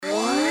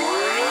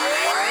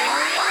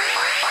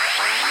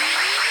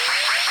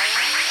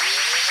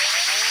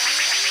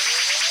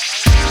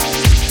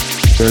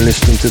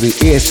listening to the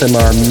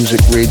ASMR Music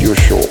Radio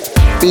Show.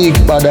 Big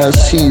bad and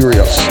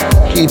serious.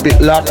 Keep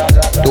it locked,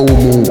 don't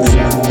move.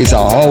 It's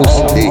a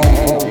house thing.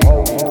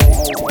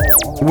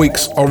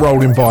 Weeks are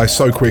rolling by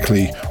so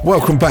quickly.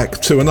 Welcome back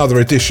to another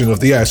edition of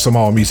the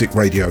ASMR Music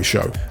Radio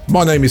Show.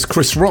 My name is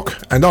Chris Rock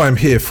and I am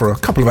here for a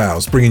couple of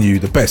hours bringing you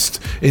the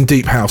best in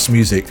deep house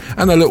music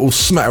and a little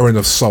smattering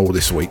of soul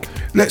this week.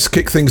 Let's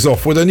kick things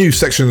off with a new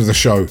section of the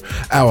show,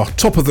 our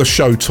top of the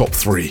show top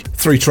 3.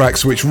 3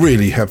 tracks which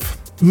really have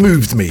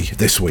moved me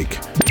this week.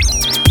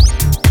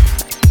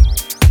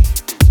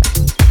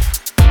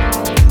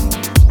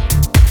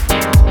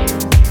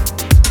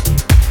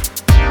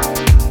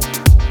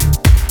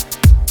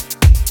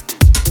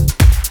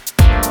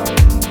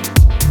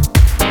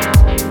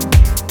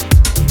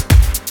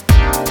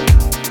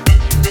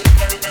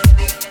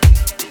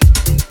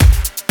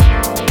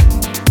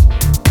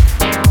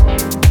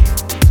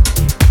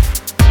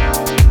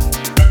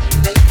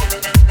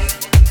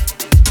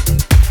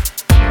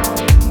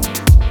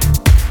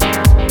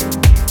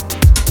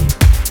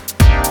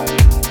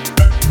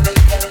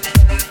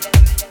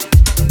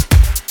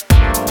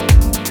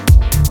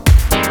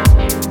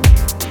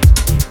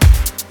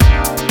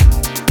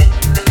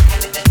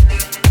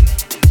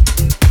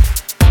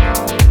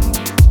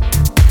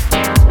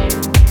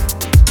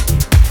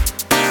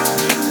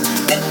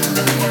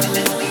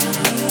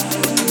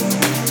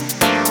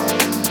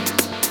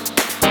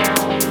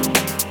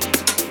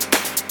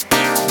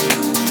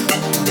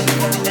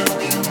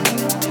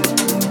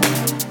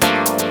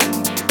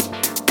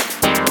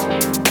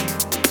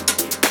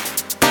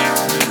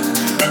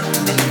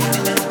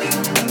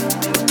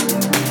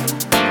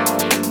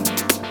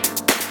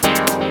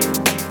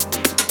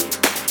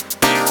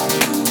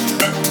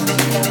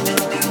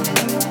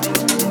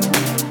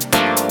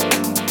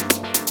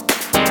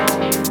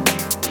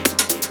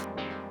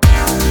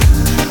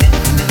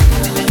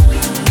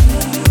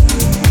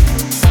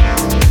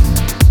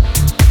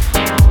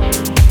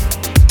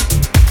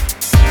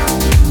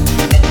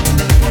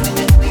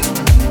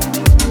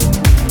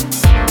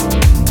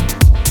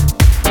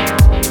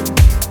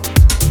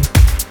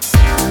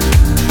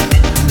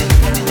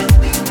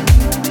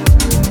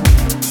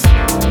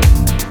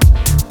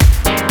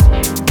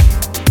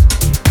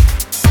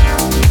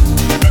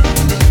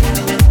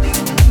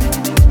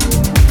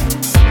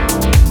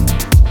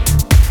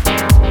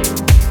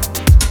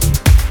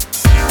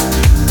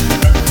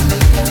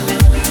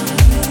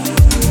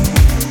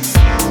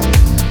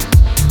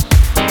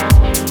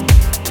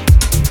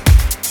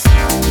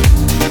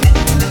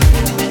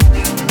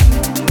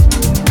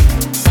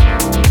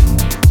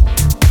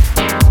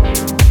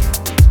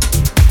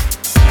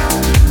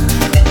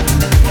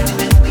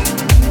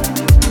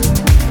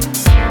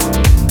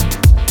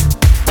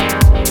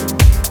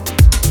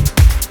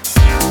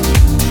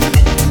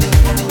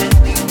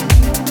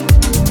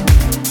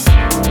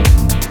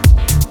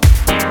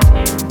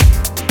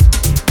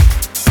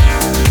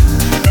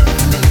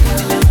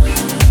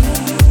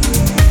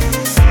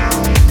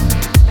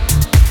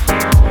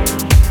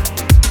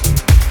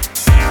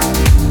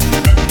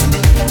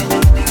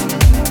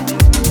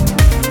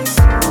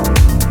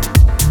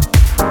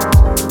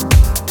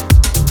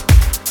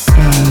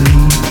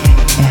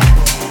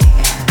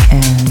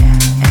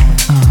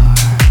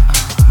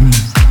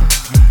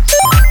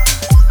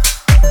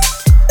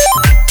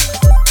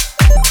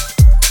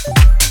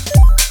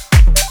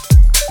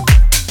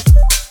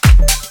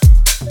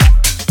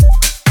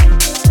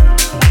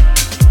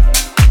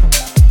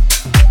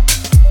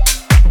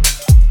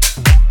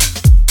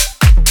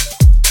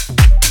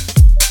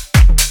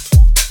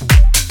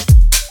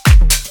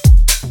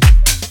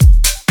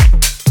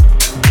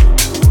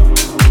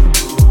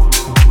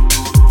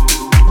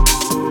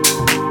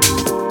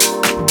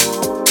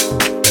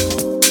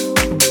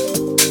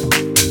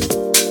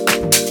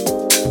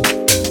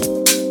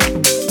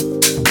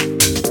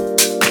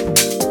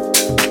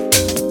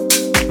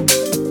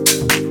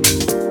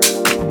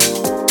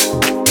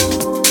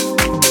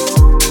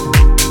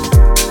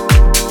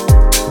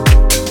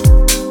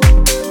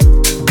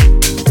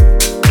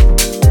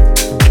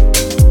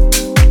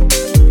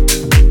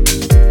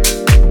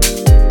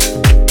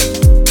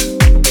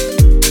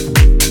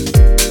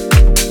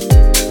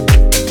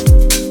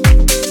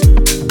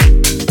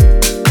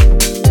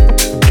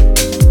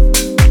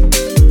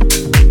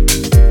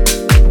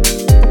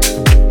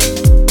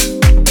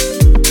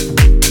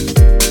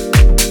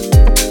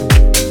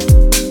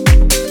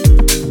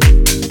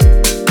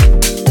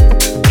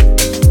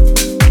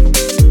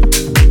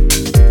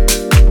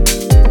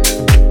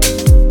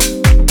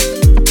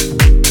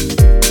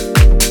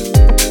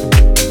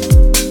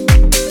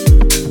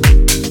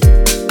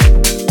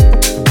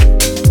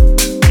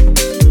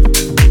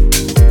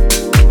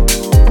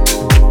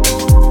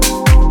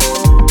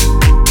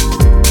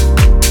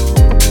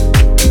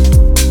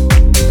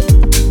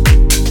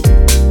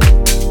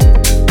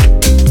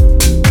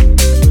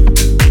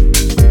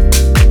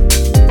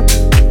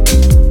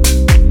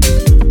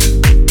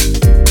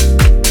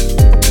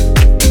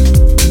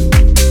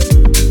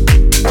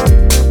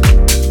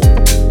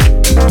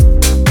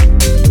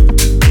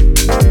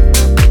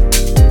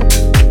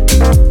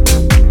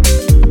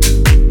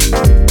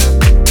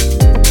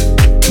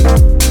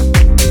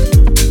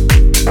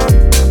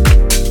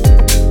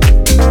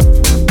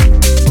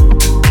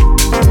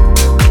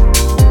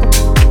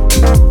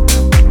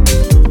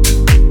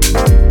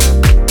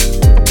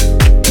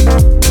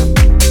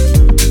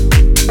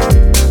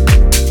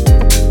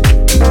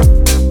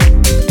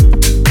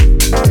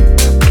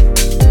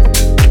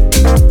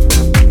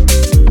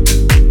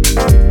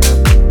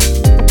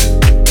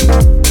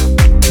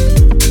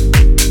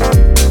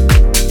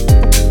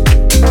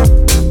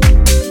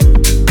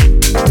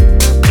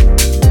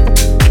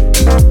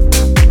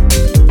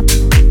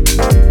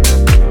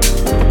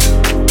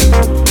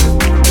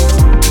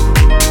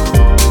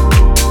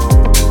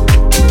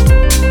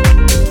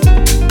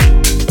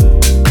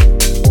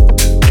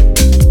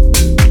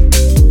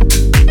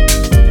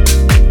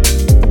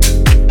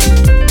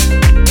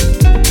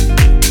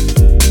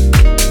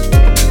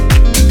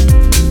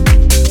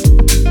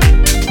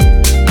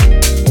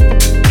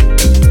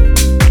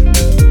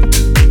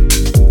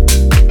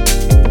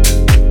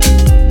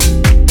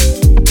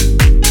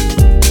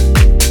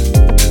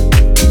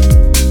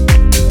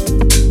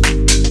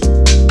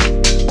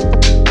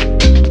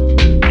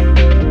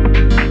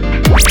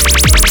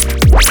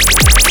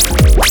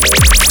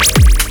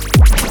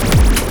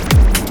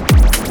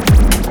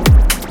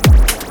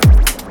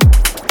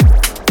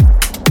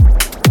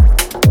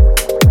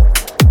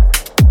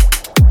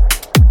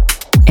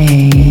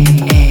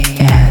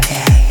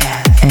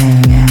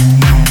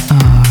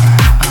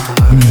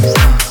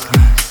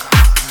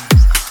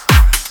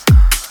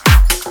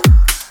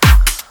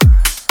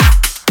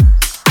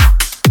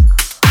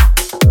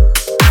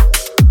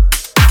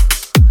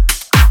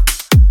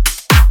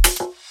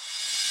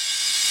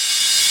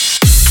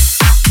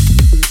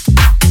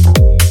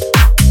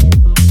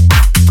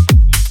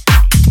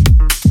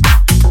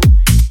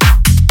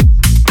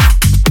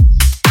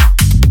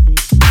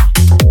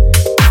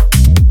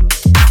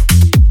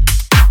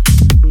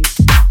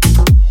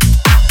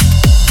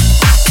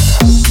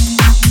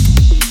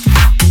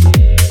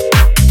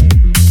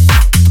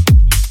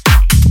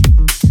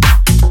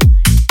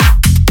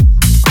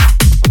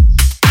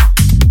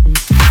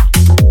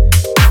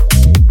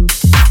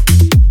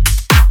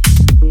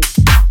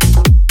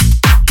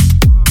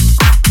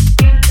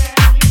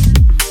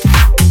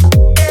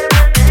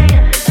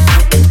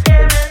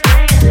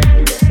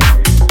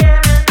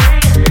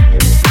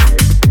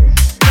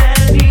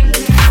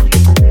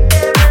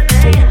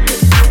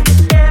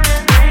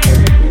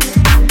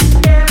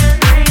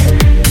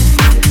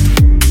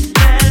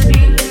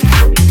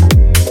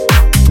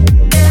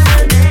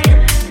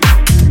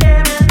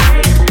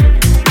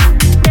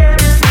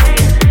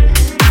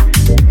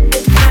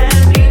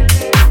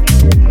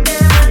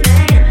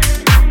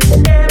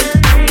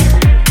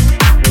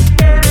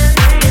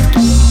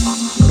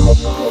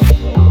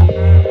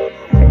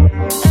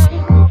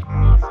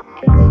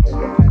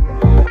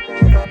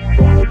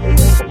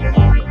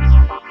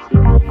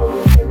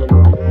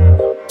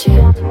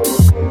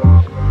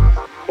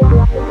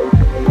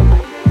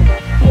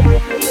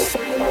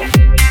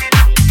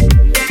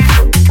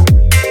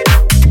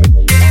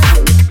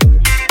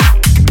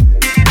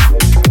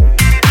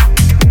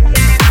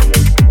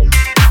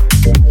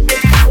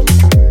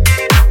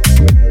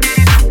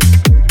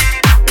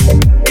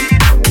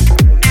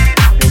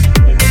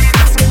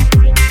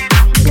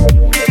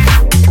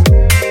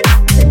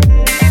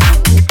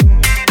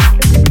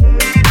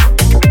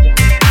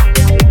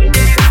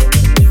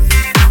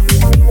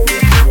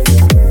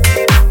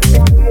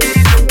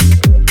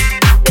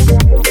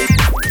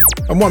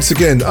 once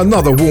again,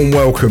 another warm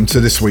welcome to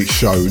this week's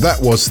show.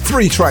 That was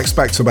 3 tracks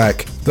back to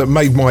back that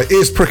made my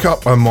ears prick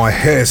up and my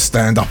hair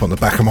stand up on the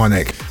back of my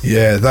neck.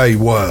 Yeah, they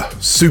were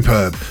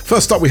superb.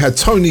 First up we had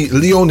Tony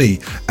Leone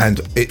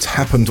and It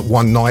Happened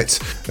One Night,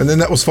 and then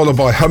that was followed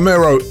by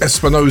Homero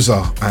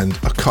Espinosa and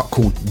a cut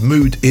called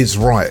Mood Is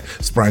Right.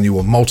 It's brand new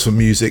on Molten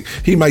Music.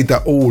 He made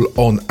that all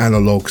on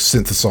analog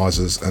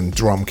synthesizers and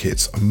drum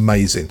kits.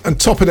 Amazing.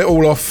 And topping it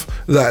all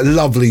off, that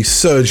lovely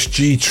Serge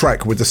G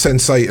track with the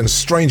Sensei and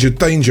Stranger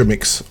Danger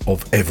mix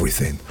of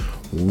everything.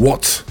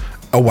 What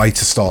a way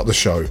to start the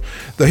show.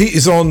 The heat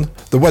is on,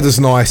 the weather's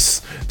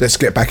nice, let's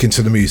get back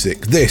into the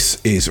music. This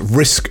is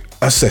Risk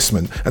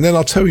Assessment, and then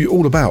I'll tell you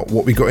all about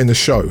what we got in the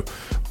show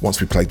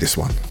once we played this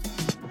one.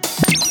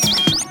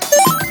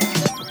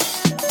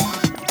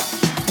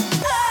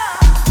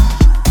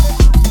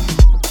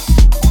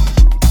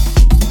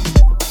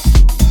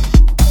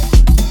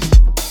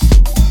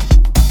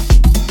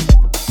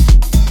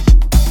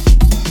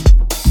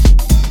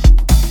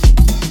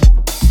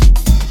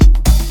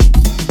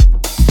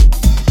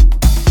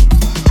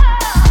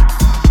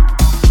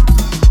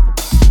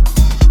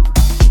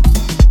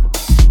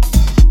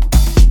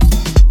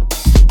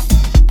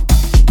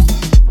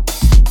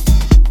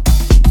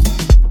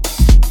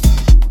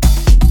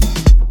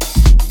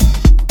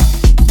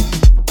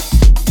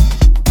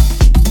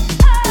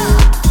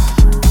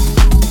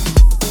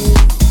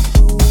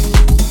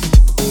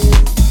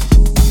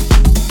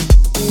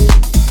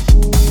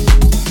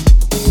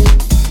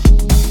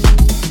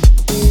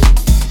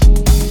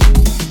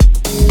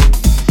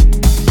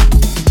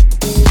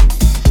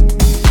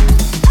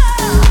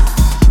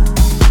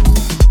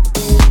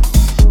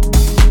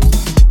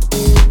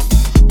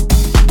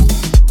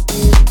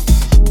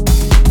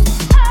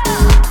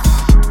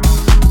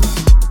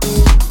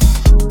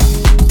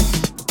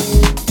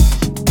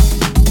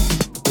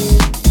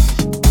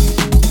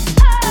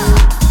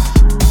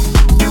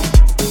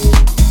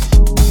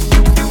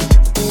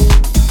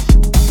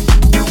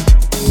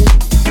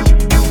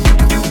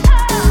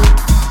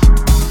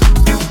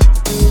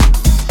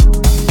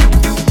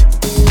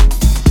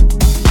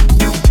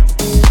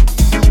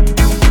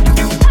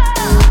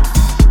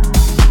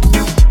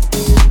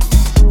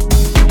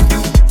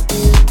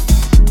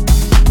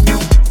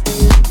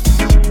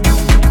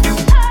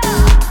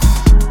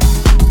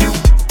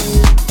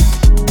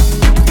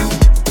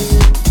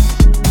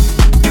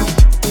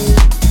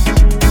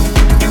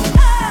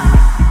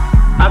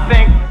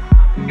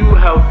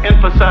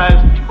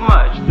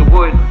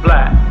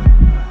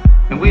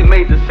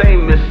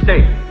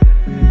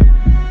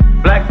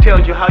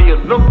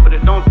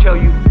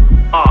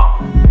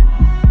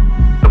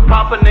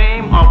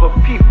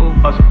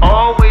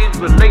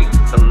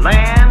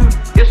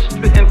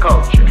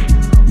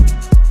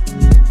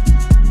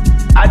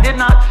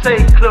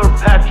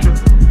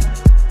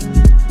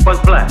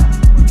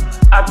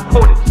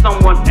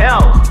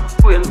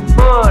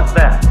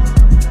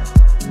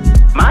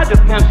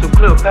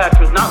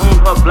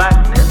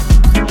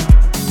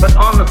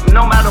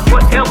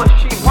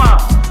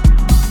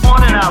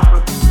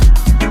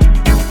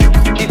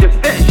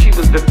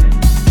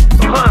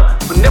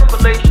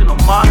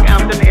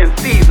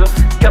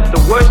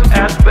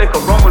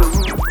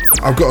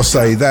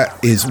 Say that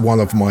is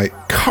one of my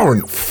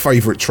current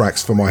favourite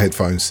tracks for my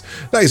headphones.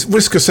 That is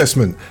Risk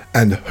Assessment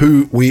and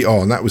Who We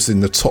Are, and that was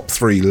in the top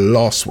 3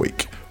 last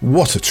week.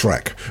 What a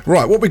track.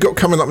 Right, what we got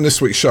coming up in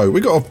this week's show?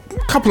 We got a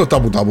couple of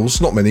double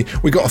doubles, not many.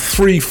 We got a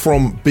 3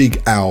 from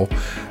Big Al.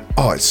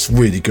 Oh, it's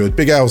really good.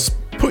 Big Al's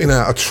putting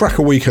out a track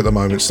a week at the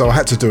moment, so I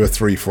had to do a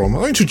 3 from.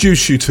 I'll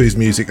introduce you to his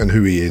music and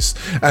who he is,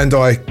 and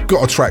I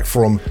got a track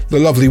from the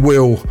lovely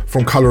Will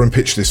from Colour and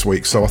Pitch this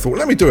week, so I thought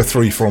let me do a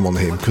 3 from on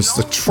him because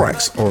the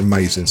tracks are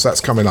amazing. So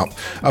that's coming up.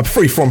 A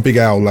 3 from Big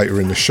Al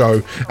later in the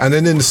show, and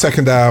then in the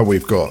second hour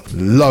we've got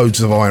loads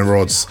of Iron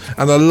Rods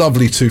and a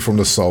lovely 2 from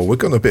the Soul. We're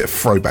going a bit of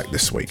throwback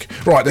this week.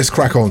 Right, let's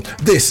crack on.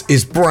 This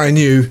is brand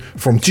new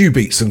from Dew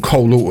Beats and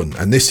Cole Lawton,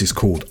 and this is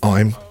called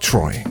I'm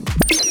Trying.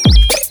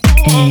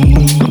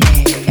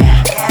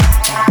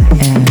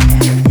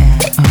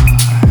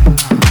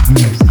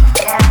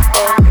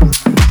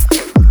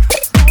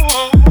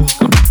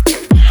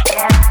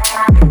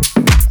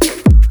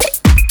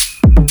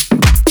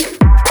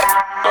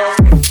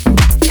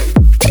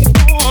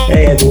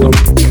 Hey everyone,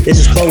 this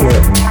is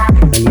Conrad,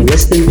 and you're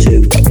listening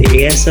to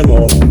the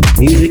ASMR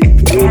Music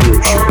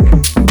Radio Show.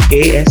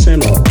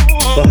 ASMR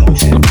for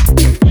House.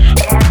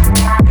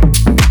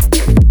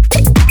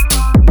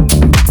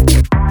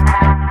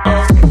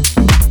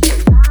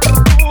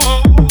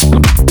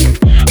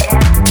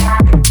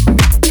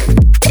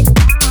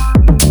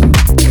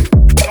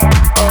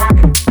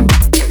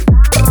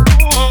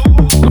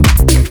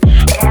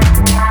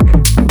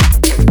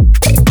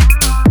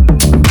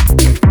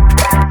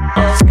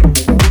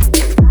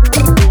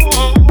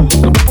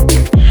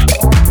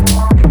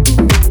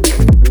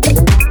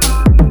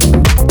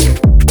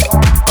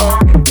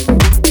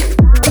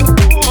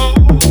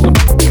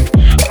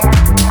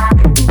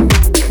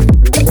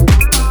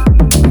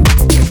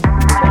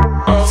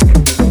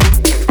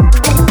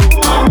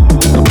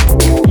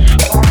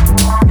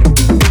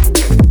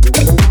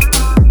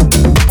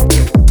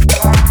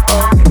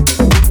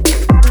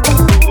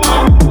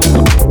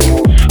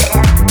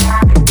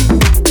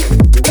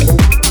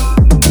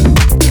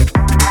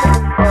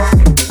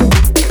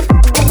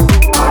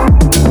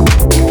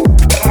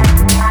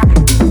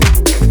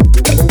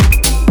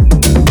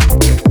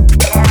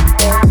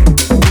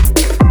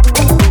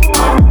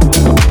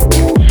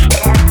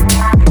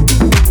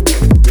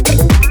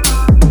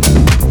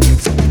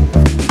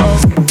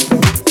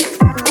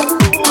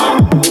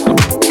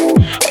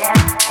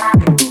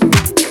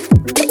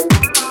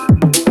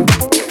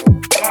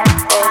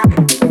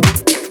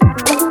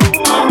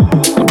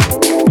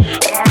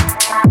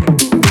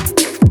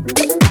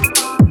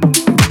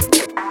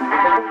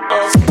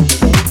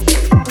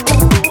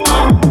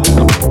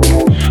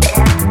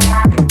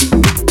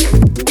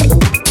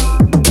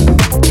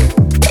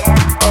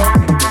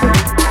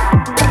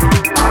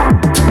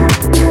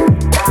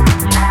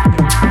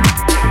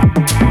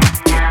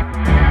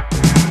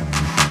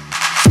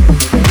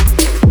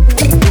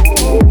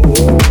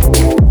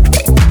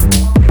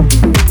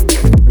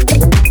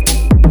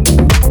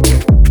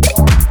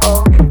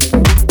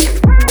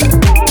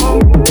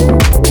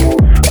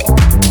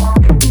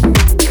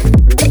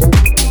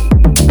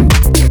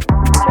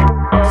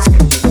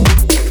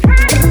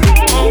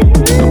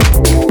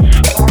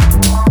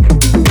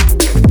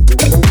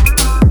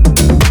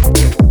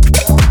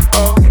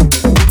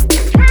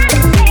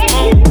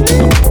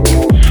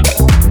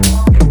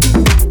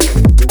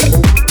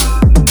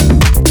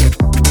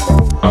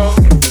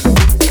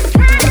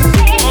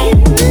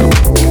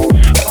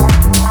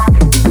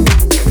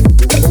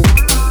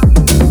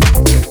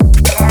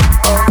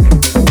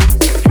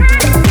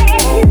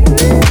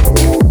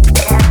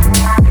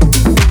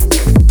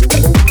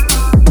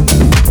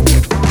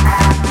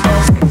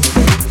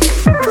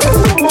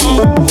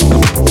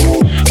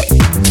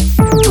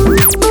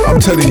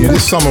 telling you,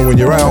 this summer when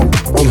you're out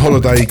on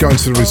holiday, going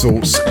to the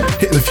resorts,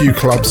 hitting a few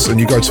clubs and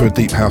you go to a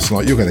deep house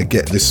night, you're going to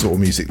get this sort of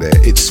music there.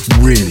 It's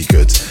really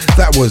good.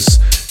 That was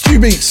Dew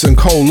Beats and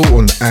Cole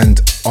Lawton and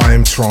I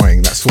Am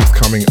Trying. That's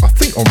forthcoming, I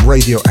think, on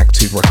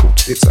Radioactive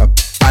Records. It's a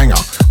banger.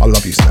 I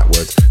love using that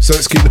word. So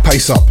let's keep the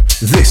pace up.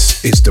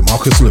 This is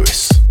DeMarcus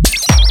Lewis.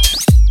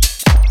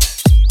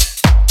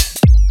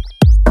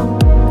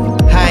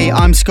 Hey,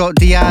 I'm Scott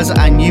Diaz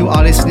and you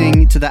are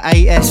listening to the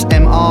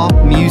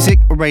ASMR Music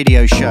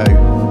Radio Show.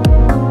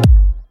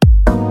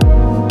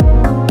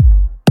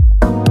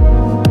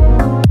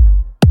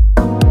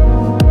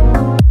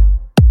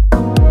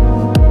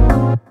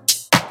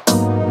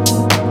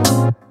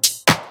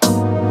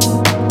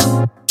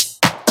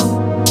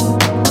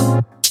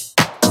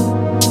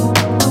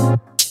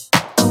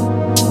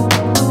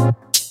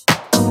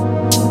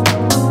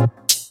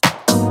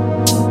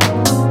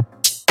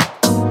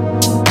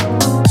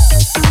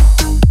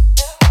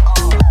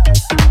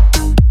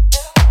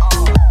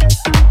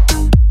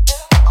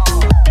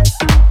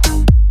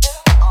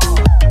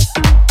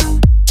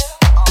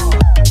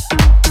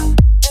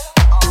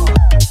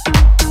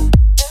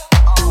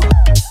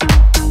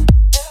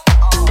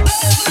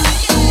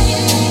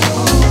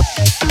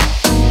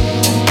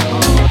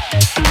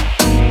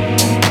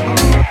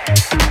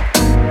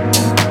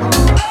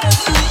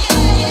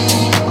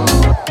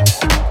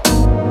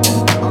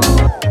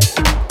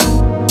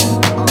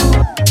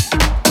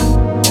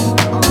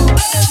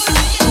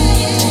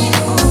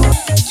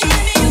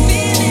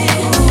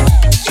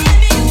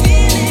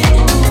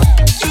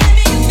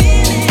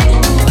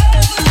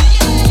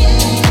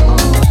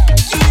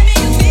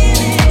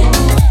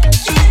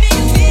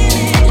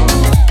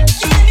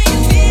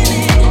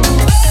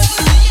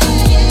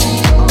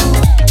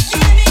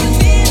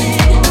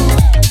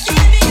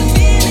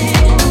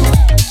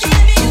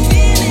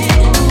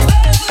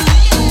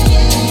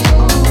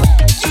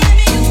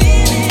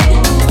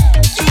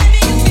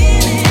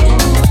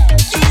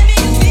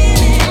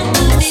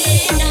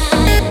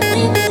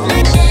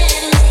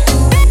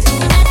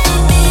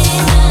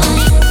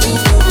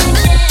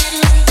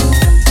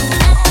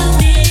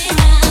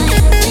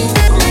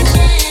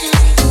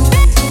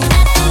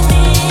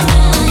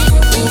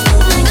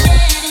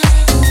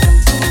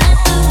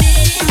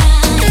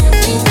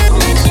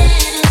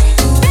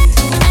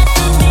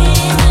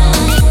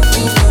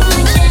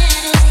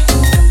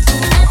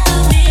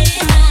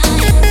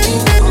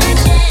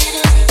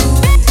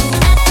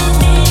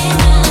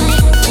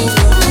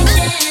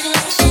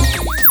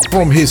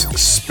 From his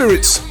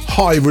Spirits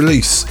High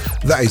release,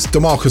 that is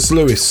DeMarcus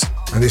Lewis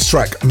and his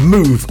track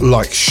Move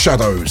Like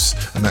Shadows,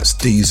 and that's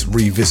Dee's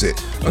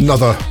Revisit.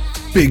 Another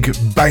big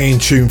banging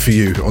tune for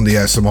you on the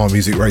ASMR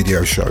Music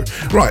Radio Show.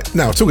 Right,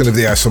 now talking of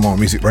the ASMR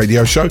Music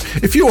Radio Show,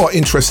 if you are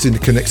interested in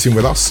connecting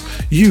with us,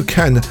 you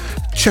can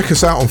check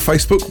us out on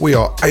Facebook. We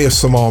are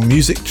ASMR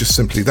Music, just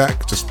simply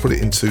that. Just put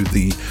it into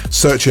the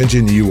search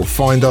engine and you will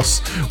find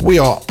us. We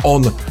are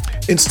on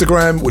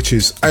Instagram, which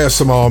is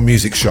ASMR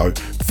Music Show.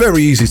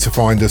 Very easy to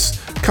find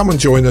us. Come and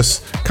join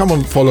us. Come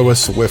and follow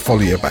us. We'll follow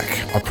you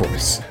back, I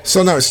promise.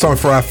 So now it's time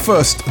for our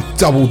first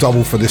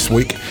double for this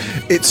week.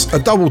 It's a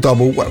double.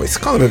 Well, it's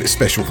kind of a bit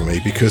special for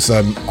me because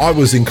I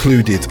was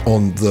included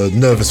on the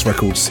Nervous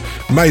Records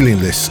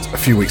mailing list a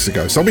few weeks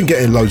ago. So I've been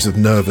getting loads of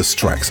Nervous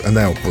tracks and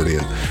they are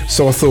brilliant.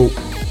 So I thought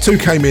two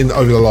came in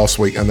over the last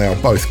week and they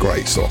are both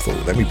great. So I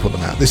thought, let me put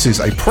them out. This is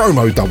a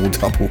promo double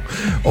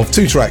of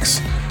two tracks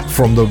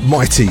from the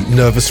mighty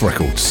Nervous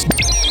Records.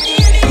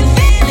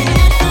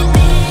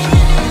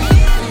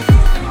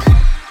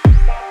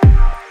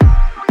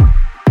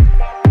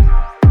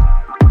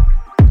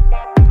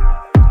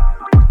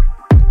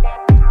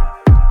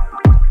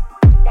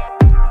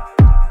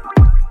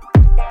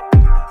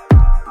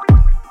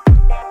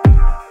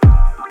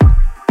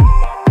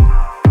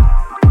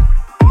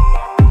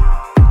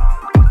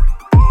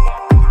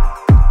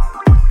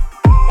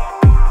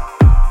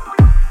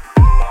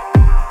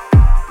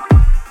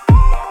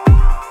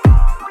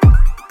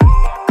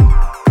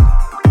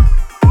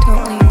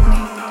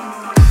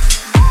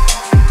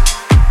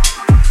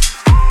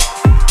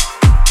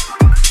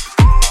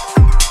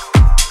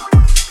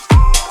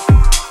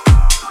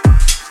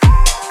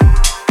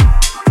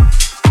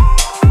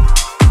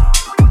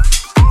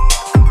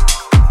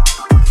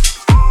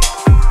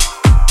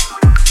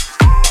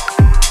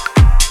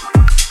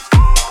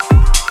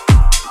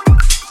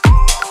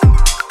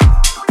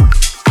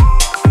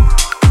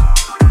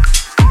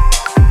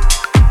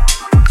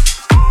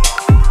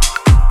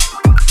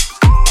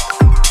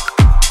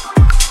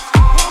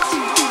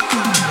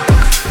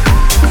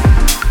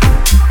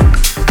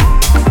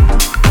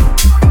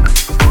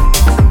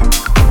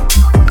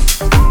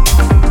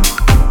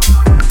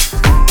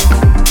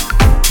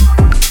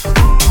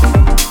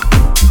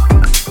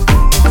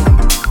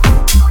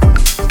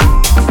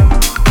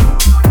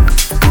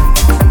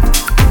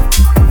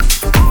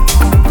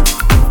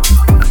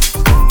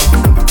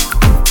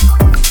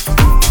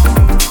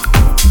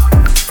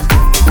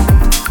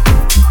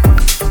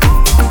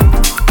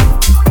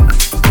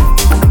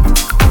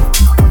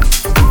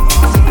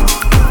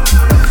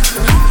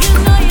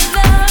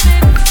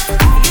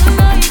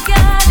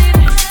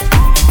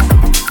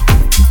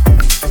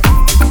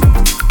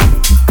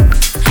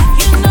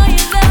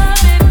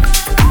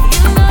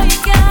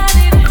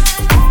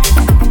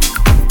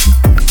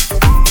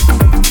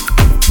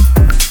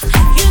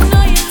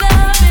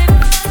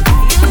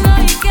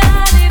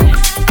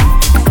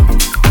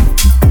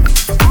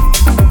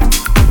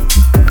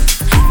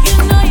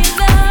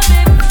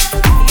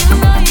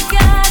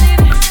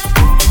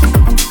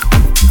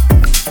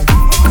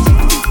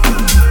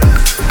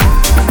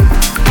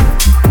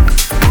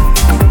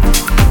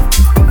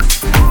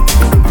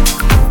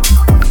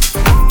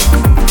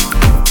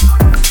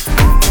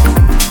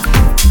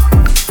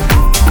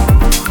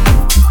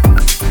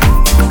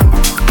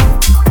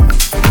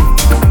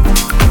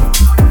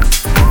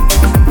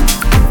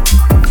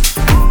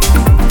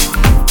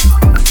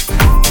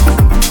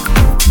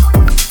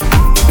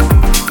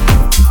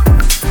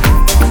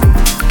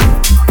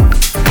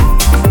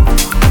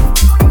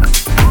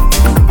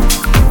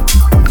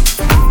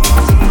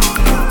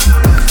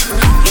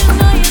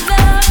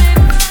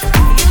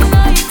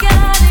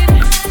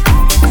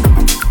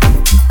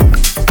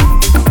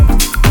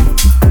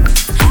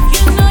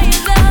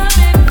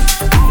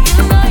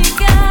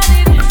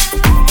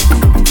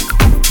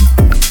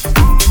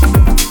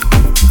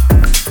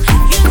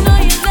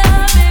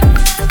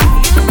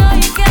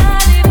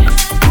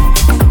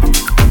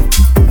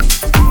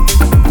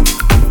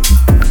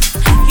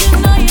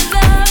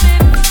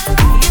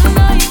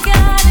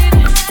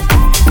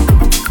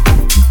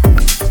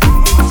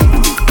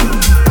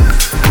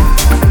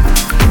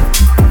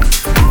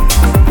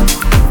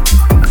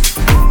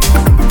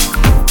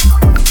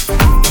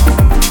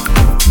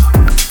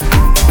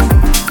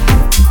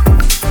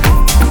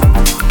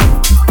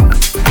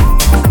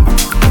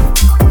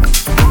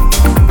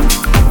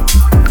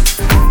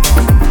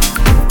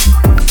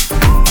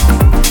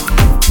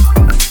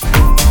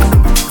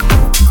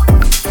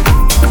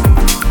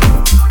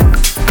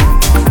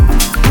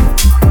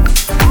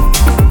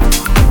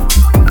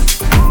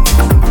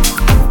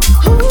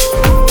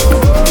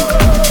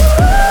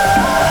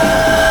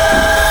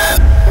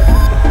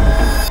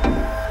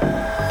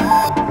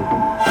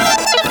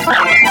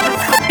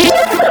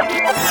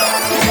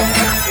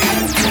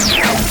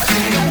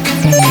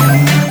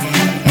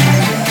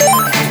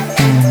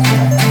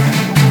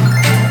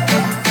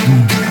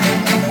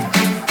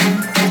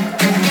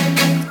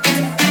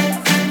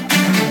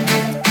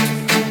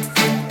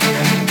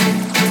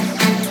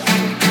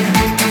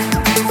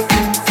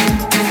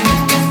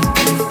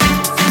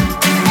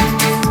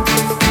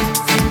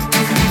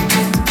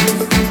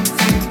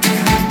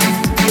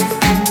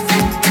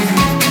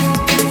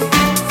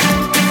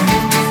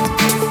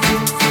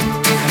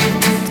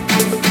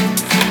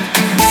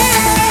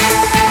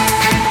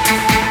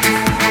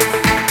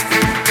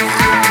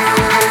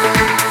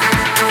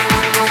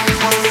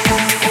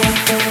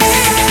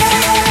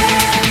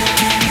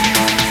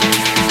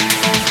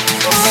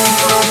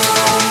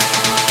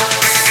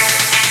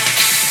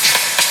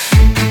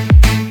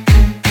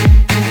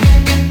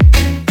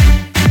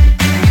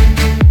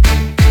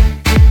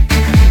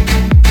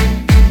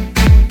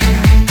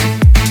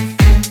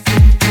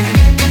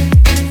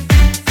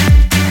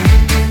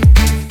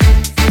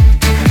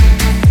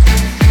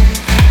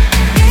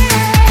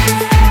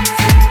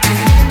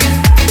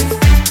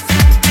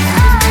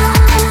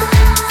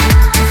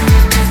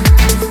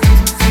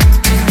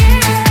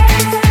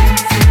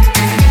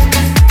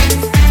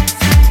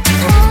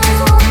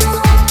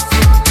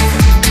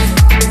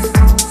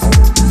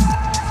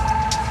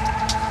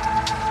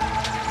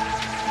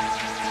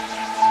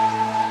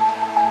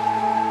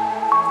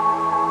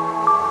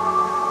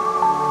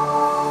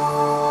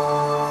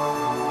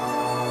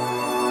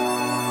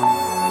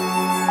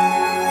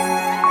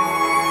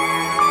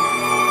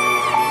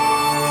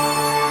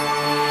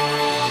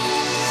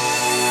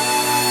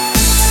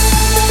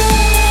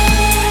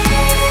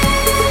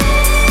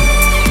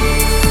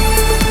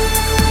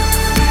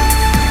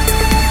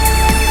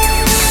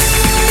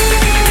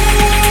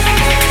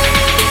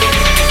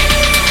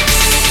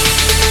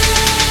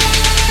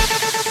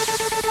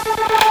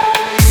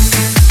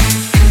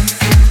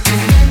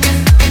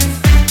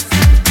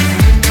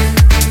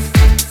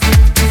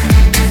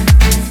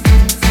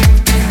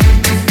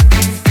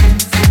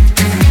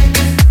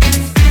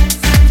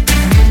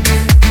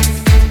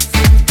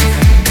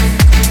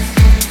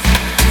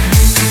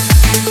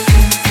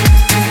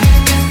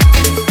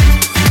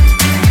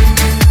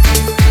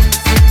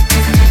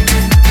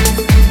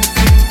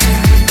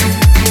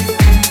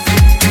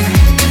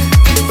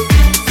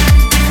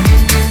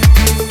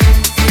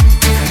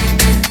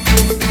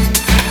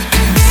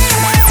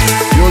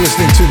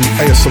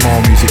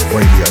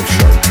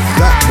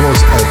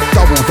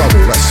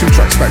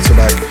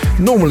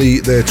 Normally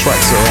their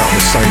tracks are out on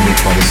the same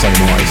week by the same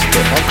eyes,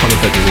 but I kind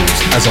of beg the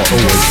rules, as I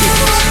always do.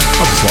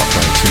 I just like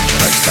playing 2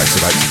 tracks back to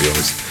back, to be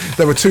honest.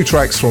 There were 2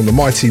 tracks from the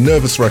mighty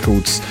Nervous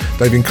Records.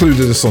 They've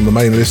included us on the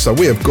main list, so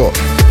we have got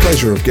the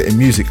pleasure of getting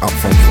music up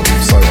front from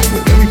them. So I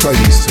thought, let me play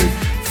these 2.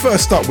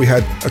 First up, we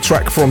had a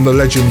track from the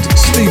legend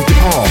Steve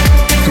DePar.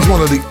 He's one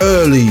of the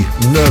early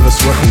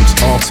Nervous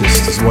Records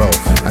artists as well.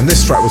 And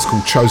this track was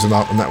called Chosen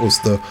Up, and that was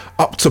the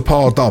Up to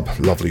Par dub,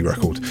 lovely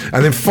record.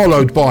 And then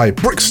followed by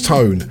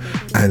Brixtone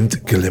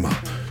and Glimmer.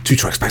 2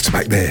 tracks back to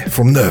back there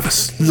from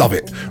Nervous. Love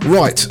it.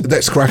 Right,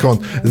 let's crack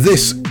on.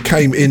 This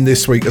came in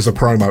this week as a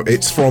promo.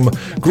 It's from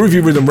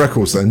Groovy Rhythm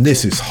Records, and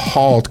this is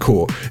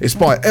hardcore. It's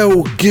by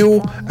El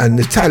Gil and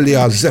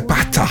Natalia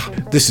Zapata.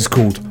 This is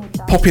called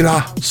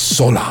Popular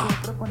Sola.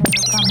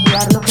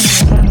 Cambiar lo que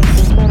no me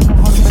permite ser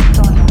mejor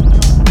persona.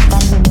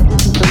 También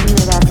necesito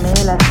liberarme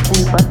de las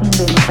culpas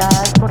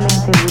inventadas por la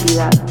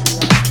inseguridad.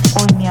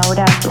 Hoy me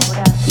abrazo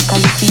y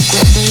califico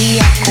este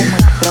día como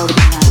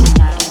extraordinario.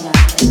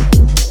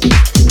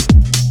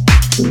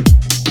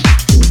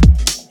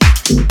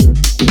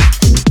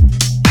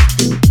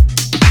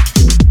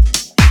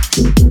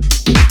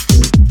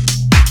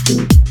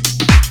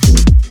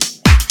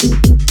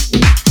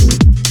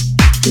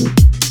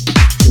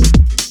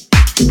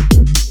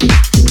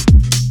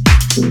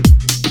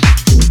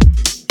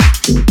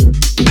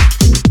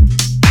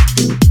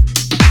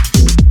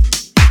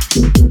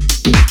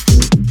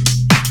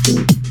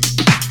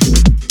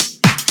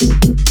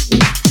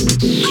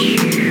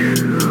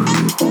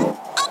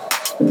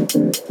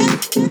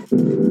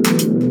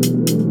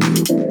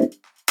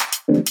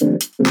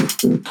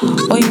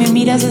 Hoy me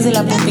miras desde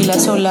la pupila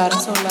solar.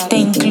 Te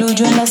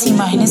incluyo en las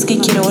imágenes que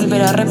quiero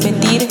volver a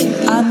repetir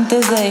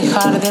antes de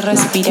dejar de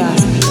respirar.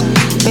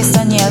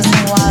 Pestañeas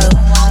nublado,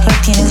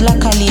 retienes la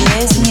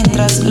calidez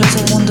mientras los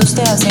segundos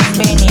te hacen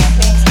venia.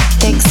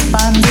 Te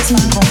expandes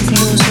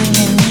inconcluso y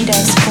me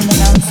miras como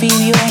un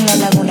anfibio en la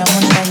laguna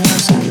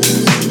montañosa.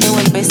 Te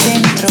vuelves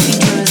centro y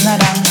llueves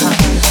naranja.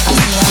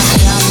 Así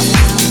amo.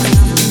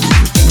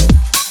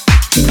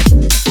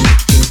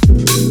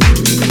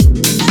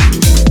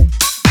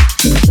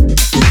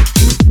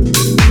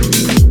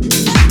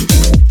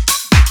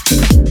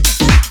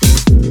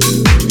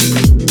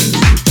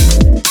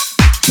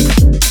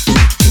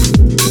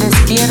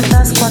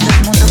 Despiertas cuando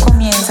el mundo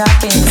comienza a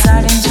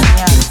pensar en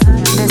soñar.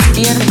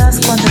 Despiertas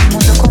cuando el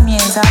mundo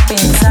comienza a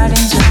pensar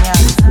en soñar.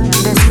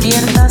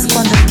 Despiertas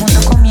cuando el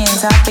mundo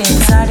comienza a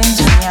pensar en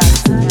soñar.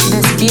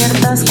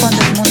 Despiertas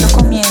cuando el mundo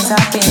comienza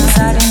a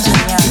pensar en soñar.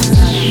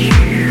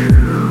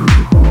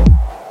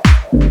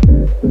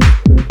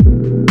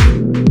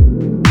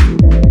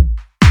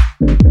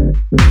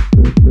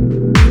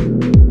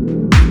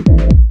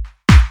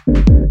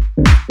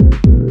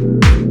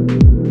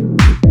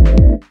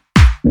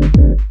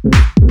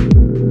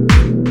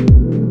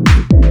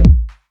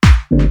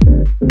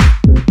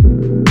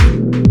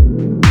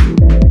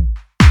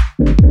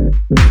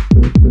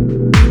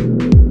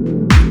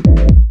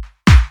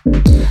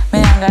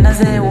 Ganas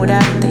de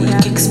devorarte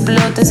y que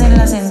explotes en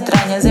las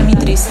entrañas de mi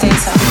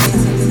tristeza.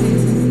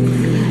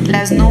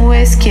 Las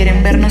nubes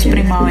quieren vernos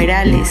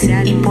primaverales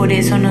y por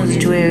eso nos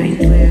llueven.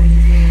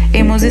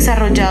 Hemos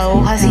desarrollado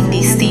hojas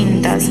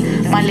indistintas,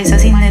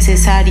 malezas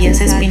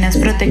innecesarias, espinas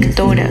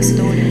protectoras.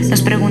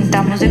 Nos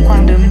preguntamos de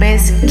cuándo en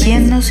vez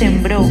quién nos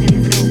sembró,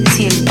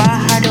 si el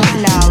pájaro,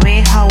 la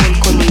abeja o el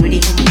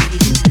colibrí.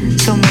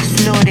 Somos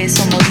flores,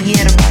 somos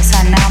hierbas,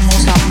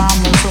 sanamos,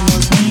 amamos,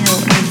 somos nido,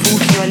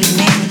 refugio,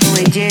 alimento,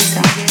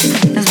 belleza.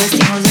 Nos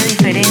vestimos de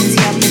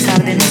diferencia a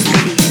pesar de nuestro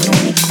origen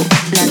único,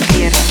 la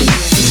tierra.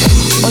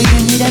 Hoy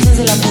me miras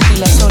desde la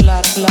pupila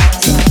solar.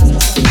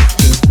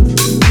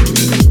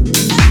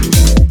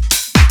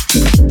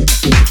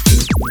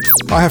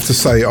 I have to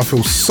say, I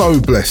feel so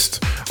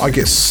blessed. I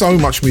get so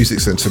much music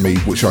sent to me,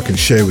 which I can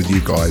share with you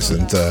guys,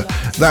 and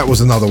that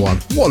was another one.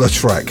 What a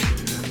track.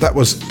 That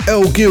was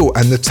El Gil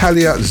and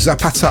Natalia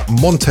Zapata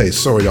Montes.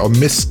 Sorry, I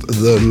missed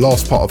the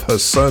last part of her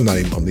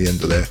surname on the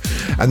end of there.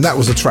 And that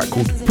was a track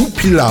called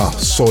Popular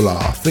Sola.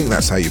 I think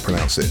that's how you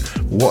pronounce it.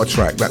 What a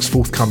track. That's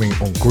forthcoming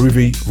on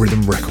Groovy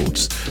Rhythm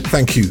Records.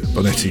 Thank you,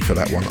 Bonetti, for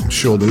that one. I'm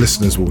sure the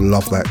listeners will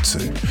love that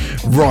too.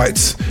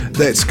 Right,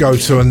 let's go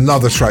to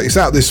another track. It's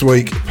out this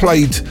week.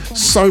 Played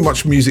so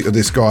much music of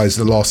this guy's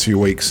the last few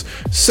weeks.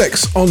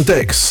 Sex on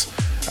Decks.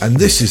 And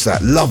this is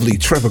that lovely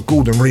Trevor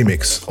Gordon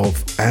remix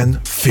of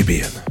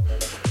Amphibian.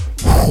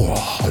 Oh,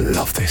 I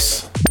love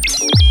this.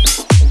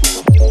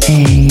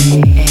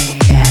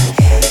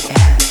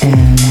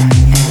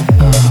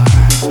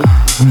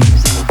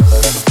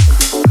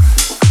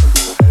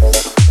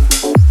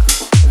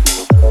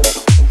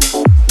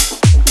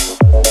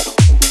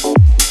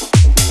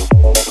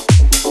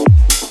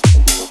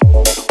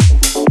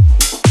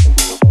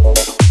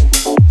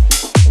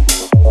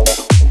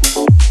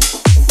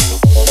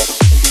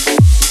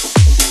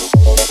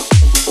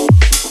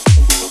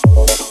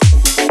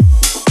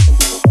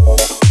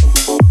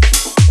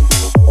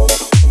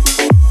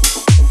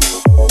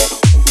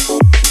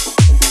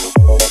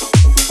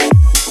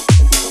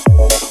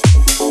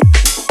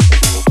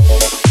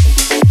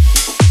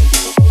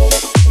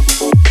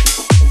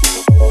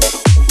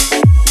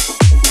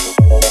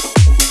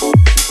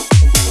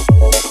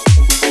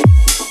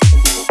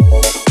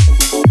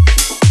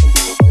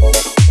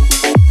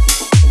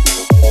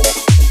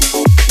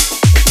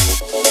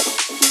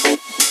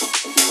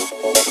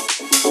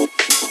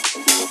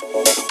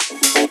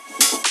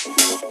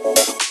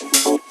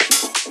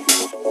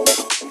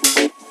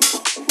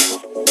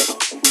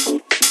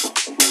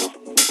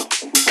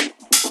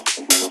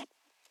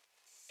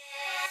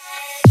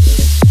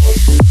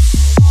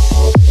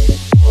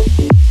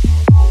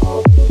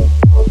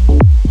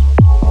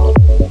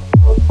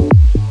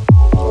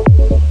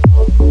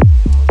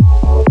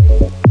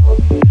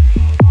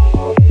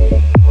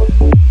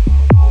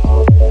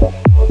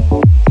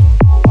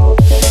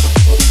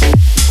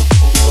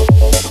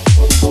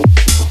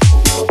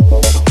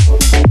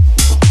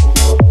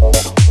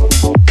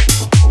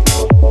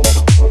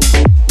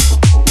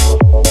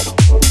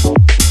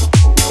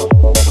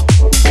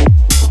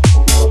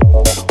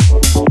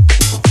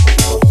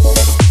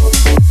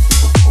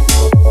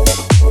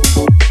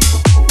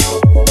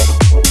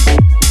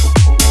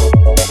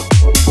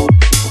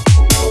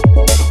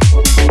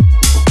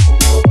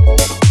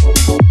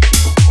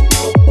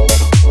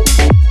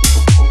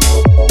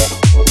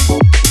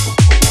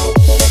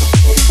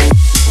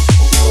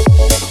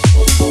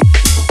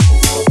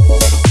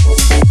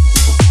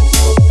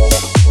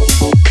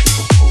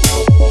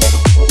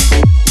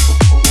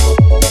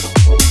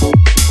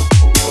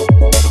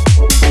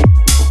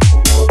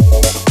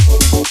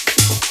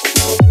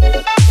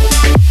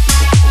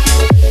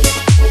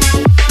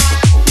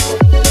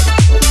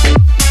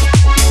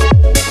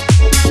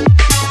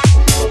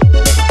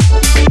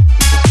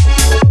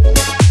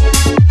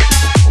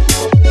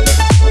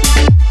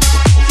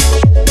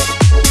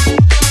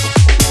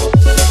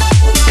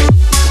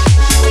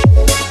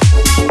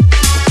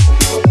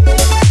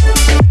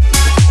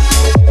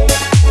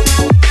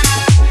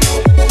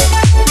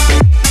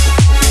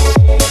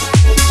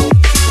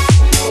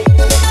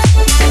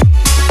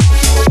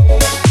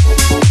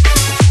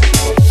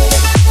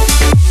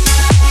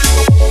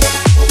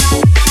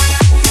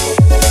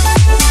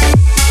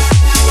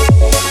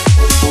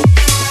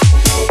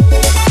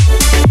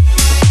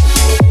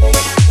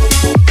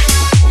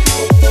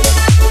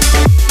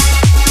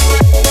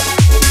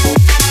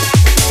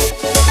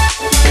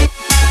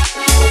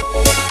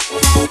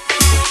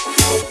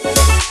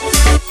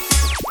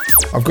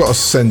 got to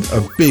send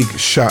a big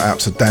shout out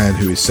to Dan,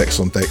 who is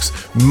Sex on Decks.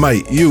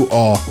 Mate, you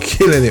are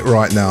killing it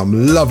right now.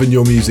 I'm loving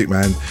your music,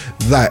 man.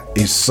 That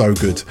is so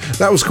good.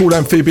 That was called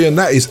Amphibian.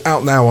 That is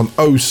out now on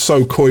Oh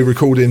So Coy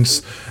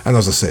Recordings. And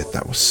as I said,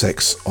 that was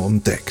Sex on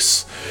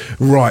Decks.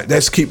 Right,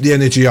 let's keep the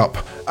energy up.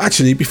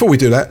 Actually, before we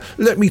do that,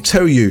 let me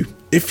tell you,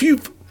 if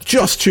you've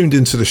just tuned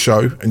into the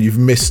show and you've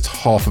missed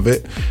half of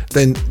it,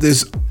 then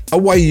there's a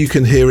way you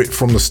can hear it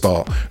from the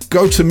start.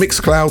 Go to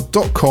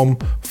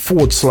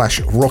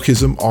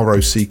mixcloud.com/rockism,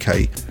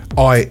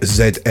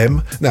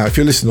 ROCKIZM. Now, if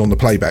you're listening on the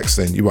playbacks,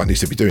 then you won't need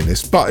to be doing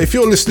this. But if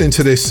you're listening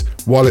to this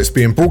while it's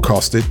being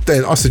broadcasted,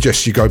 then I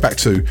suggest you go back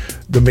to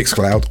the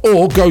Mixcloud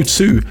or go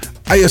to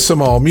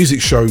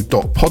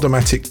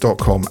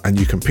asmrmusicshow.podomatic.com and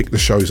you can pick the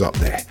shows up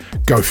there.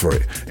 Go for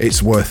it.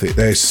 It's worth it.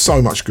 There's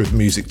so much good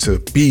music to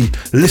be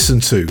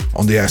listened to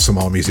on the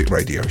ASMR Music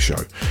Radio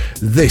Show.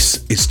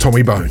 This is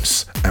Tommy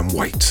Bones and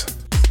Wait.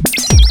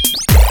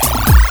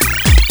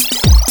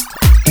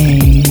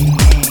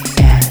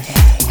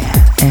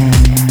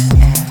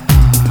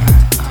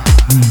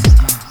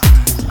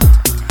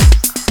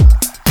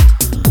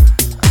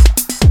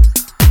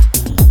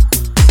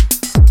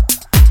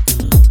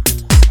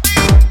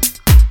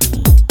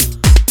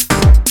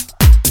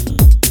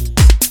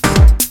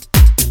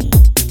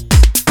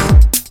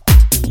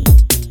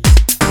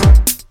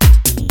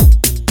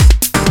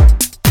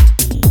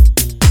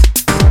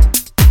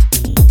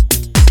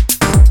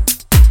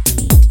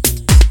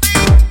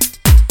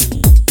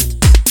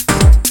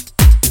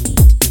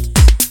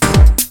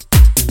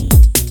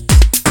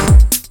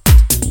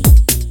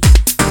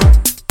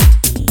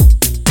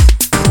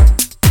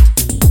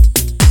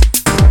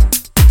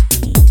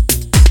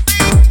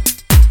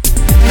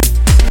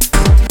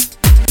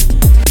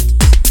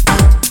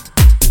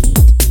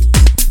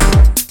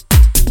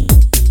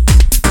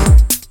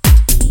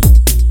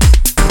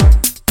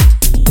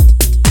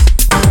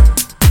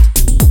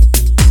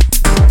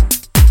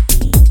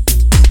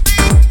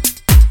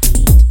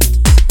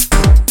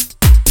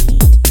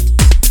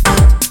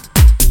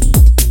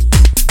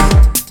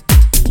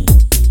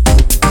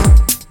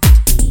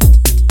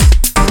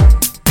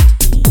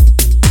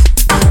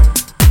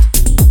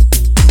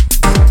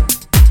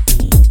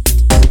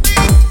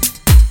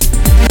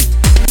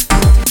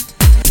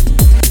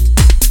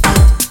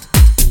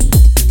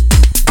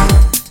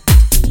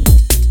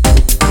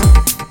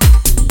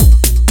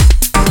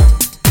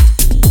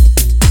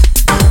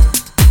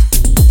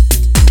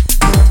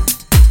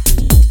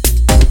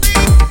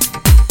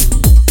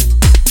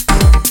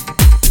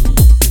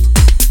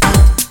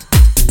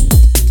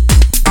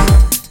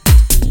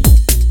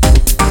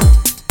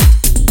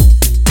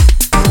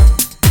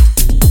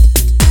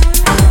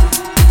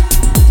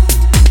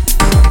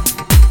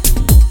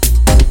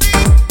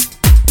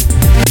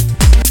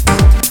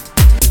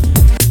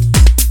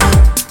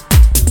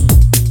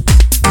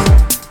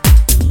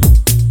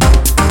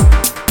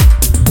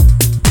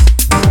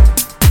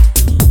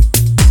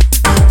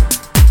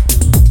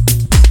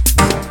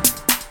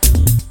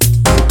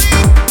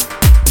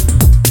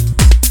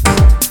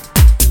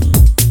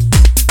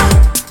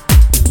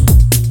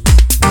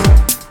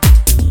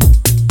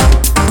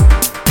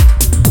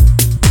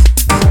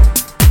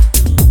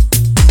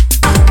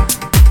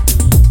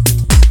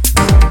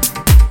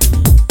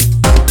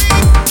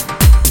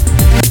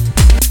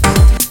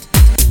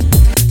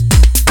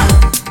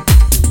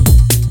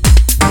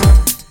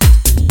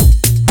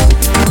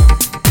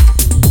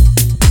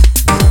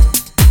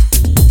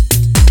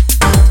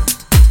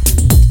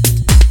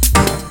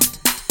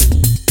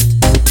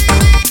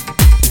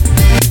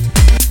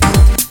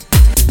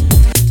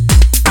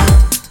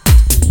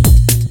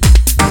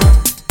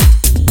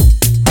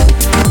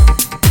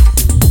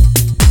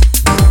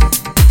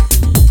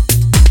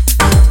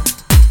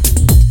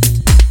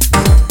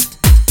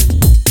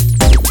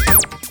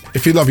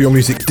 If you love your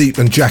music deep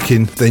and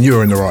jacking, then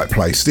you're in the right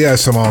place. The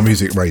ASMR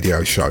Music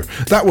Radio Show.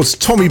 That was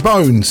Tommy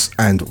Bones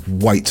and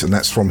Wait, and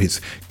that's from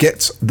his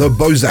Get the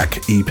Bozak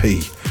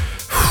EP.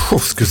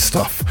 That's good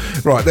stuff.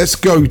 Right, let's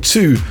go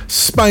to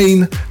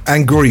Spain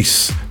and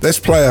Greece. Let's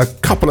play a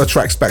couple of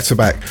tracks back to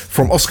back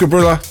from Oscar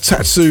Brilla,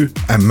 Tatsu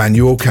and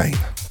Manuel Kane.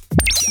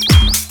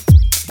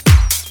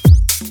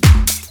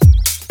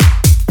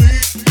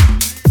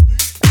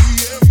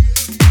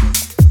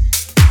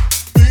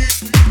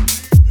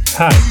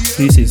 Hi,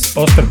 this is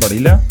Oscar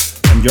Barilla,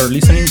 and you're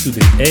listening to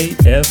the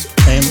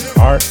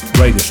ASMR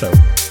Radio Show.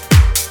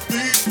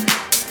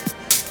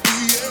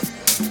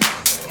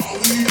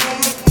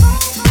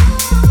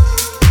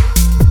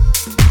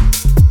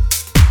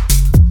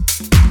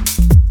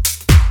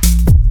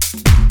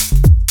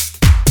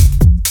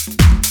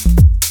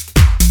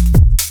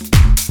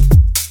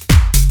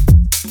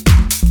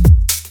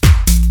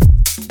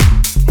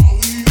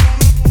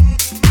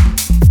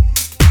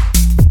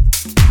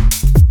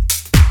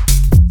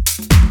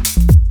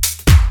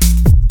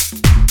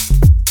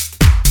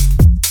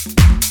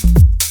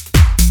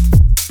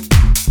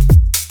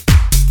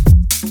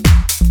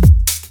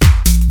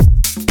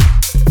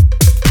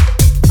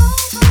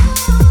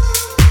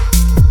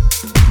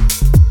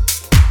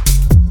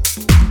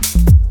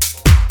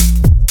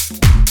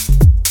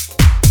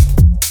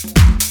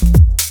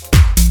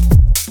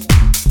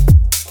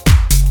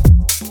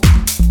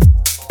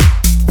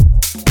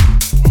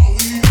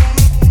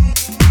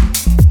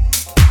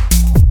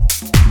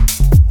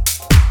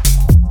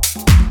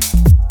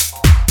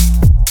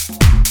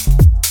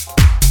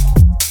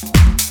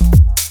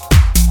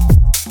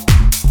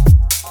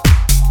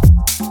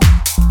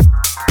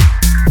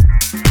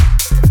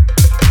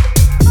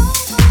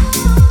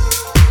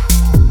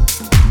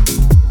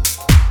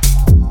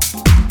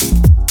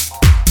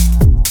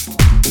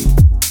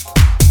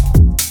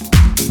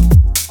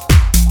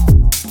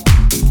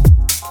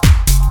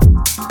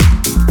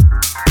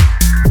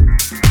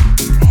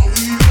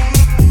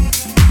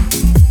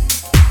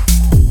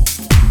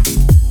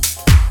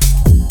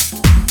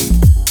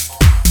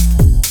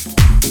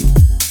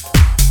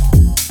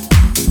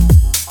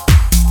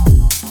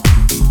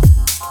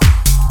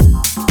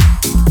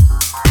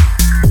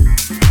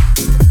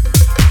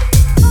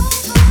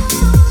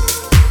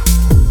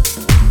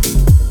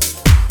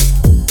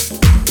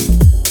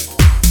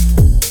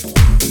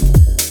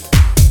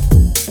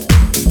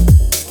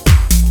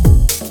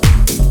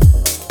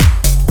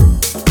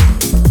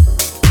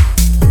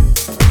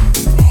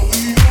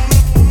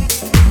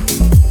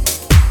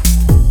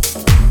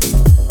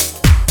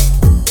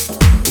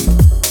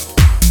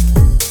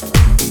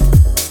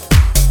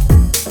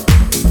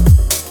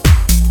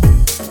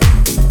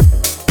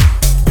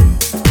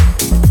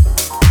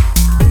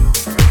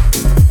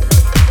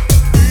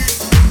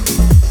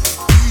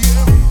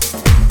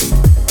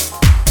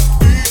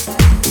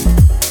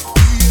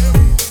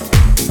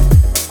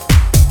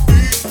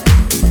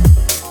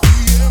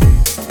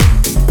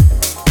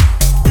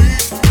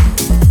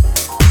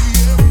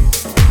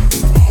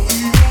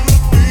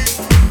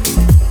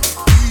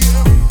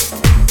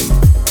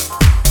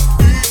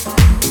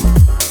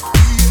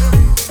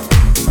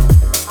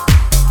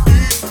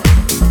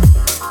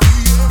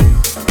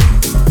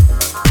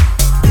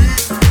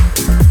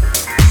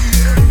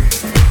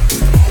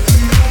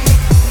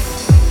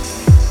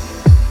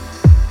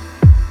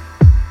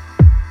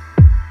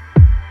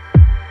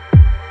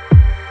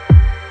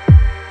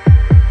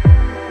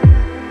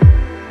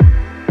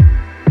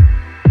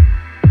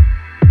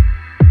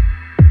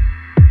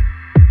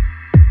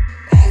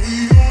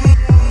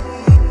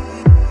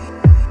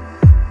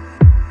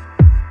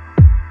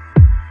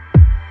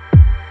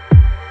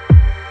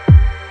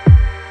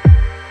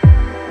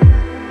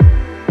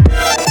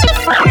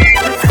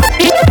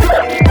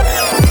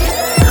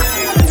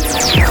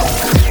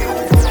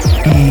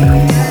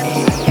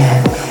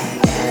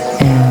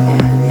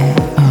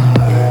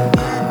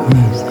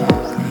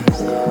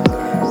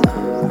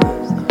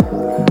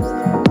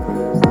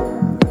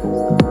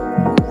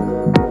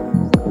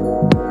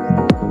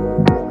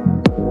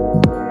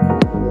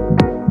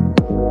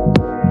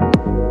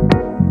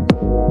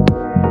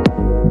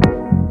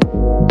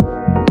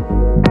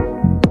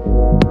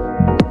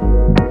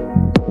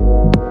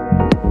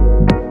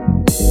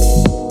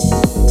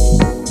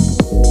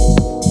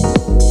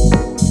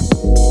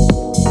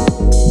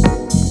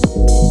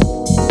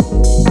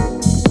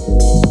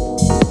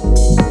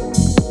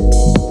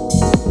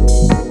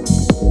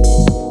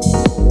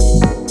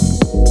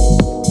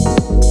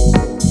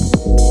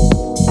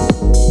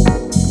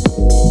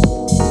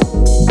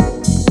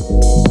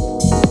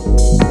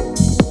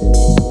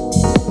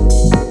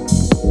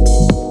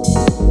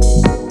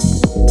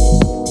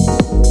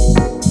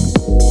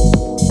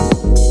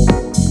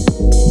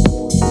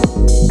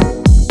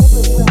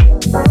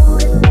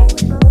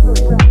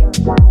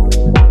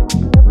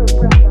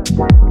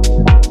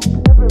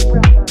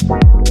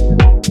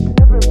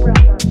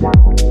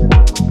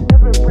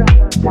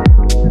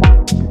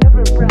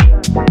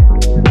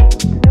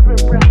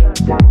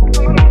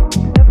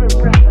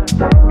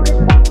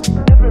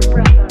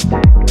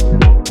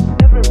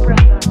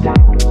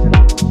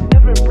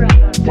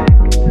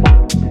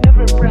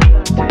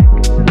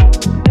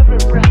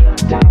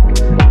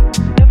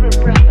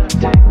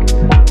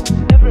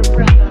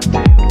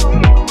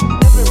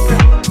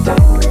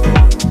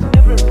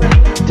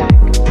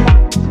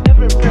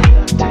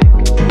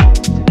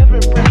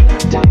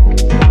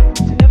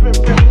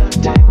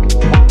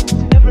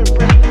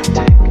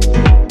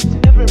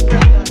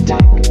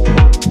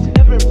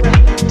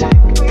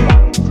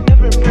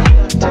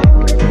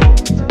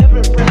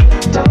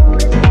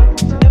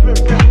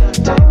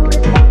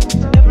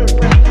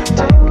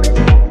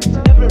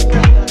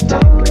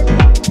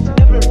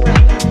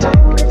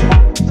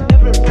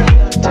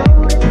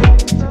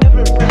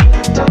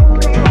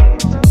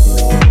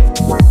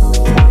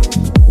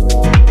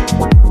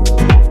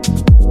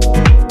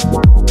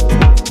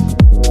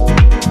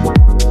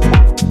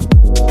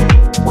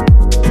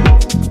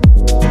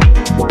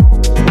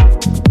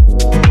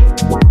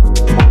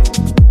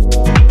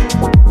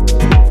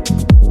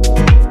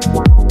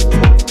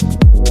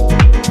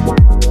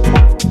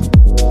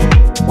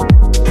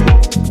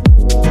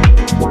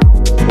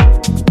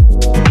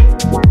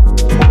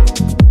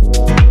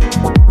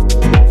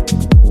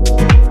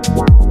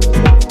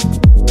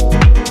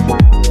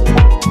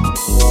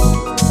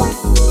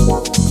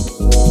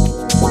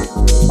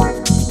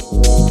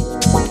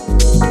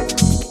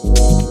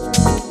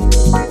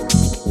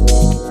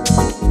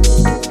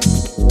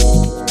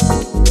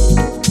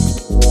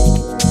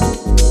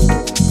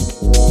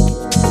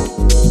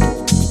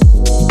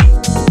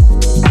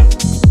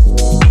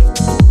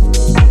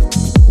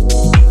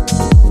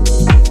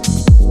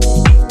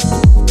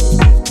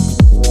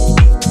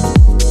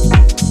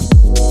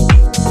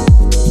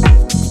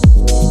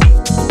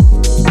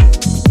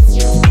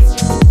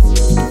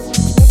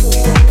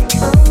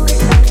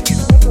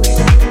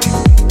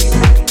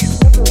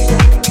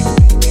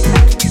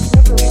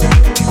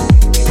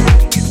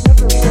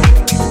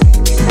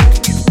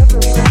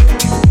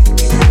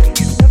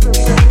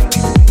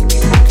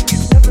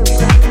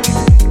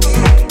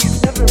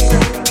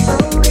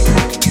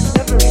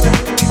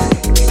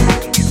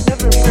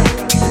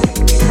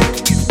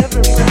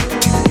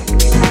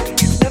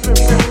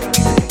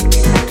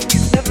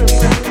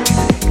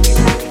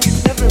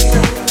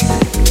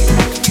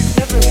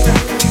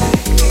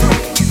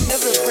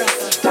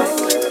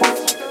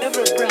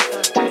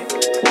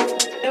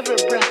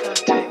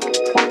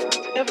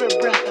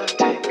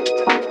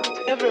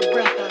 A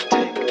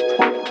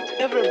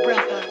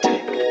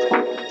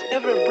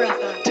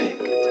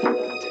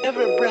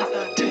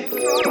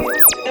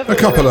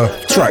couple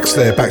of tracks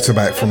there back to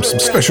back from some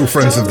special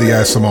friends of the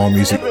ASMR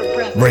Music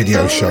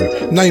Radio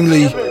Show,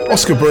 namely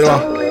Oscar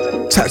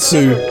Barilla,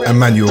 Tatsu and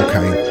Manuel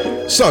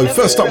Kane. So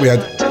first up we had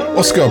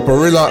Oscar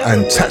Barilla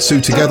and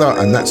Tatsu together,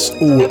 and that's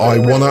All I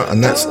Wanna,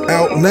 and that's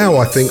out now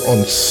I think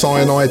on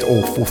Cyanide,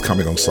 or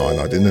forthcoming on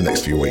Cyanide in the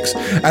next few weeks.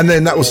 And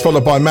then that was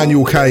followed by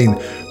Manuel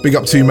Kane, big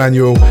up to you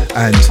Manuel,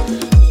 and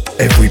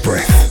Every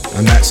Breath,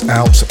 and that's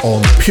out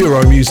on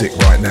Puro Music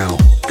right now.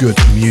 Good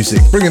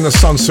music, bringing the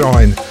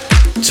sunshine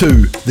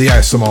to the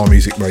ASMR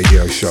Music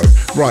Radio Show.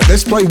 Right,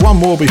 let's play one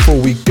more before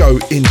we go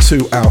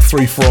into our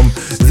three from.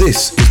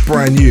 This is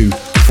brand new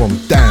from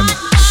Damn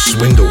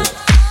Swindle.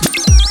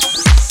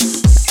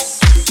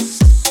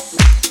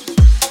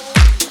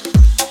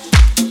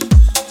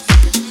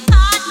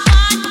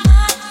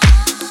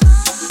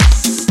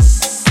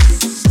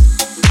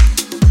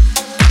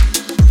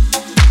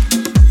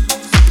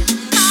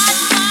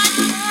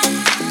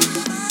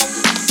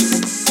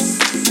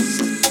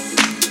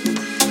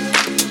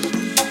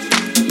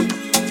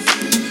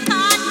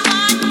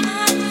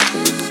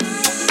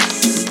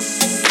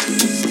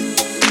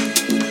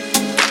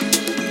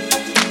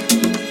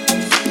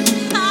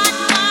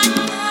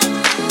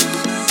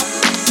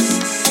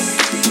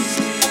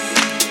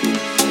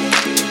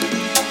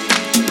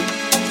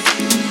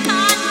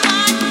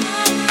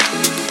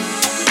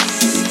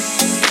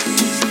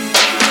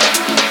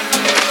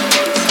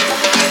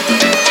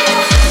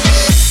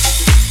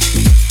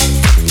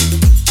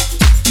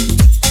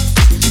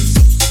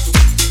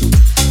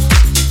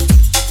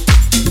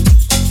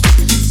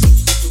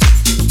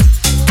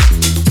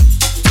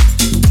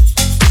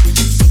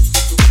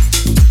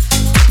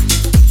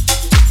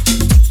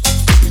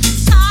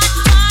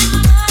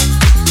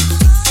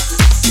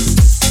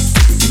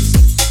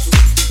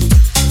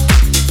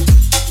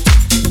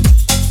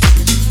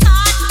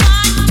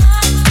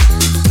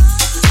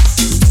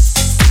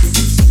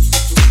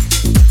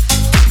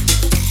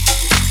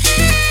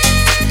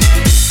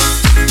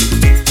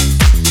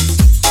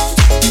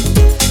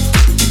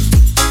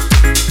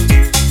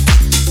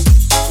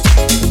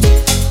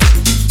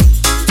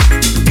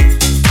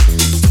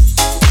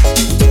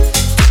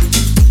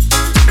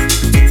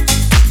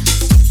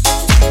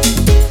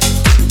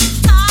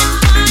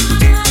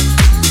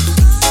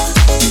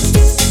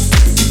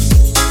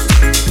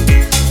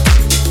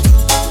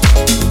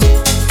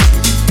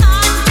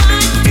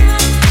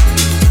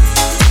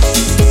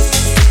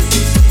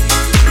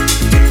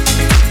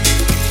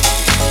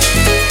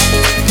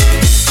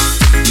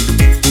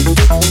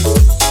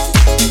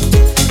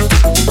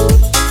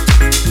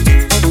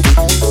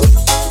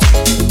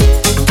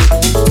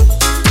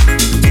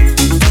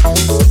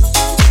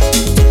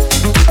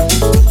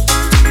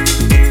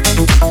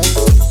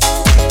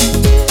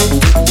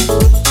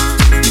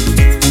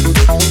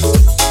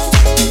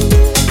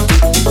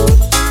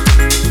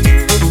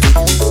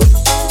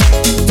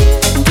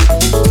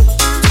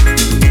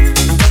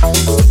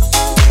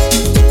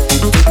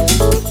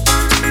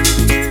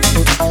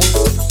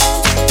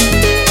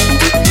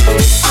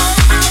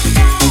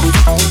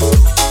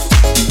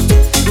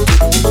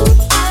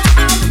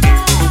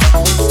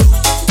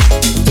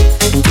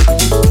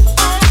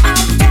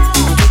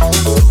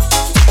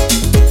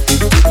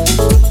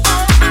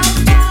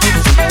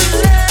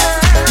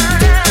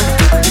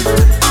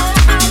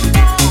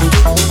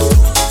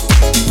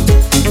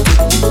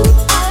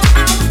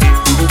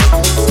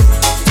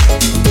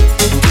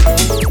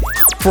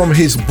 From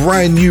his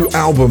brand new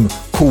album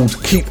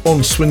called Keep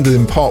On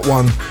Swindling Part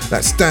 1,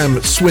 that's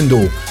Damn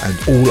Swindle and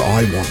All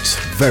I Want.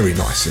 Very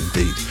nice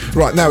indeed.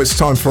 Right, now it's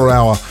time for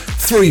our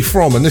three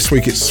from, and this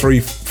week it's three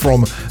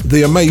from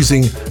the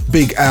amazing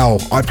Big Al.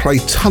 I play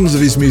tons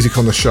of his music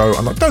on the show,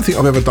 and I don't think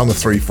I've ever done a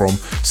three from,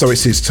 so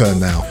it's his turn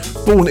now.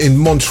 Born in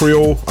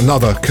Montreal,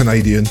 another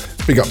Canadian.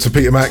 Big up to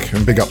Peter Mac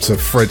and big up to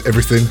Fred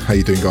Everything. How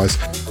you doing, guys?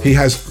 He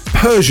has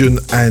Persian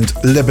and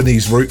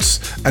Lebanese roots,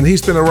 and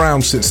he's been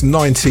around since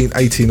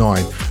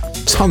 1989.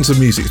 Tons of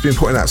music. He's been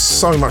putting out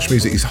so much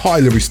music. He's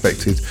highly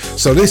respected.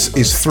 So this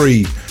is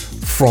three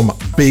from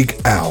Big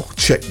Al.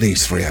 Check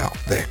these three out.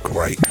 They're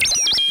great.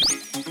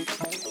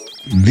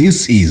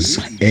 This is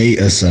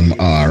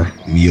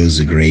ASMR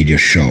Music Radio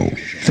Show.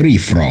 Three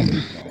from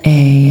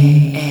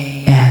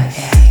ASMR.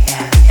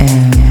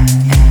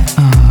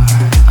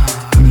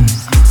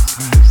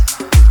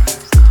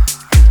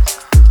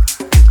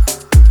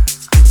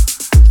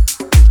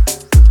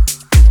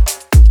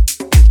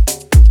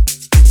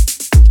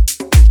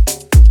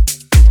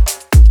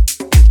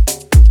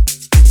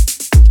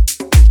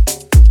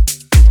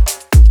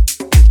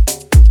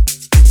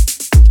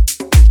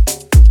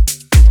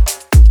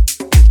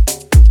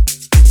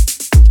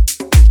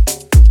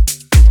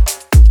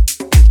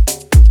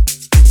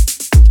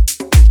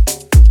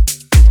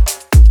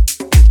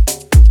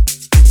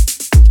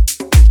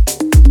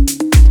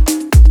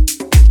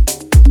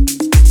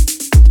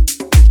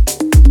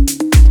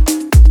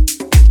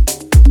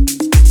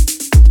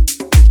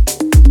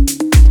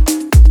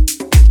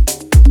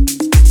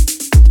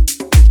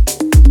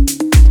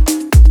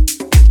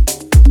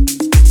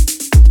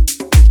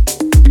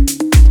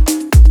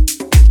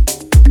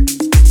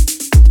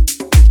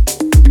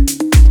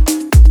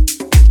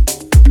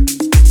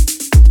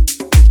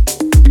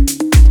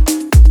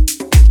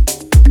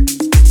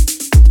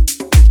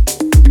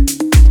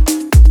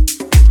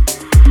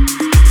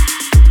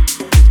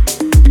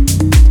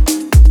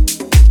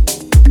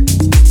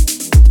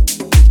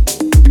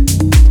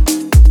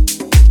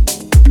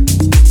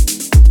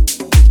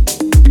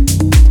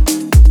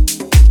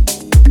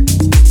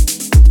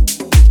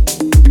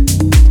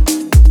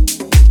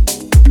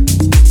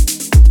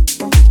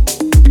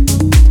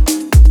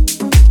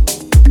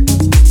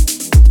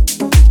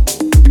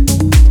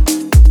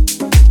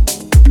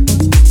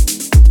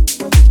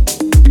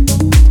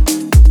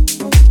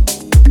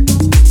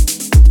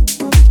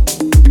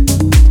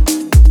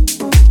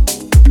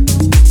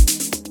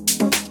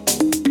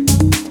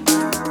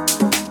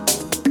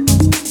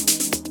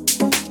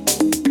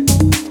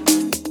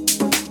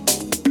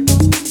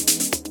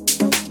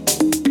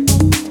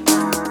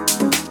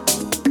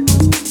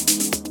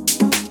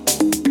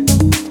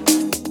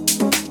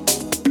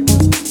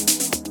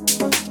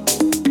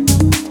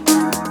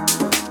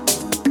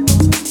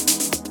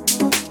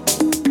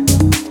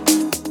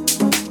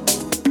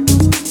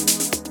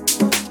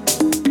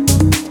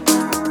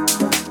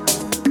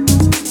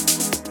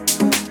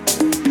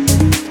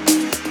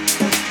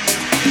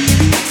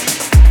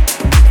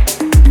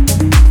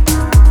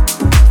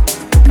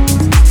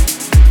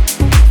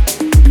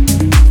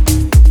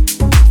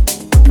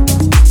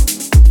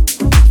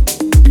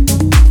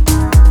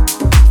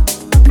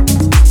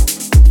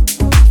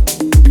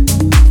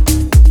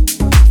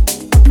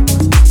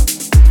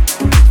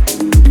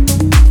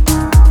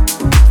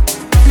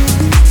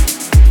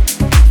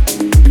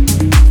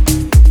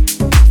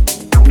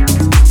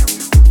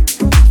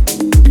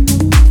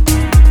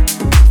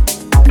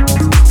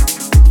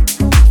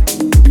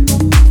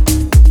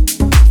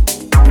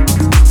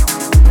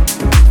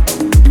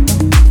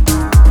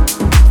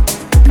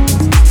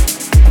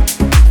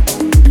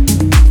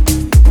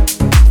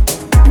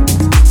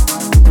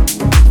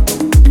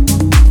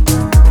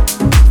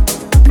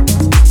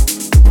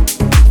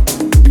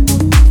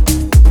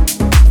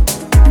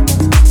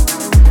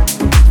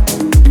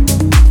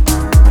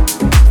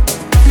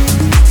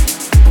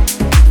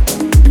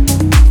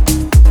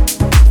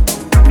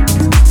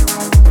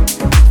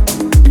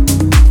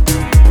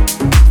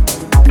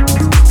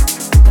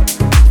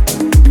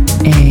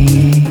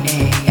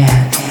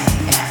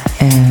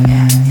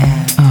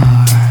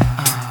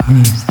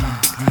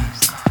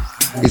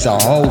 It's a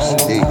house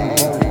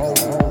thing.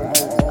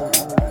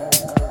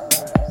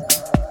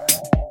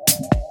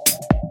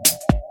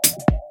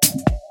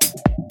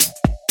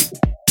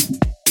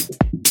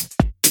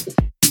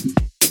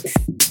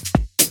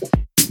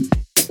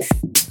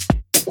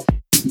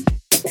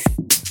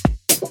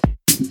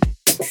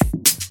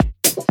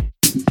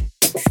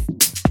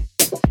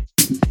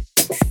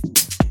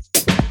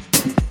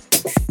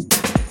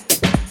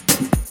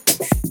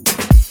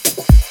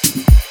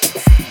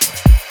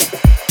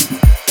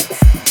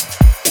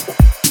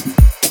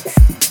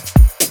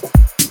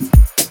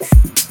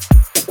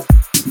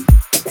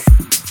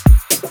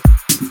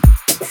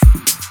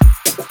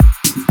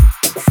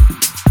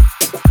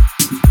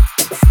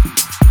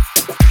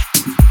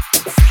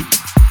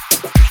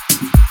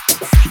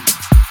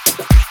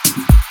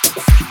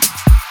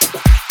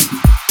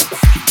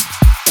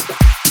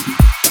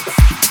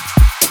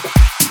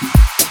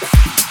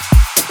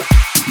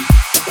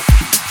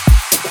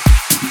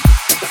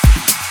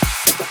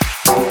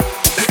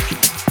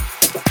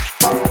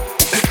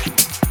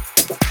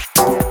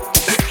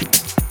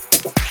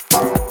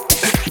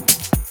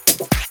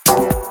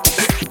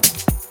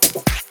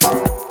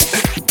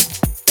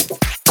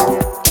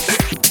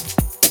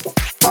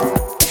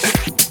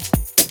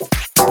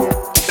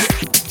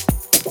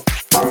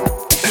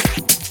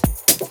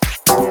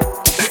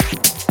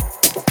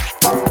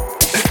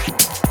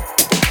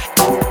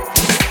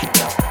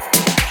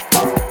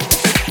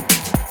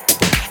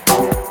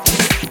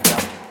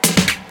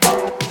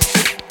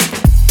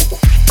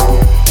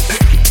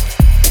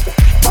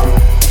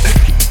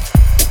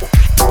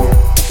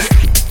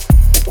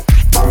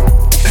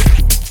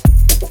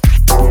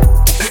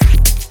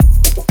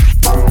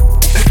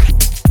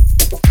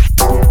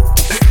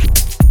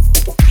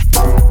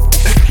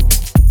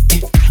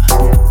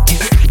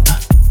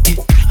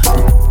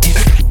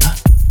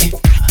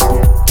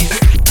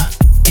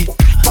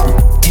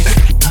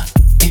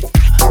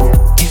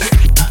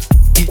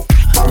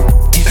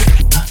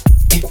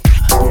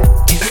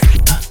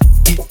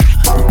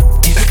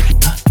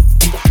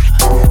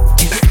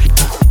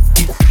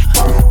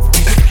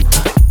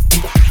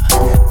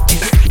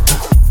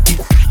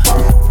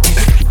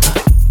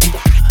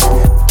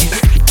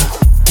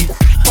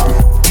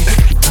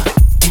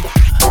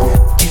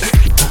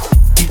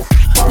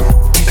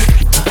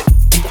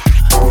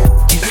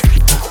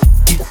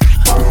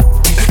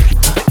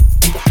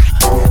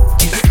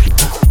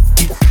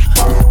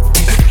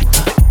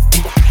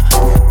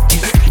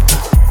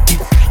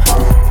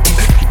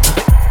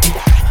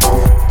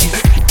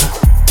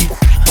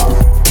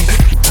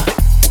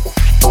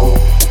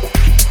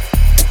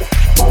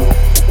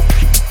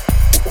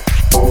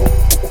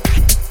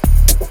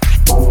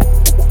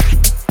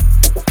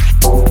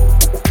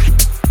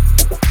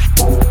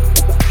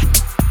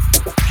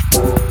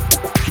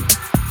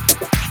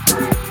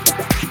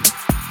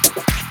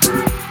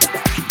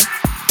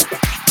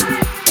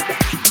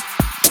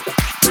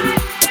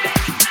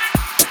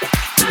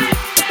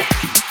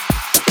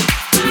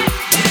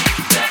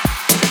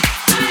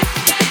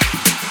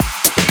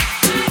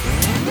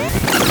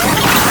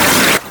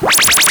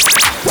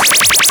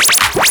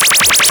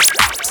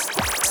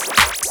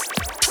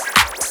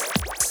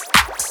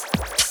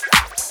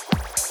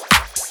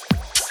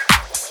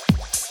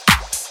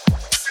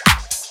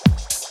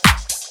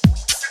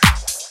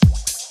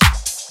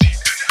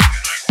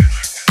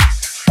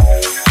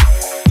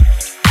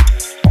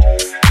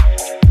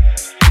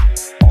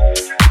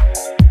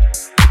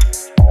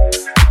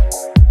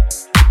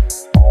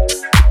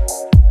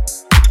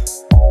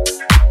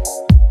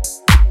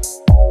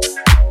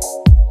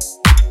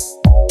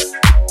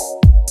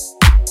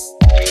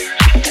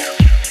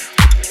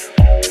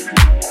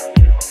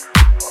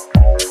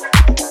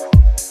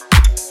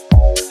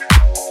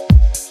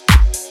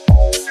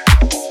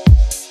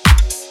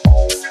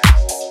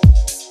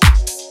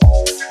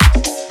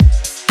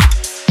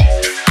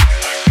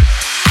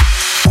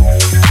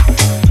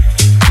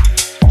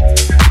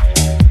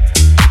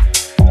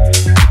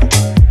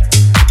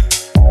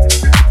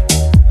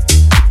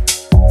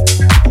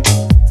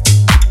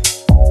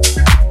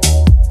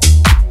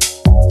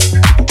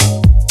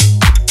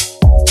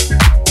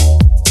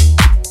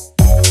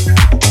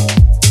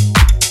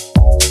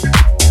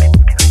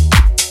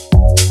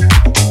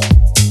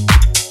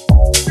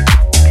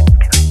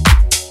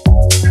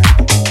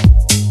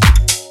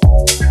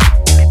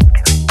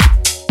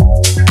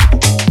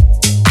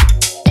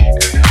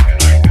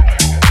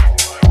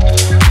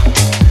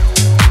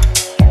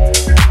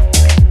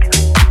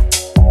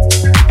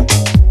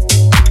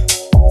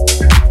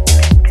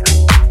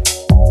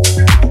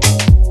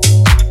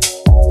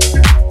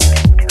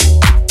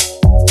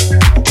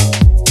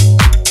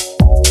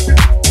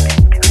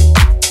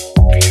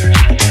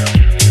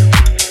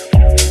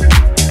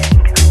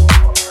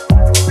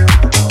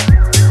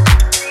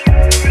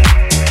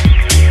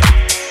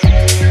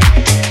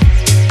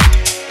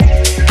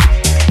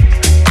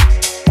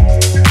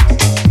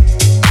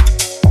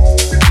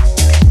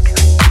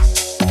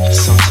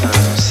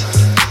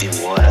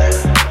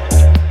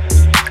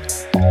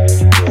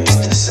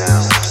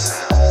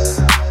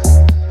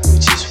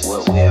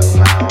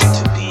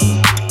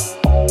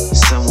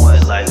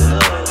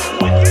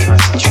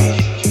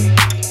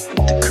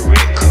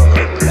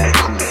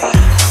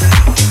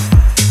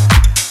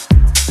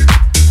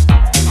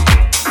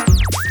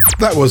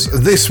 that was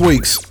this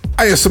week's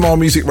ASMR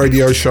Music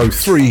Radio Show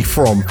 3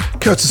 from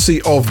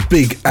courtesy of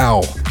Big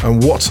Al.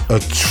 And what a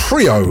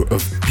trio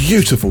of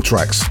beautiful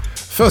tracks.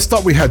 First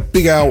up, we had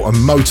Big Al and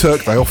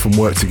Moturk. They often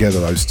work together,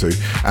 those two.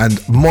 And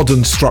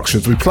Modern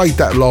Structures. We played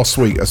that last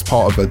week as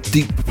part of a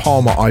Deep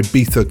Palma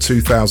Ibiza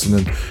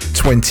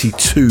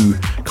 2022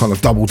 kind of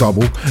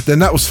double-double. Then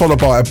that was followed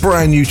by a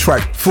brand new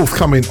track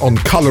forthcoming on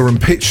Colour and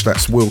Pitch.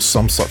 That's Will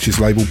Some Such's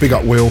label. Big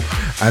up Will.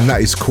 And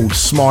that is called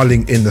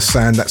Smiling in the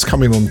Sand. That's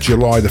coming on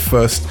July the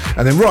 1st.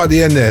 And then right at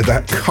the end there,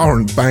 that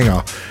current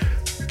banger.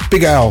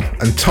 Big Al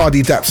and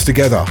Tidy Daps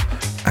together.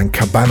 And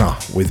Cabana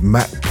with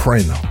Matt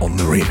Pren on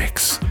the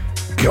remix.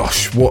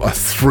 Gosh, what a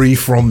 3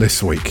 from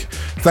this week.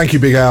 Thank you,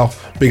 Big Al.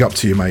 Big up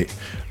to you, mate.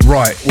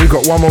 Right, we've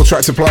got one more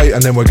track to play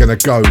and then we're going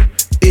to go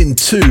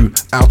into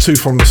our 2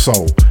 from the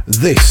soul.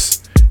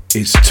 This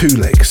is Two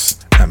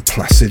Legs and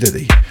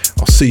Placidity.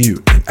 I'll see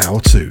you in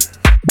hour 2.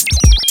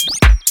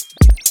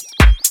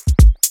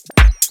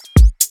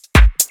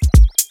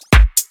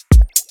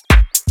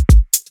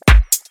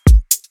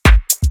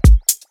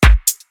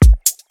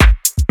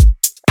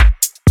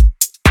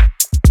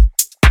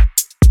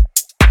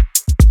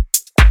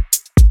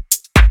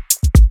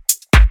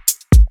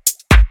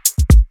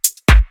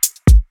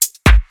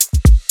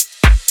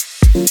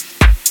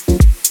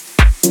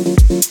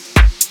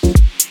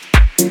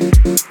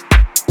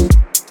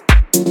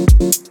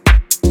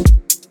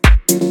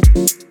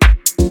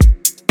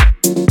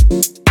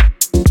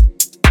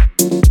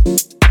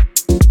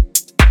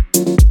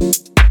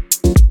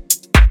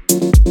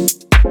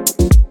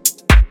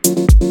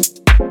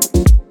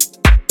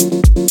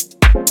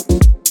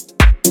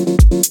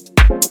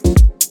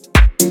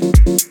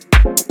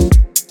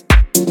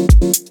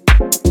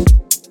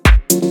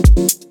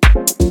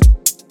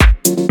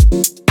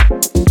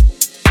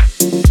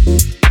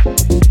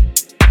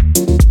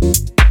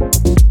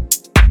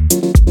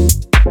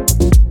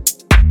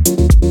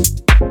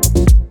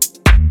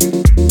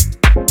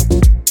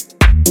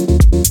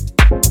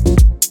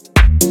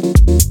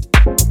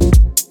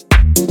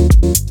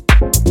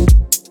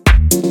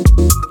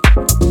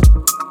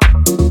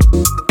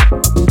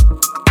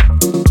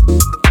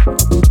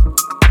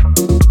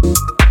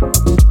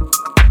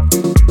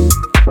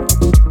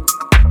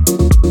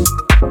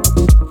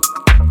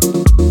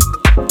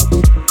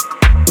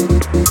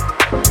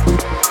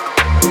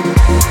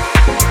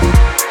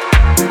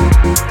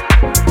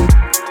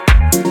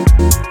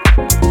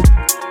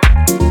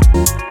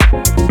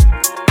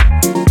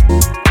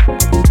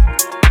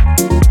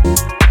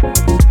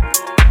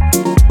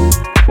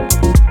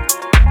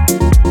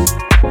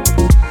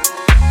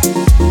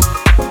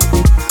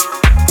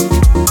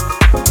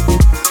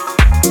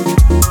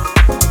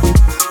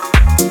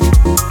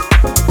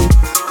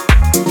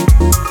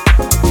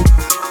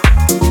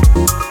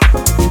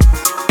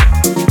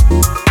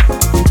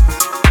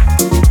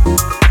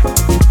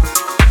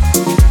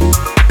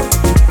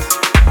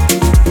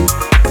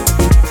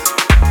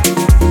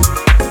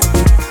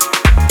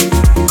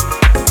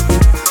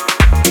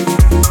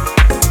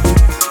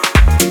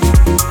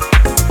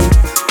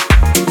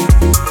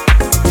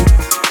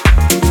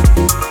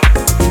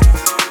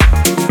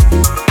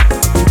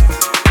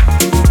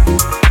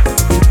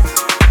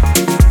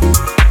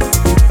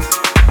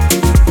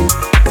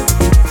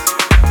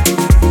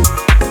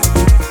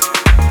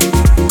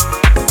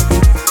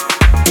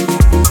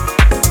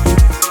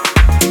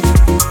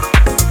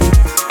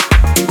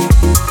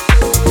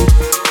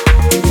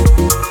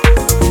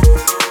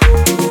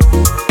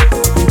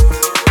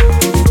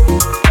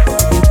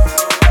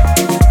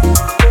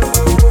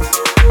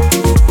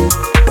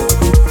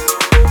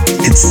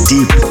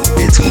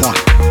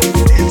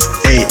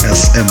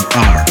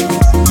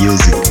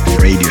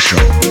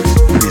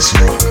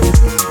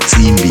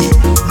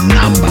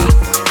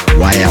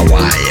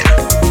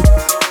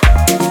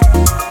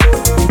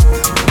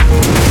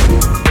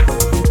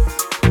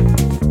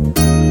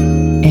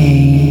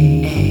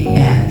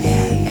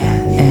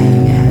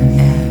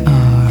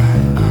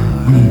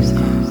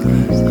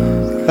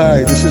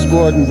 Hi, this is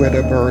Gordon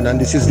Wedderburn, and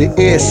this is the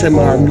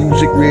ASMR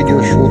Music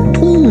Radio Show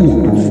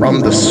 2 from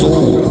the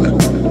Soul.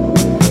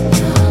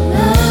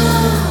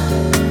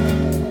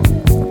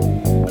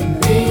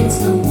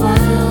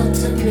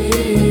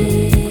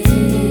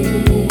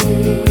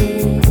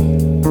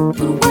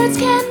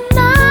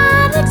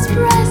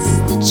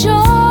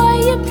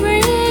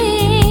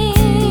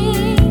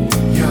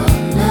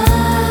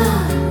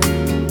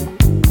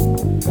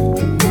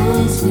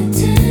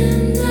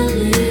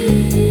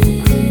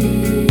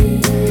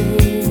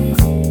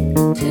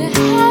 To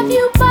have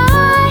you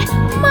by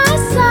my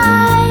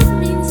side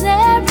means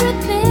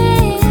everything.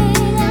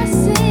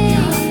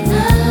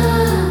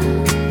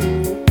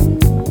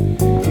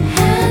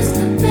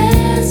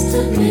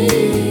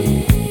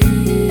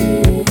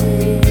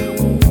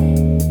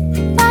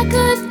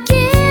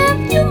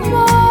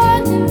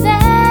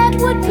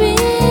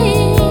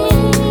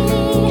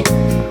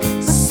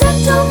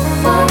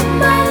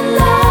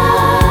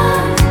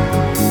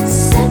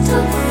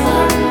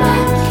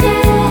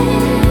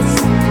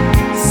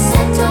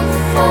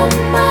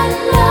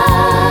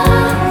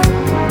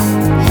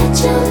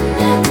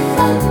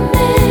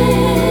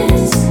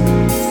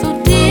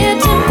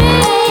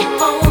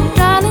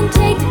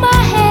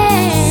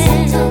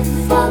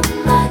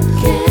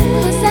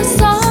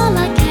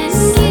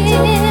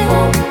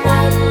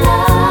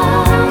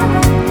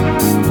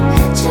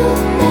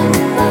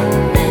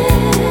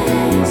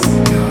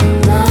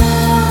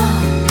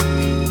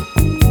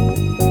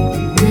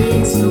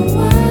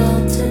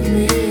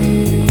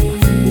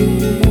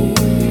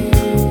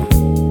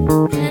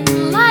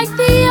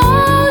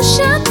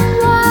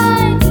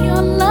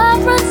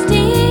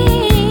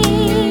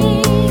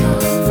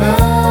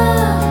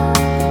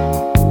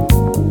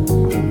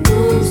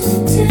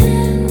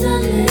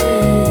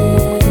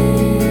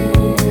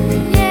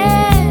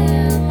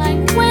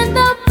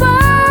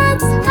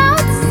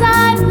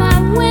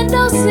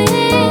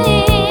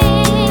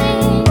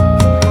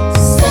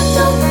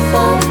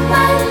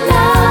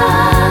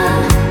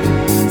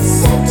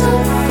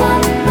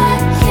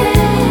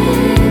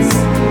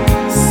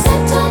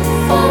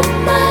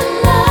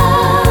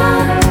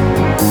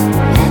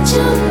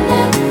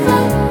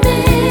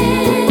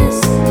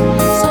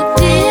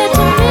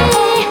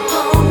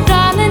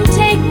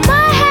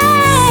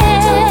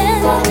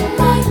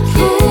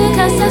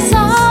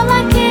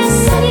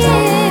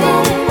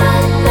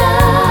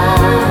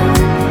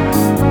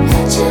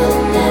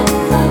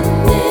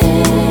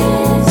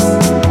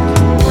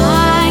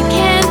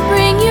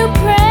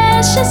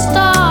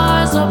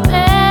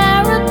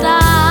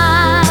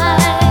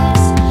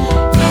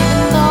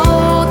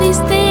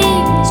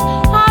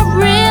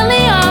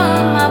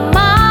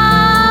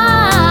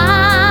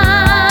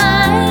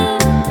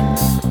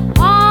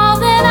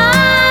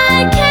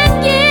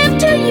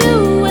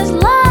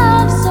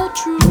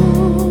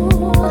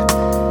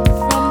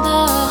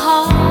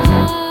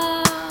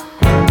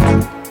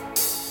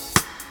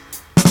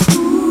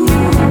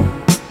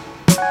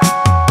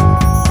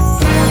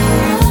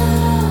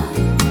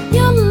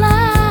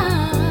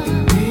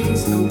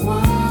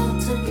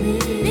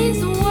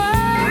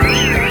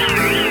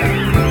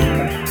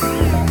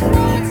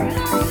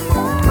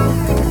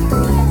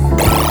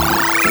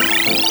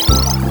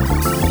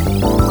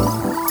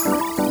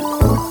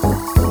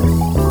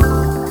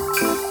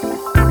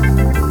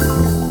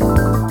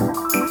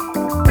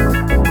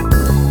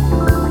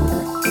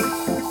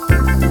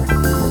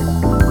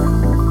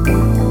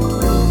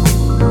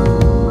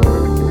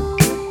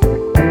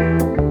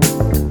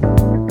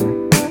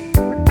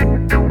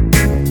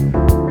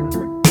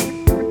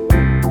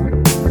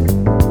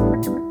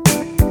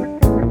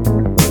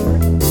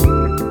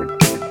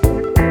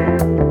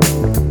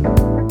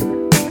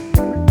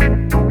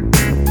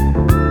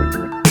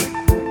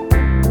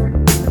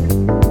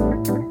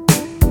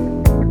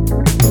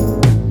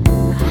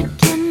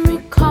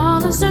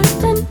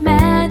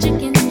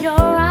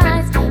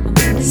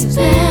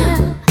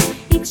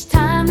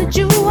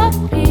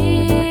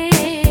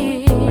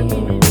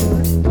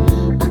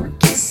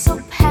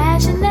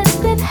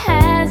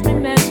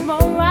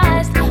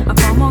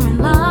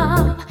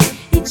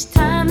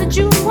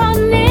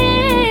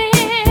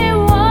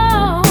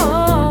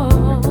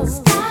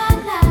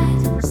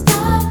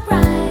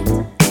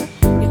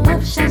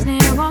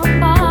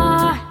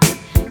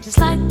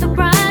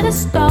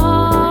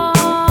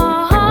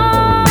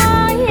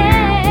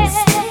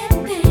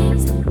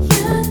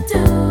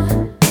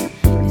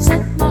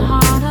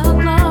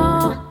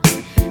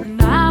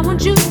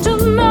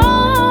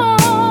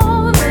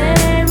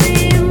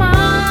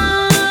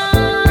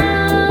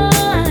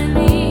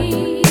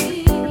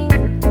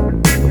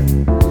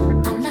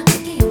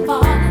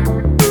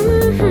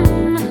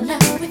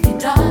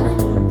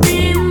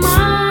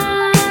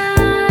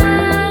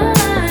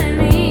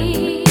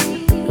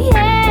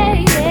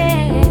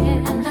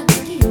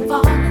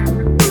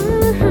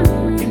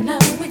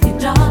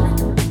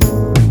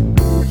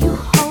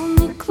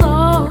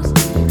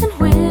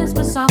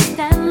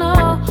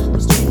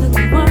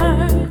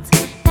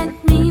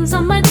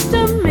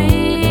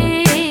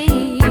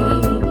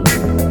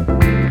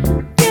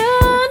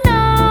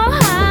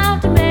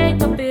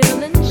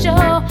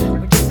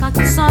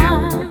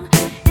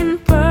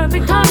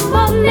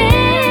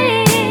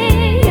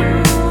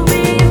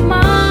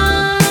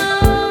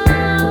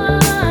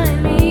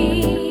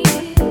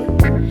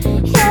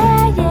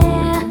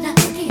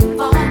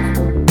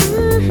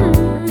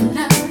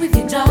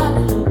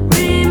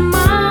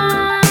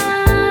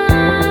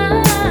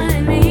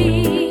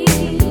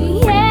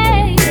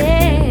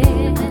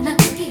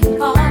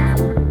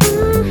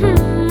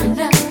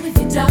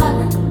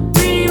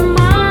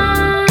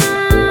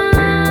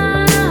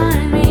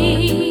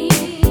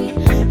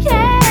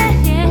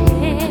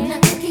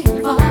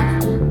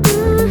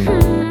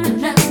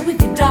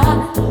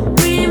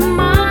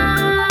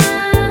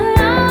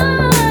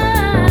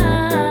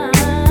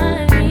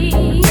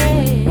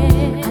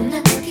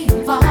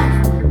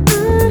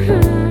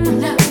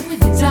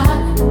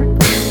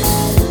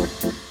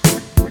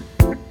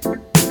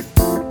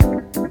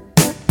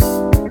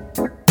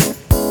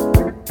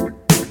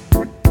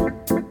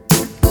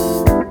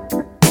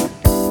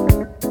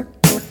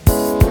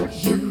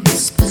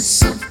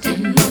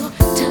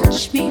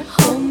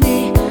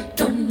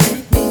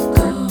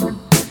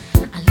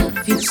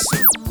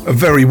 A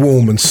very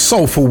warm and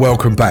soulful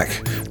welcome back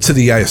to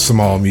the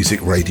ASMR Music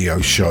Radio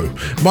Show.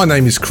 My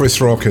name is Chris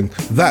Rock, and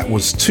that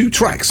was 2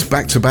 tracks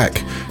back to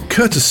back,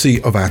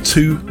 courtesy of our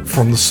 2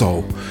 from the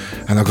Soul.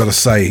 And I've got to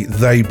say,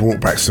 they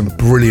brought back some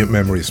brilliant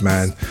memories,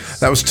 man.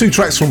 That was 2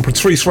 tracks from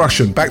Patrice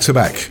Rushen, back to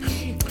back.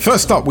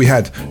 First up, we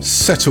had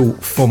Settle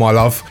For My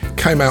Love,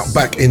 came out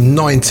back in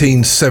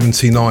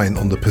 1979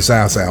 on the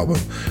Pizzazz album.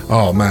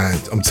 Oh man,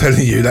 I'm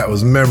telling you, that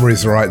was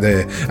memories right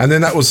there. And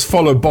then that was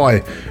followed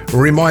by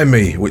Remind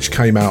Me, which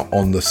came out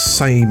on the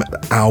same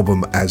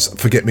album as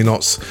Forget Me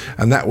Nots,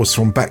 and that was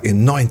from back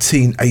in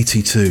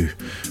 1982.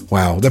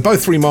 Wow, they're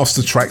both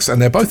remastered tracks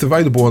and they're both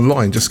available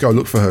online. Just go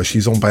look for her,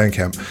 she's on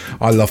Bandcamp.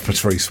 I love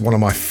Patrice, one of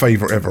my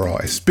favourite ever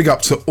artists. Big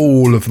up to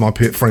all of my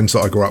friends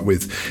that I grew up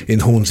with in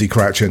Hornsey,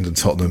 Crouch End and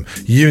Tottenham.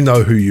 You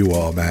know who you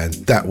are, man.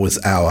 That was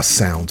our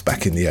sound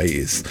back in the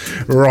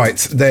 80s.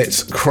 Right,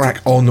 let's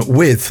crack on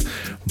with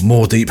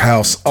more Deep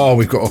House. Oh,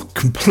 we've got a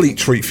complete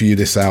treat for you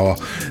this hour.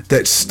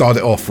 Let's start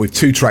it off with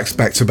 2 tracks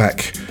back to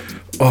back.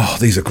 Oh,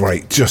 these are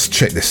great. Just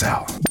check this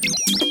out.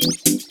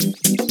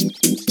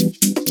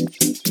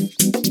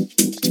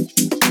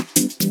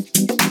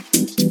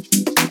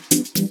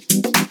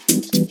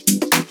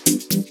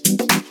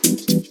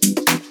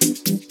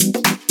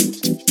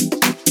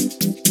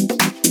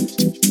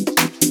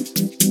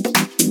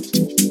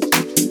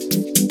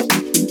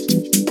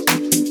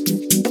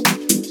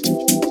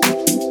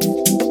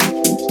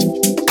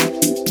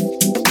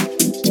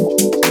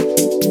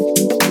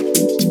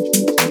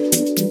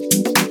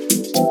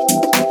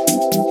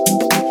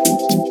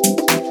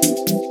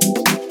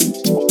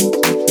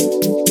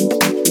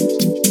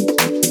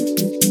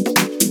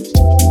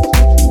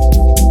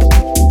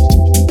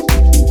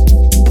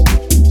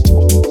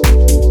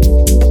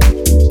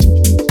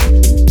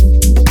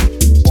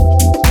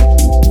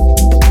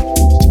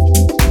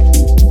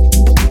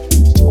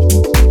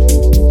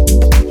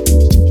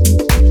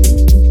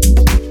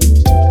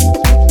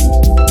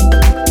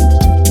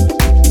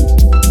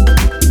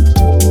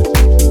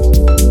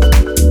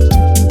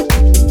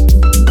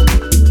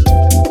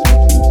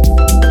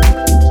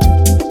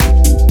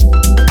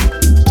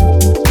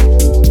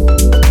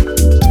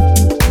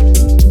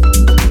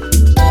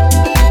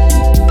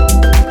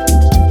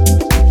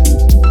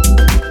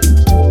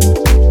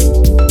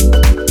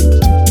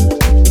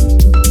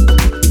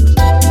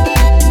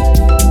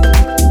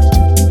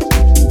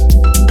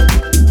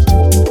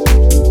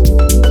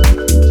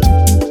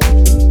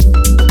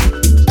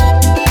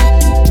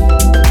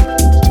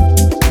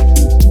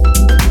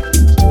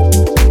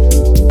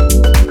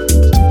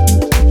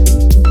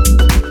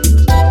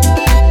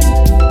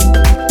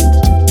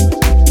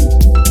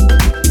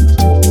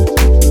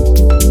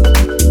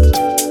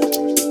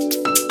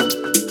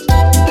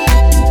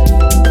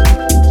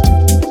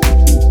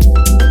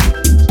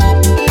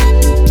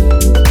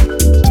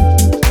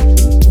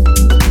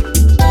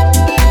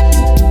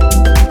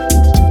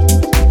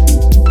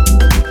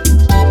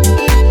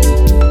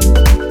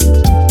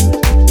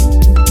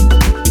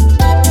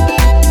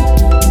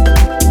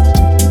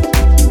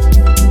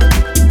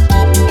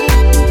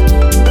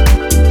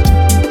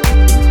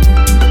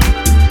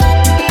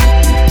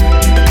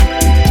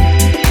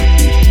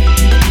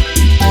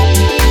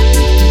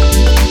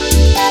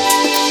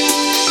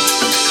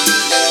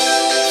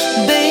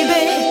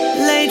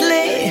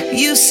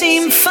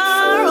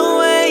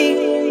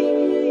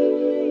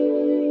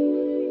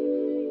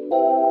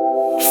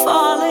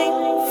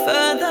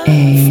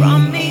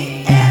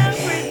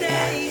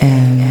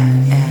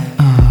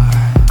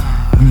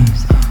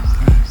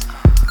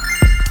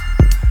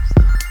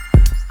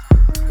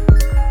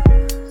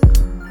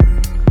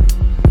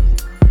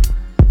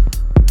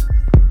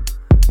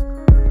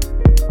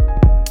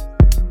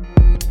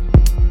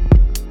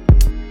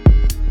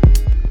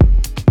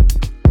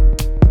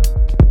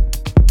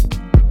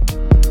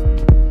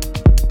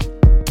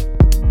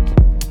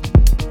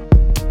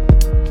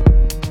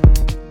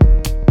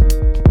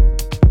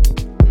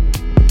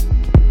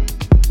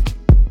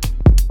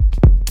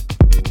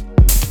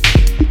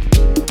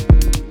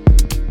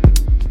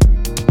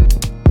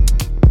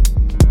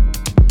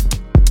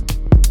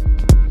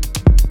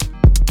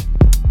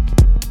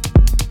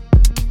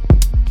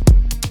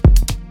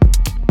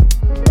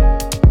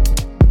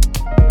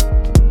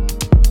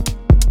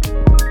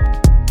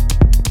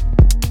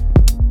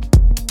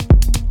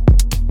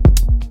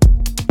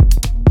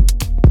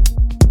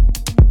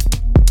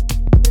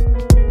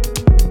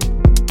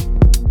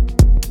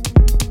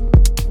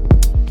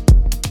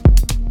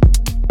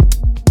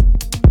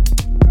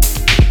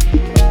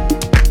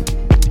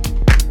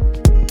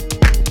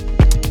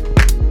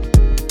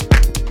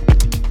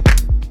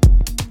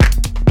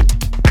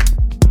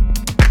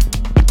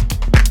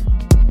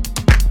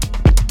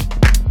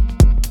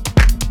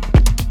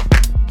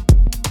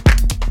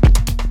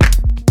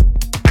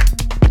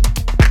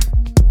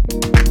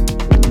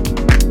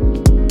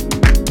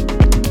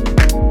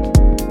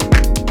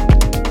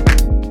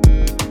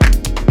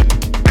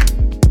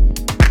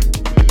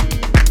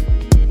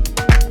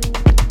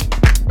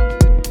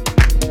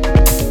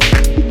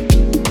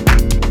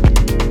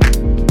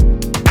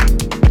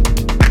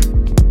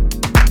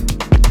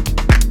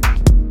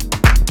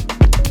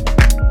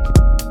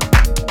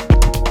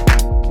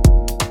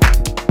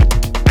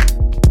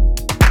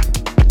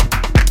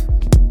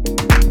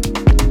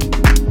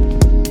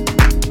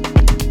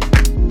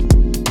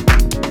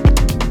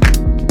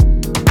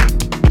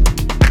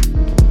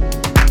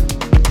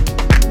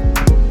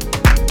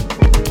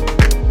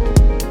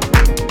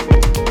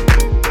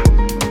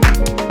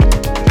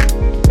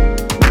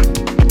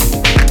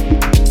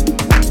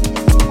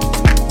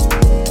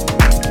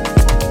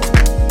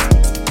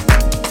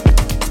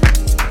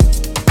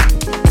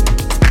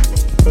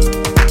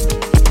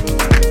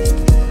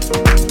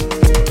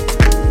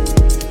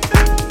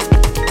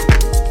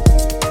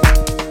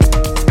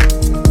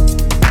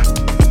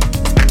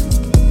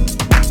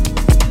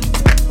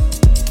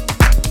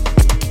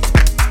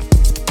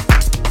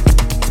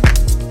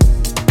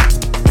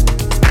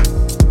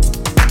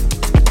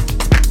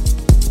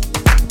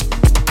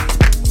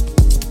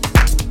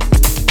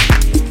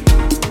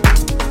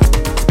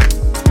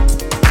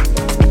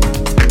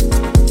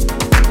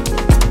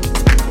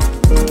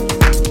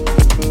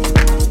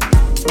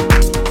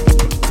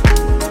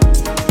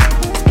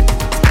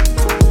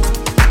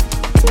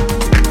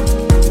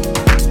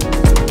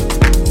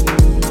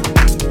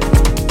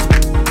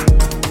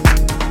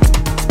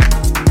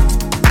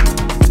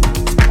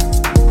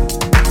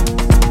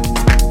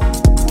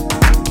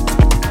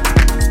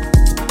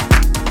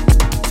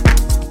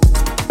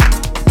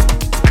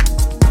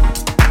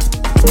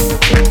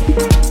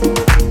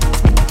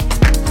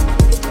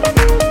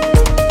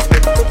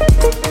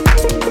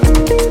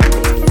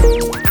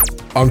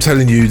 I'm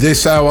telling you,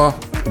 this hour,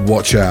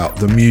 watch out.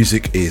 The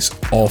music is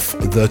off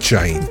the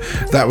chain.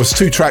 That was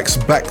 2 tracks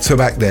back to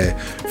back there.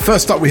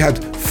 First up, we had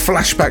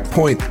Flashback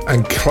Point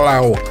and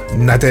Clau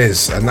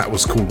Nadez, and that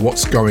was called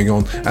What's Going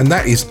On, and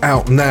that is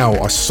out now.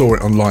 I saw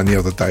it online the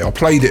other day. I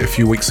played it a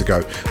few weeks ago.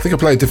 I think I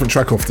played a different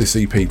track off this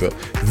EP, but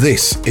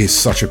this is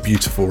such a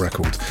beautiful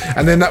record.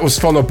 And then that was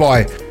followed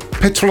by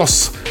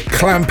Petros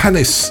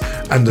Klampanis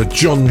and the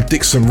John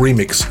Dixon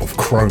remix of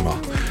Chroma.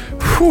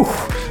 Whew.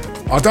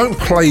 I don't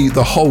play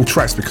the whole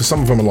tracks because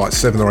some of them are like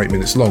 7 or 8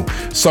 minutes long.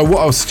 So what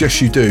I'll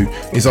suggest you do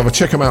is either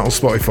check them out on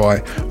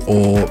Spotify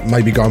or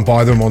maybe go and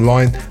buy them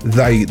online.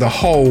 The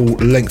whole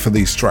length of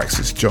these tracks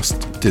is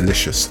just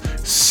delicious.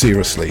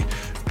 Seriously.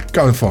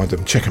 Go and find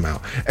them, check them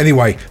out.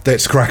 Anyway,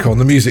 let's crack on.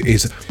 The music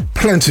is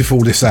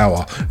plentiful this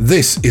hour.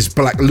 This is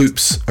Black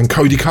Loops and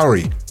Cody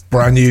Curry,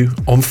 brand new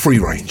on Free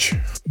Range.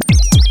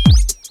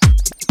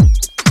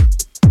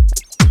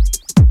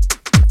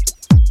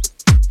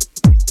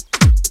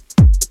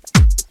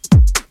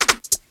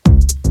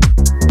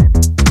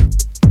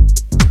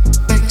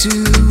 To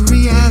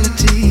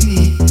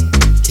reality,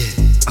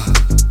 yeah. Come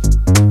on.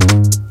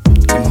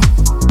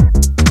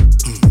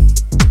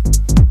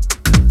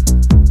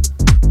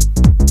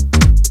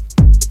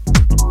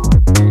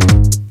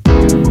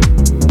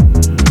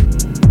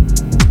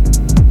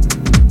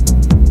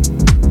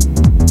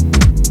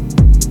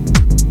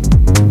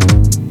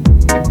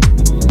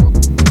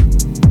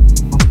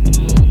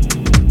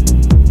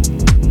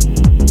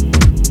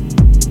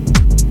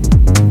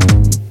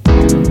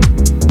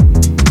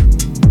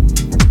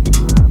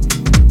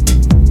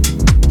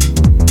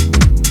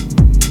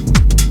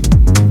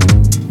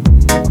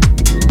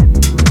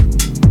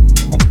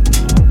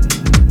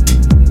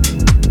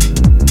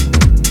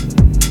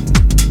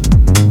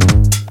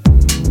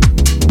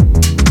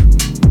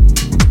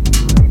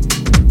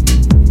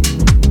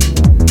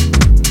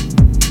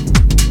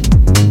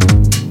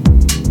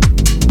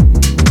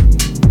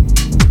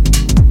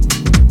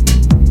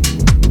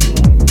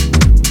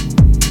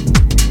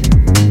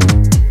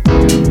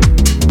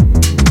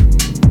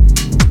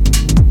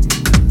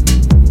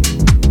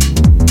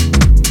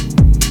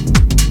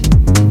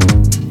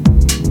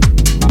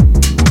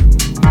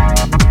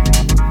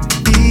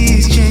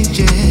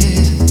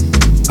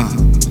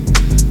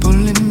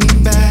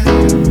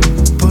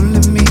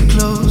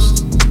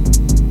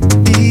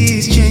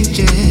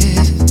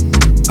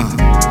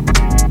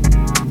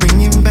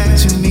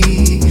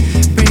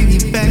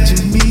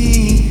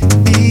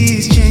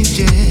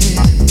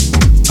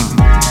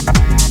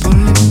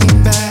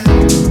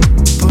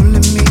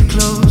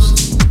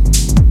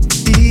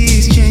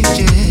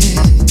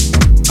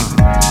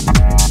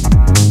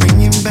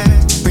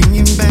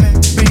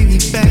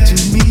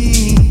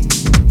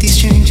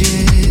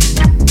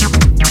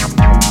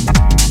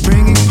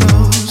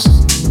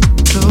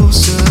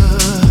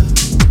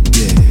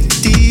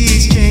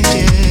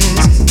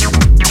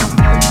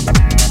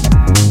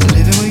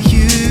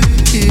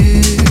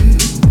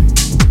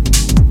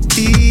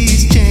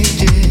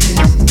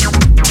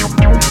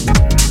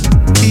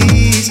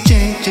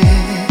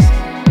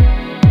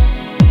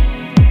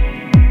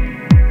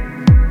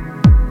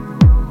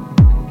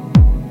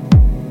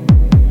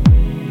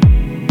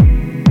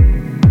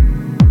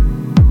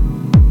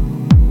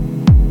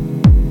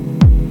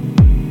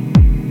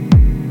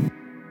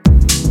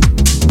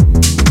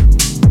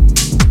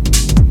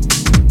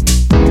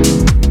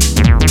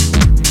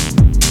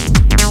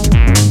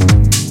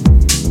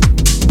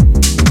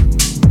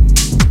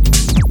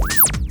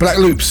 Black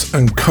Loops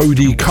and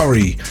Cody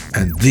Curry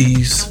and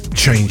These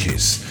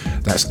Changes.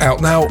 That's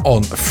out now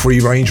on Free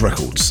Range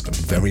Records.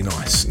 Very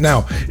nice.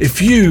 Now, if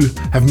you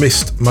have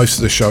missed most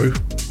of the show,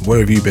 where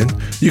have you been?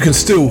 You can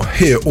still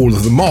hear all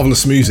of the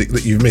marvellous music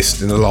that you've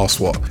missed in the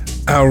last,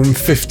 hour and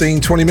 15,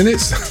 20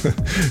 minutes?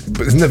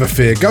 But never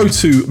fear, go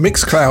to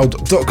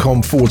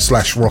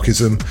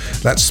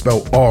mixcloud.com/rockism, that's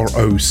spelled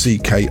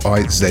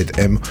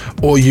ROCKIZM,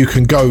 or you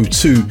can go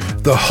to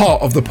the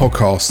heart of the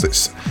podcast,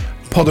 it's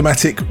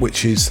Podomatic,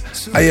 which is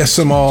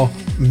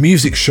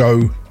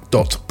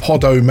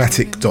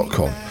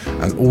asmrmusicshow.podomatic.com,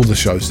 and all the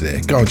shows there.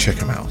 Go and check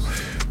them out.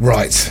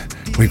 Right,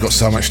 we've got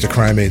so much to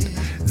cram in.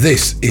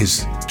 This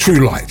is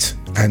True Light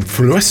and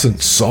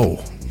Fluorescent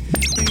Soul.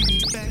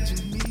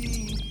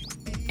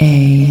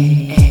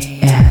 ASMR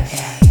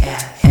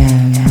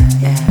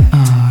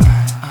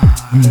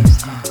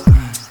Music.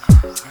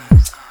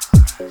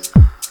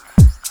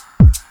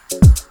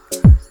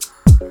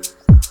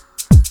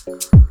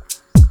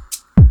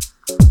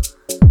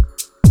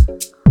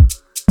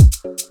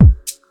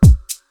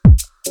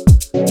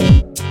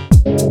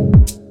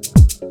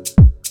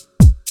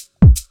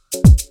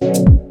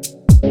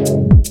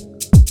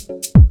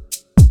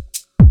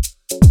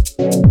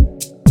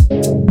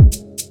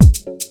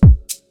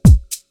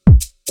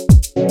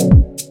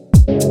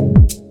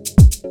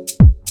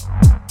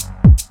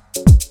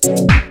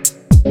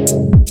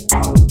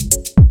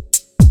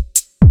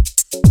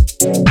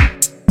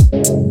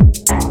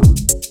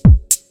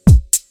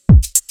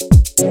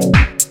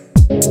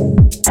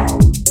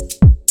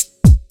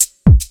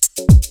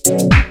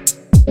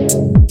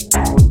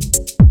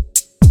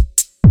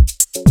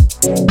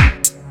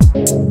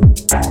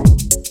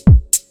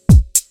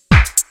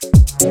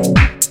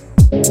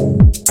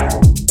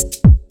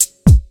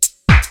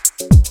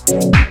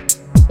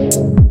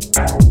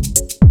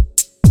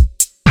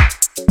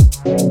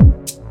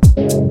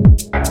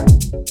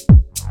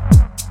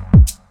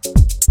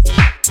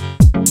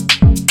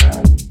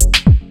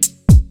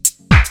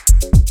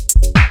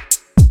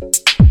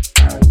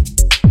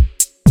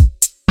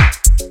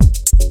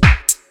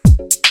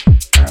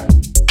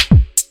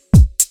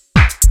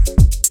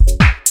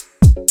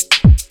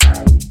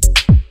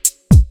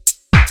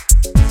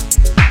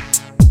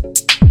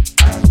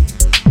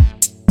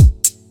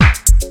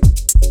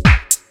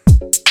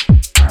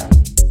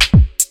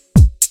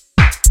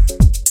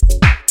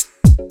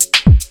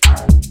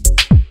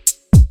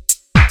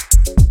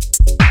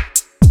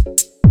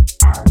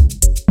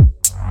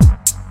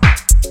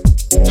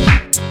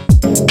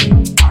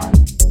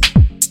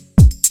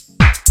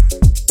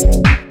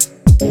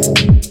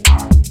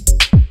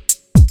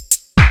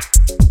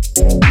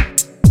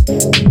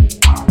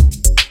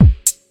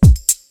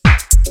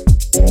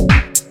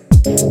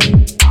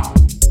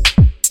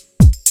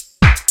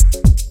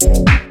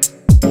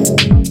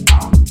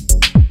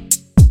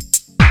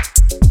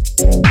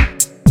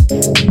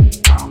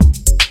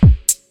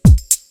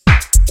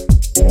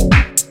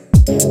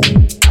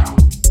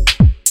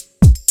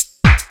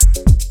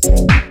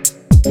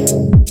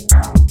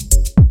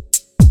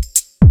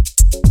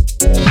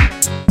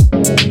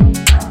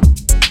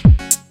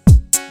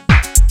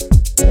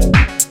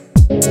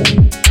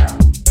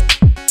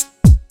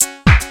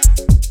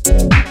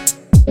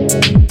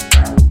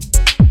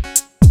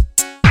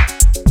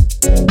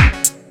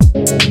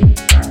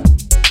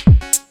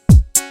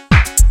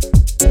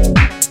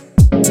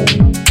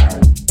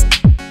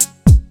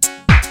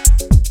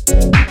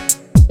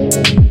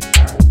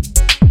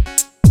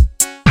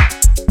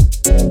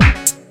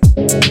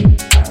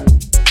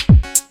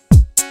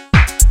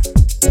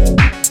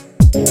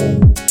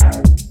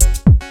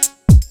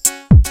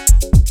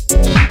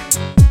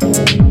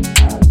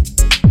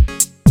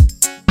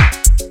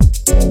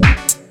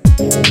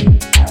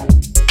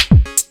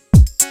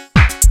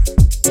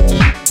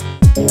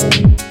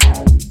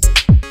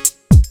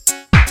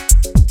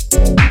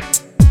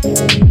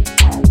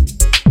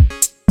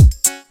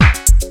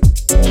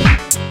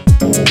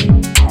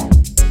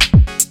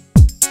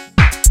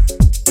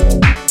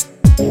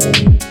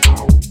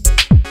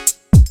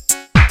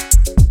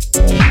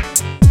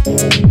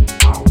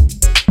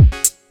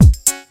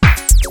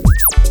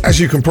 As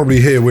you can probably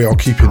hear, we are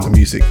keeping the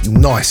music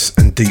nice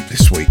and deep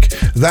this week.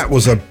 That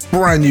was a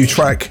brand new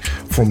track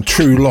from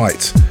True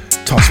Light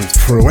titled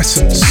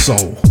Fluorescent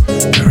Soul.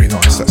 Very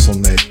nice, that's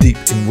on their Deep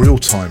in Real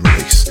Time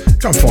release.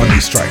 Go and find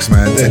these tracks,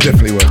 man, they're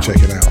definitely worth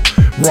checking out.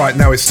 Right,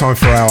 now it's time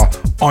for our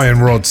Iron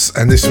Rods,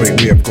 and this week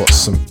we have got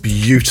some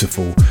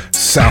beautiful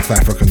South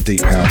African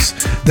deep house.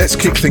 Let's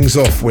kick things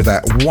off with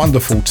that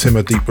wonderful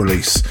Timber Deep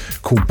release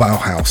called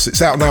Bauhaus.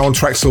 It's out now on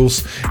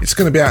Traxsource. It's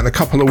going to be out in a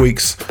couple of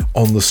weeks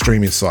on the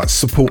streaming sites.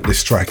 Support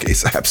this track,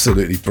 it's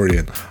absolutely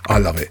brilliant. I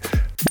love it.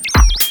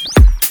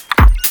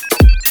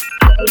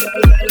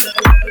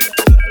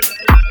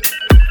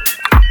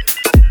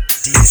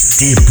 It's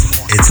deep,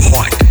 it's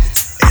hot,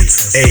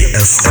 it's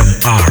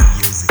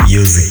ASMR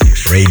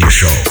Music Radio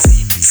Show.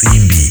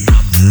 Simbi,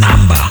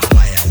 Namba,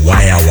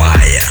 Waya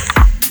Waya.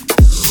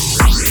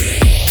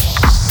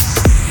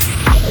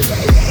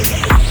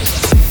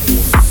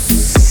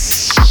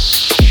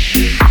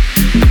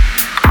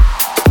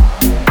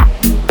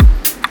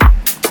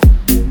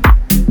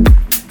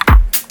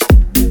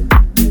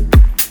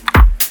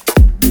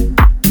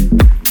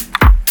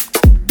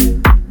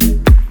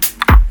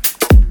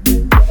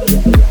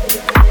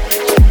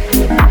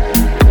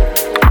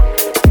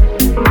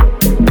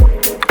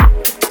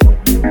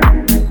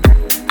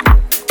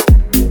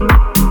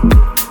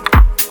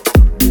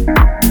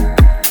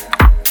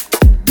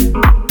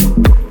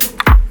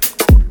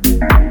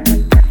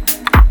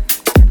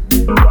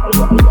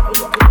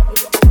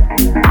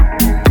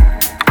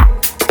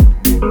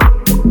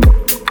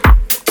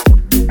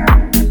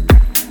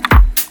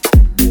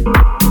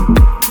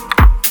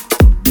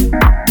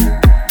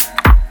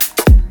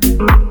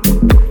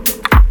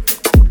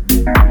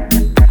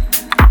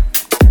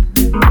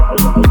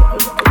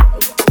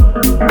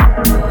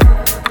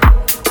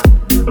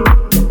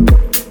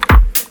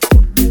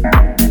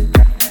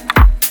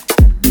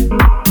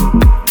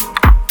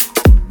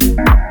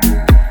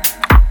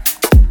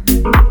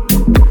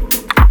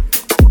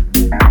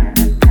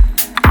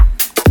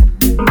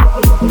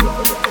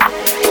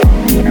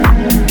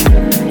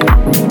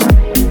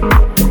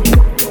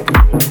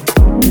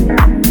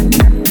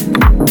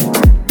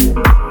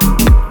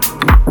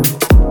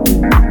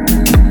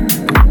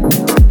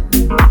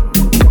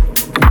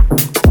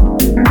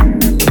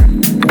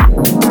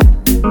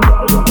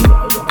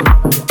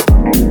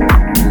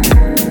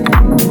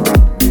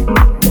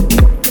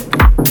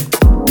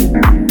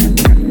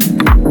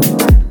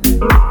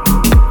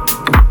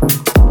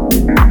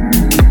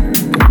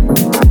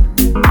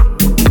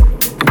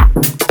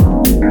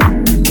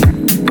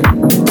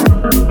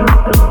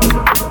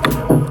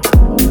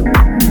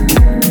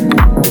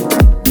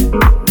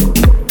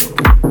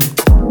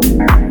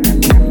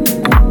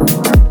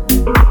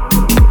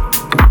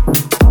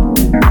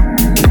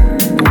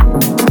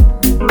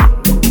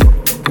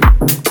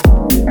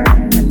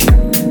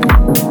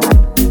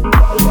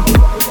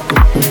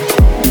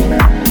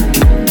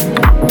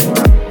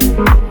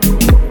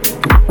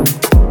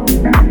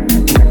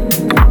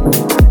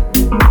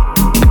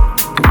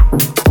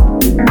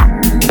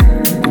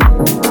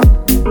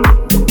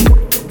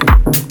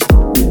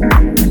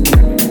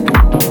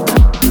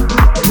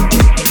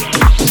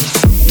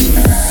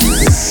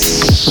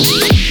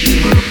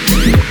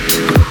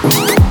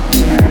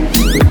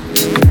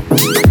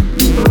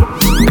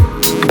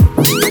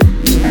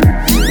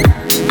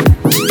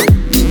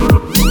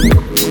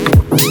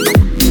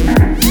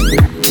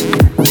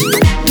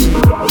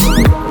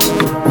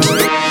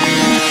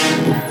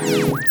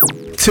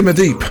 Timur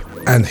Deep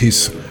and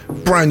his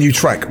brand new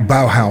track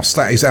Bauhaus.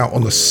 That is out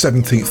on the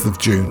 17th of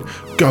June.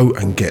 Go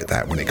and get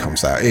that when it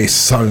comes out. It's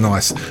so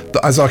nice.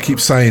 As I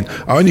keep saying,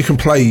 I only can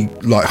play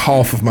like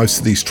half of most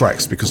of these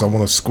tracks because I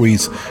want to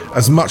squeeze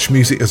as much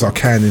music as I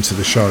can into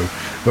the show,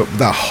 but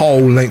the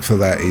whole length of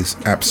that is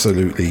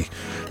absolutely,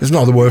 there's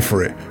no other word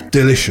for it,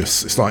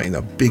 delicious. It's like in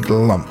a big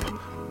lump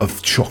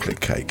of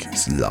chocolate cake.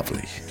 It's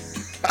lovely.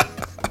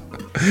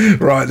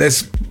 Right,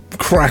 let's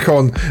crack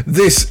on.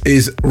 This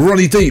is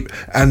Ronnie Deep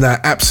and their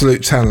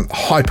absolute talent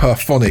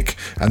Hyperphonic,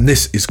 and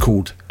this is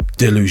called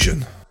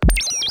Delusion.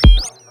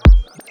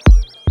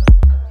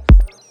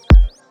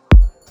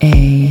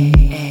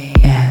 ASMR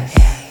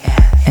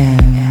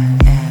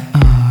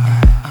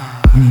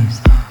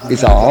Music.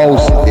 It's a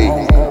house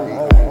thing.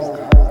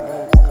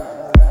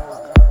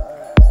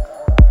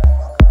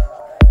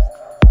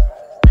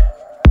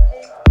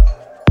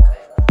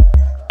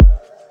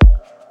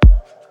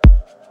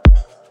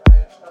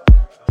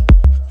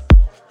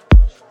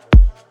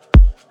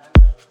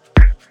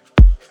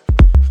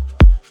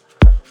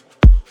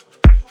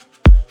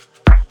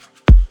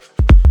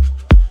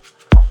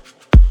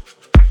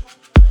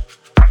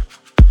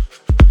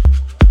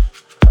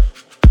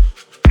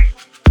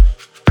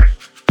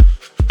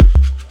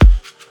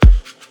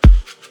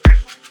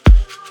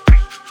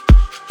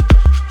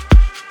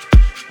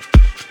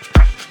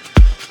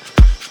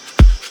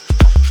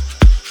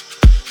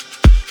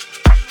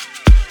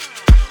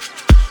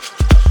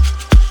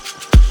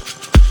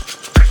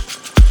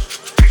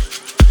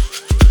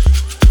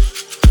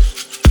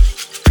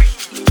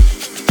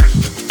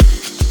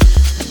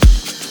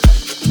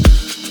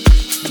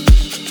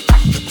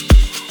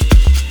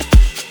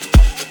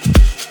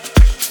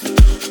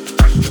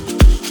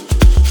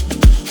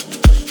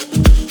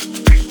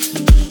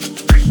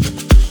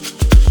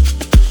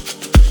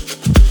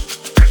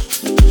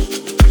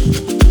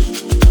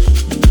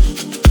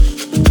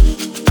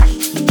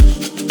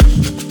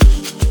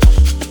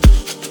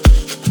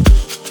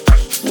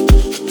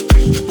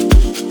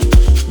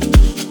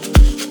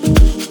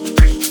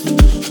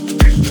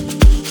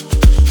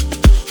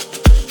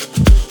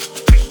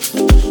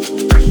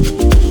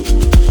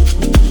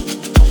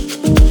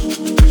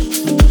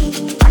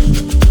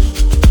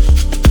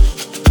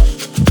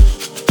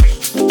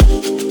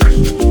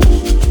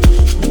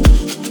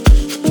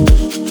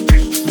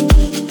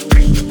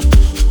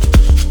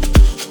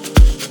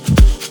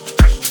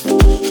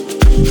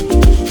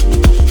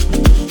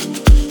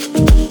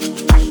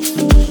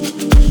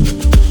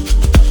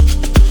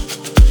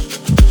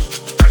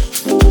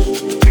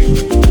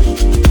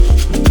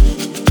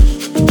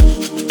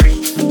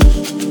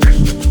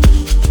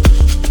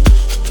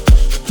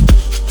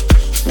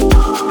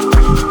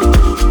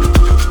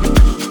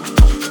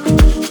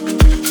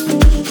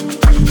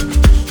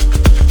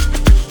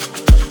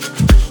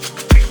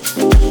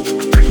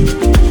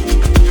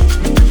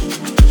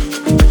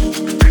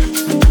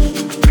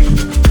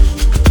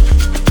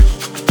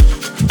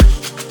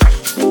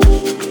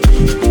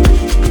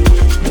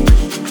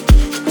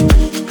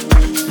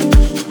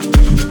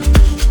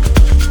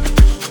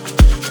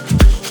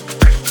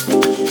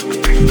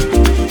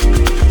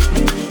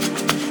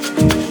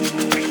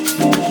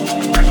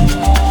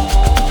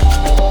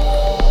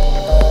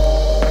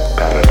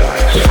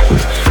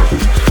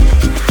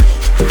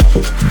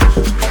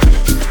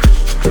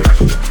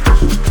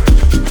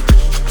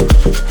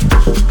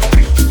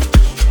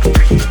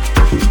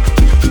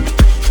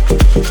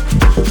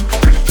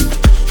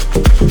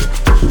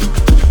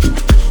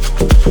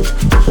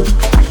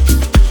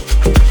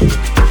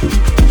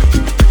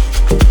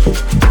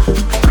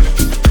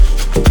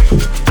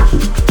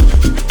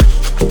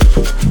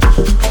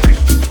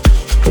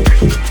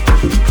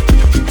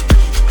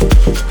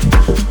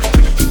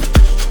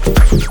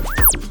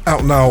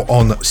 Out now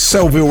on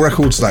Selville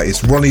Records, that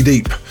is Ronnie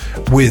Deep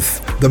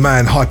with the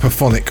man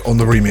Hyperphonic on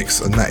the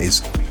remix, and that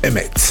is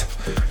Emmet.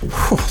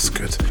 That's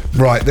good.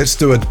 Right, let's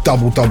do a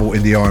double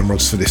in the Iron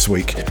Rods for this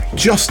week.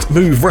 Just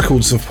Move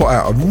Records have put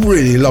out a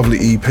really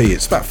lovely EP.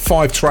 It's about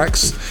 5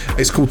 tracks.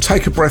 It's called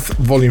Take a Breath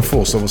Volume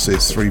 4, so obviously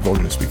it's 3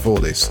 volumes before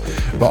this,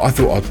 but I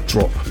thought I'd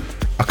drop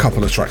a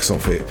couple of tracks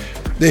off it.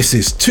 This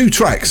is 2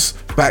 tracks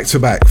back to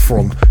back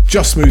from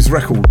Just Move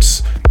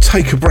Records,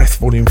 Take a Breath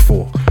Volume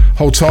 4.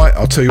 Hold tight,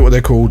 I'll tell you what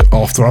they're called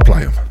after I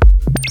play them.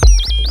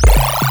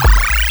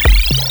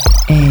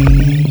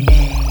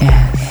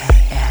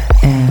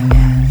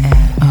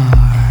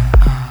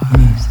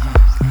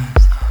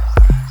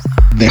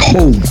 The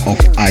home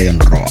of Iron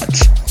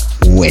Rods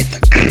with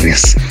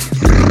Chris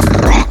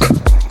Rock.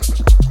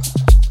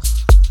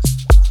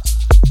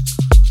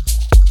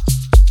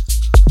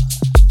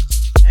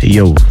 Hey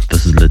yo,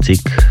 this is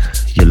Latik.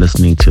 You're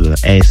listening to the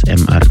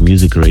ASMR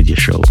Music Radio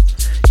Show.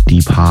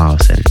 Deep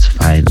house at its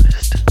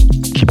finest.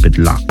 Keep it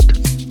locked.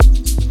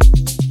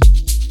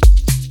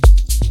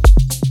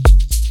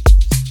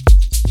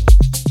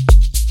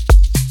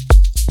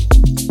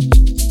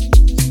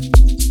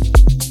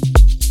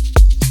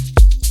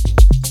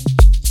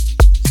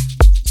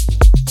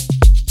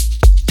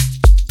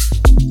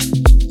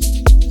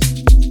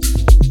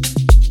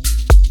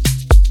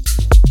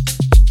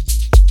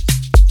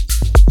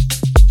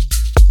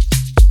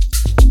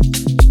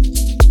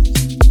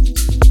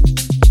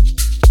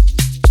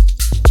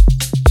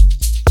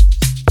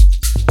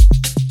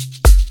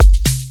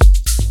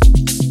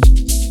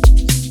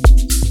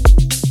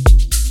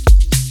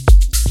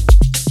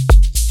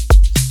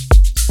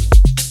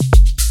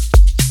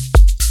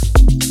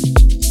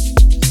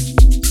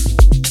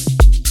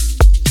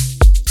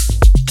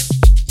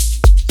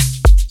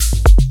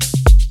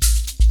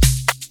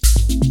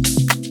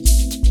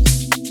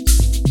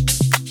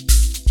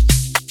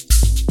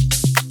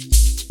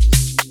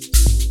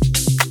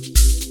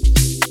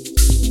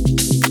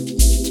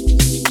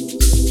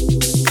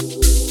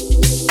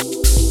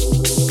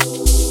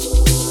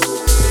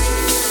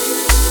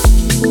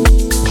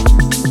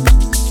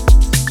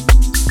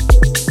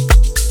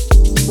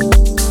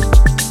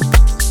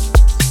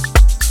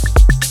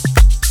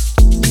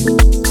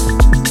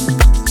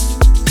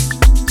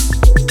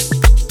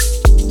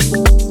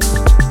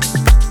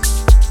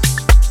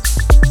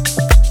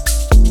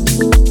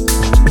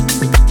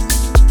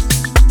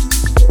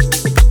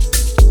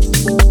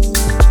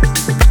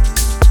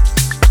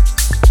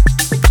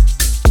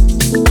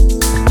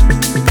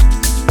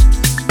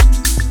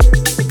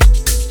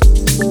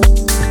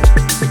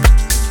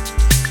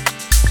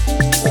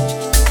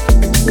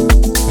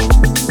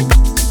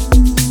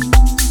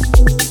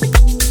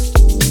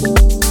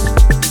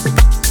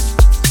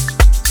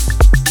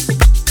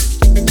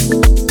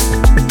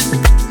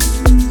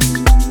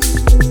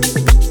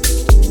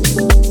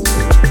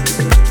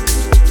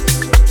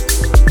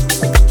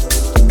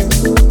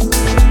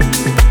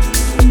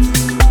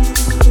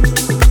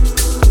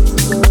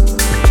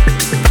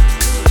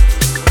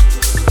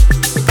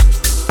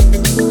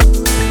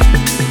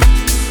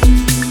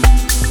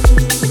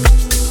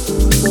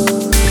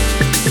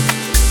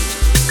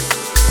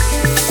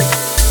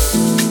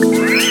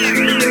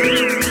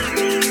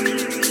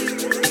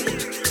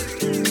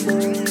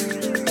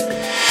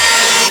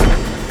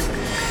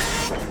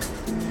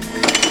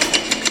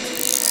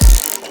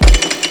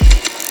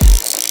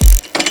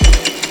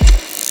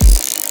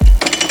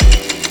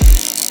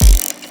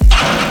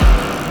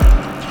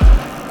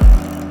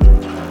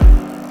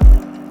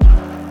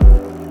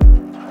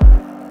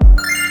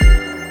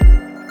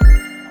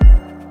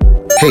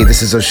 Hey,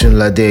 this is Oshin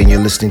Lade and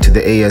you're listening to the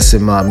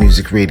ASMR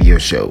Music Radio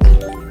Show.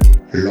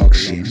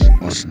 Lokshin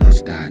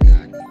Osnostani.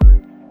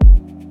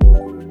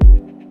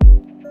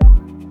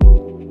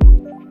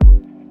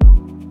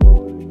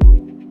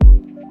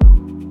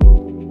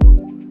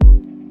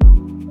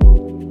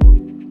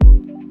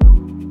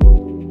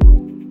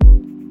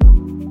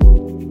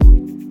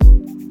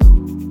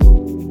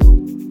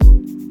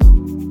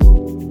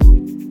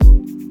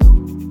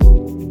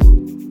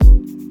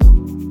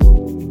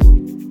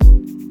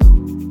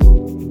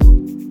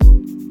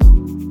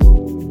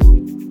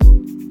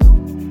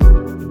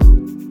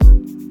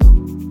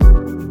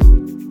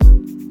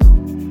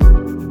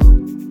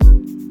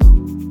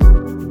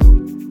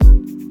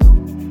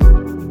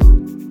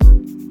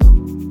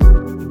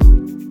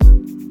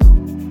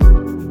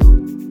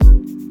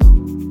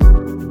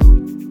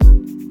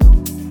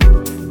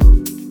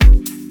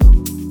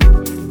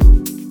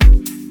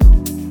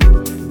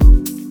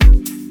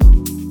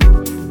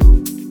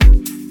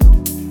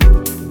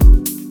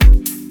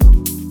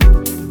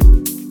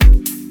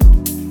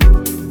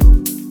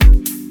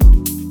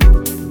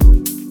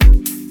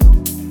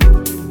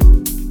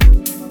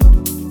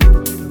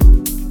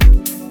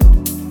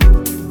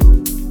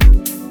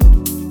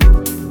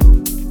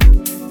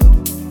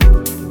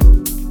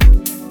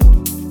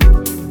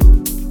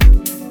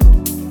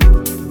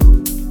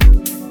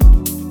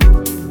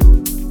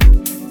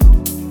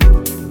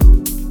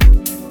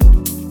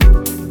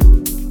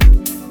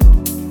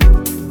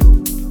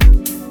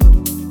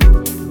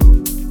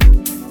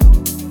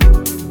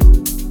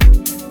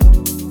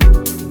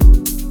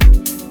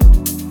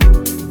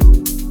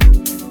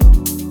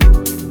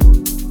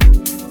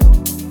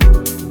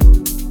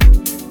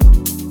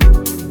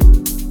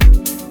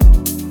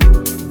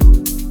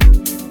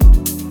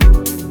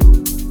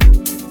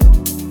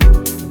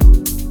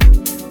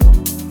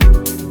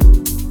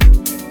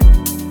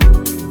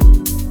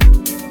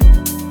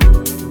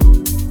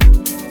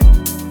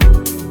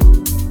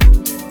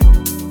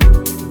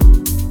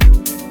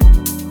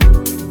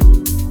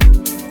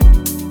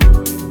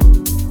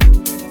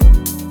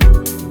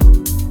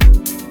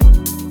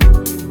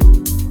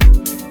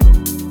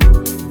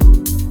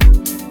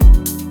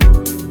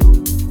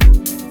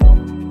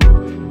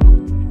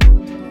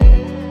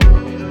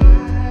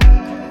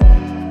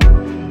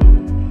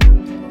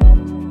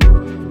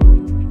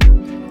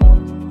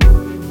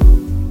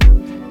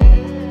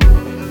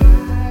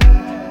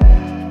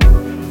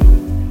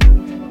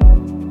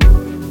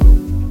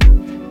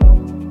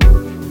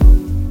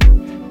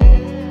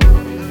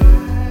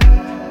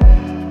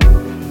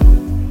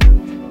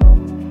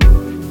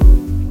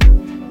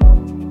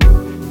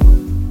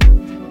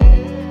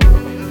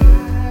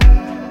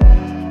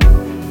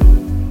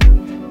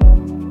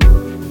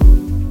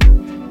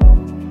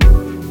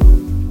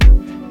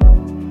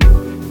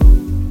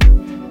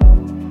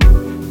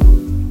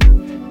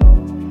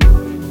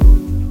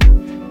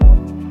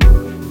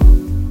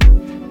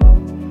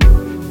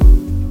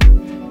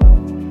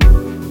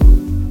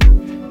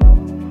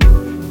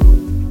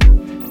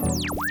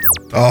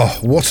 Oh,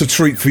 what a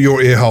treat for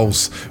your ear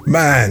holes.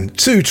 Man,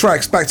 2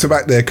 tracks back to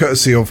back there,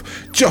 courtesy of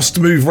Just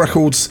Move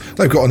Records.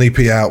 They've got an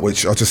EP out,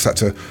 which I just had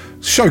to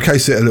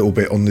showcase it a little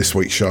bit on this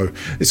week's show.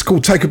 It's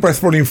called Take a Breath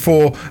Volume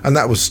 4, and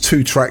that was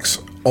 2 tracks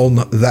on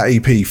that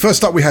EP.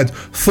 First up, we had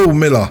Thul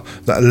Miller,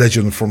 that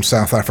legend from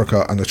South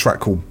Africa, and a track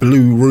called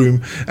Blue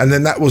Room. And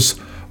then that was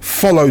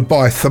followed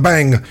by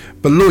Thabang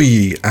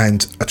Baloyi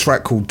and a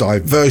track called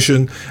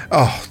Diversion.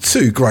 Oh,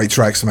 2 great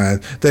tracks,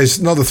 man. There's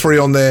another 3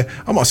 on there.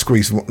 I might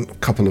squeeze a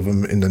couple of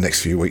them in the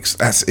next few weeks.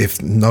 That's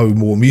if no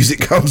more music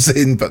comes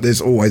in, but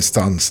there's always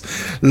tons.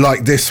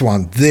 Like this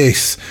one.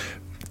 This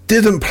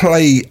didn't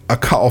play a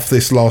cut off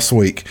this last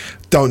week.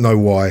 Don't know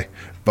why,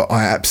 but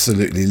I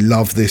absolutely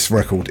love this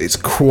record. It's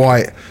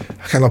quite,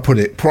 how can I put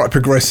it, quite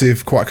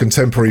progressive, quite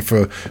contemporary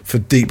for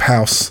deep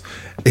house.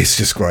 It's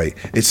just great.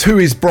 It's Who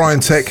Is Brian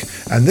Tech,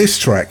 and this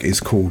track is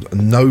called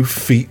No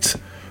Feet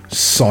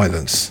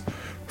Silence.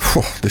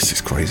 Whew, this is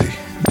crazy.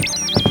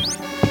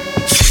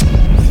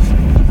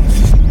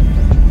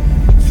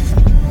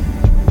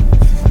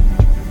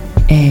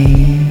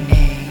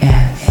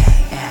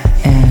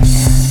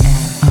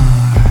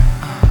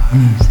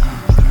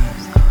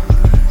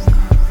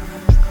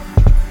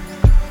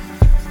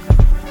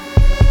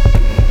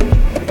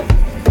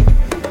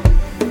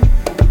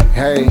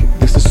 Hey,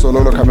 this is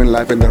Sololo coming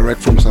live and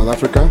direct from South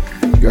Africa.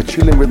 You're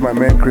chilling with my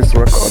man Chris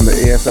Rock on the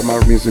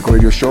ASMR Music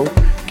Radio Show.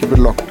 Keep it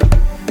locked.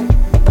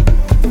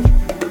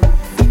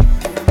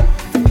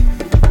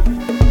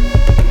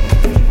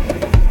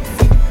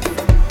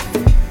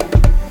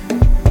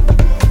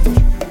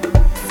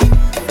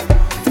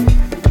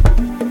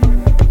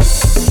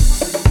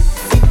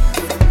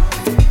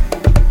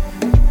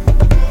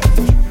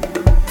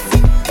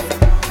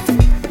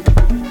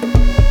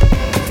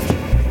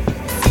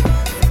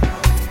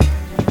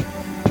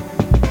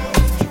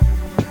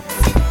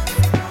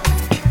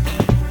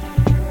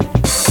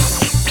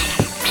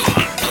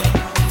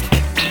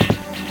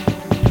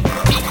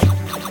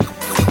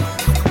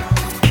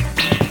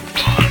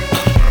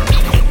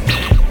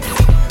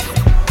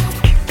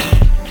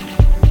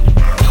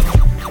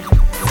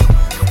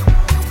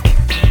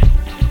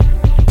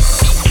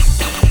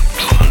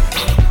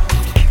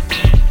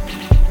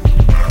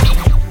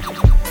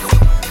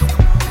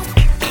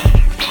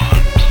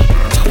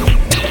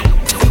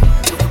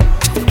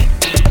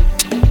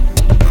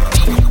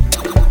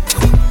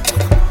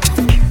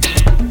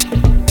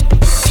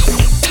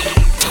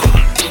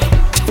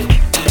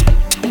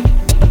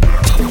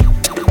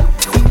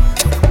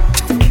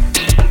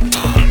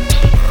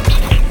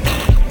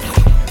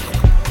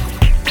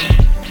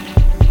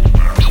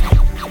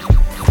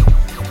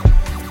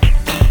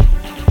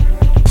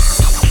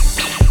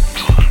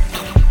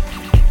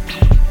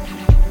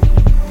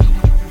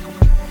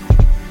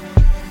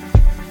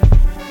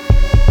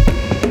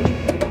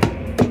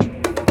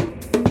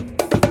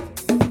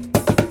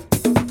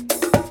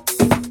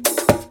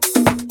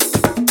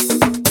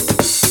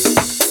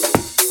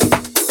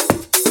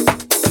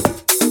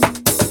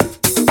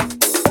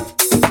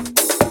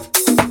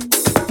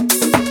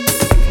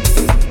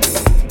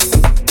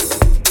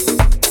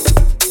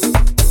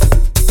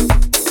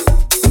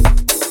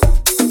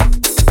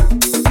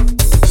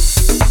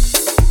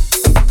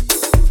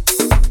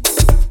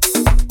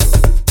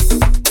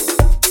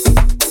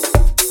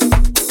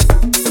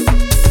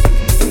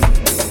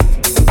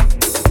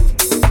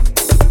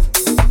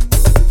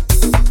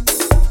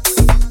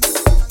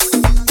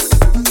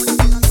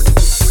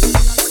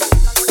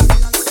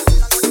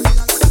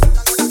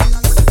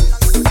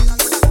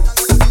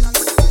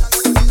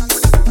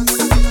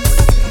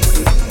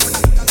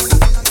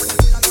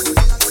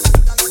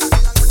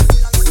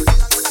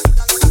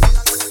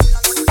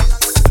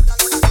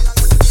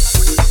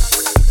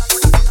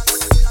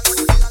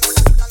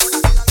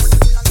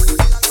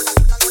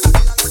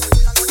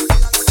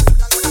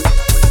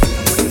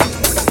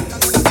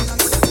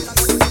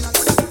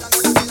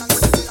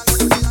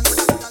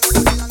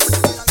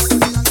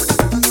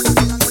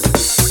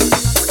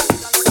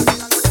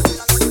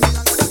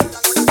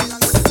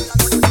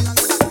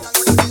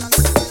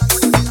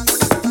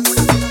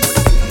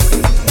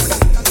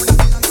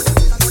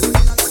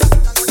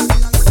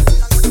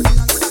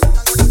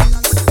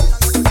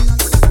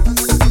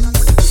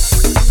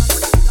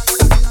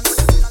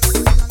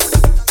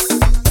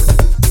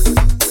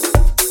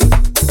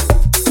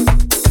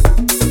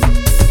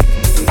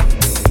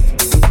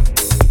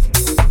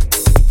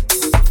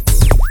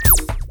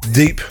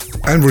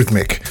 and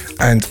rhythmic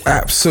and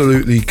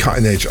absolutely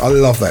cutting edge. I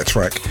love that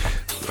track.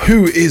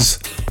 Who is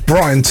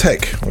Brian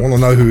Tech? I want to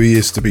know who he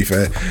is, to be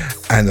fair.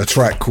 And a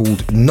track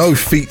called No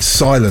Feet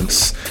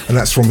Silence, and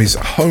that's from his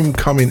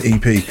Homecoming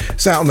EP.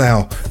 It's out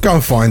now. Go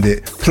and find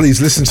it.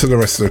 Please listen to the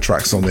rest of the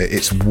tracks on it.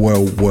 It's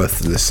well worth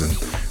the listen.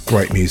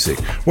 Great music.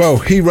 Well,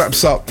 he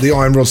wraps up the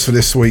Iron Rods for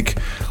this week.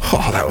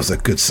 Oh, that was a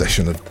good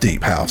session of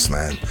Deep House,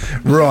 man.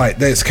 Right,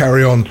 let's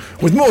carry on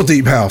with more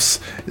Deep House.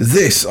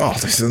 This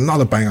is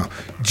another banger.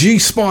 G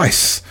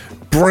Spice.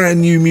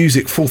 Brand new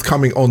music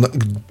forthcoming on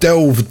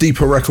Delve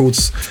Deeper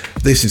Records.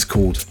 This is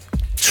called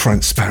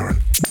Transparent.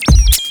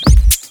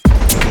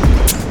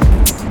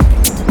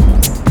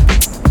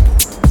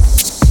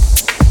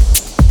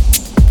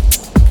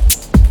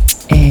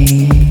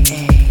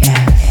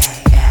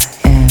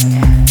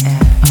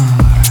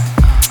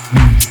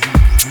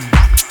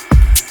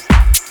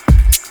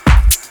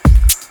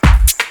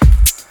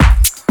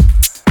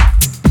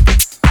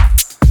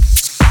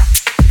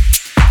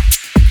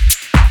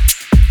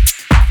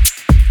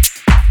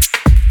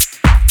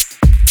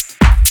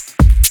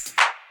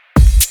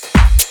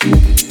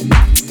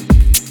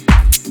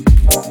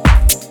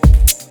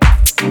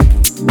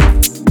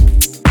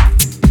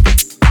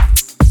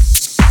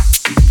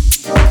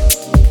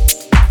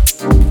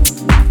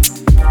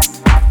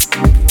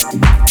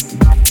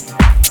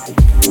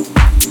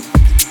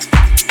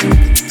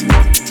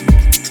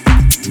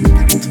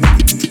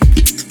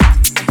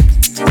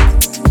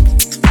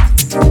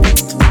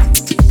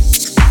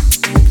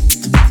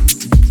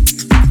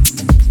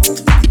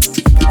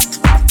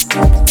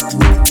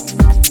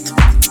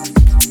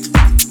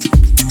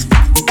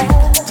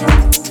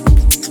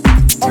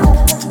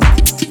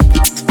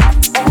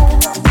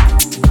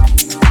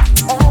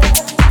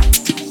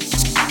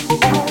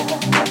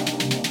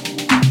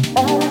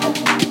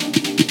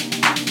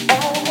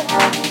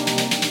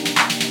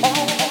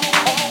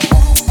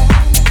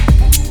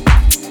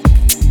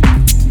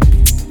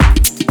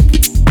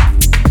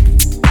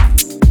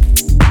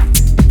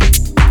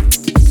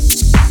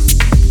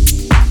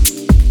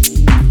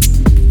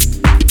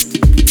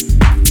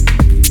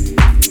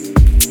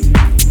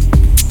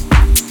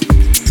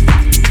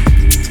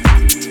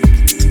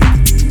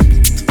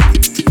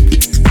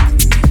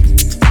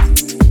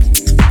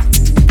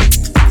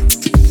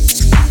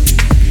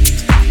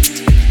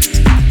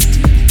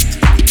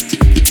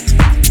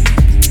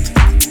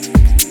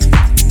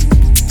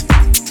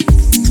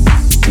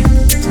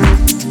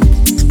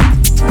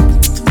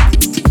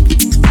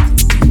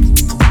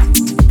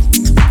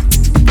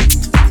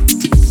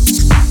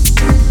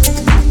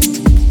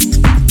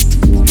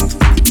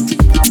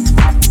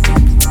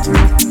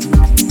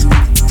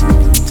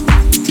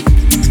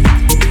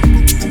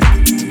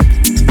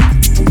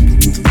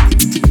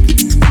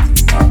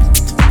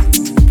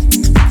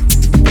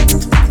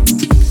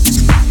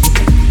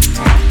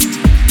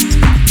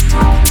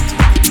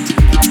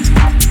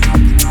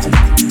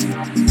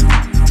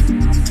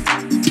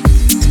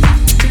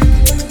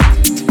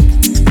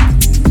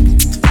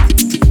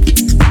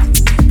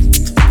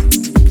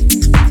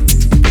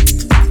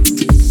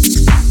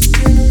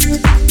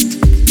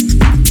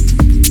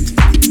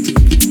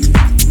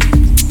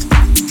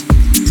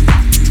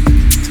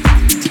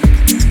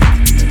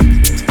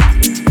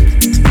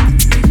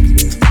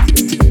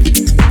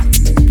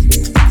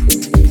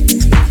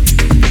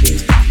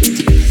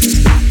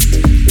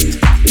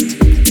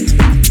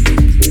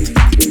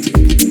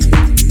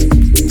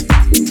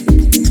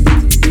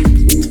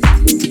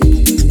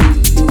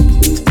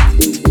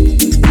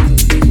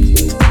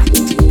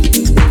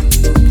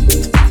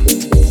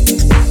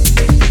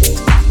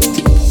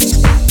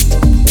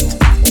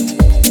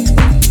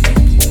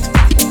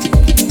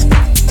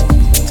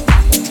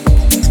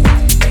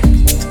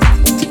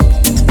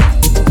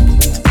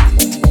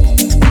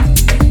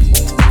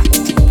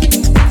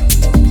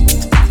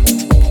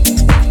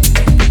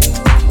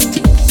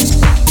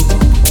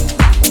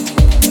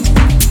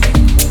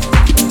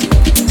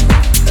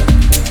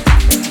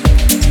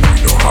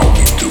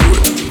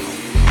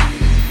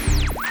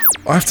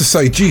 I have to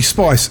say, G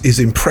Spice is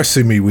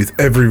impressing me with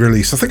every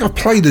release. I think I've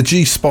played a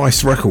G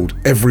Spice record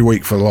every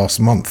week for the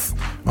last month.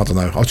 I don't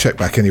know, I'll check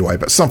back anyway,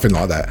 but something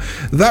like that.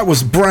 That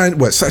was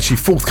it's actually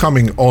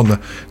forthcoming on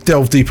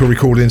Delve Deeper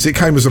Recordings. It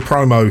came as a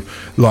promo,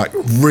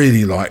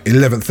 really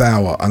 11th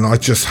hour, and I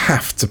just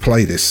have to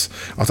play this.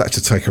 I've had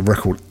to take a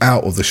record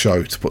out of the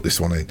show to put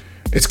this one in.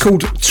 It's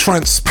called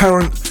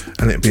Transparent,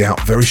 and it'll be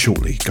out very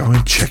shortly. Go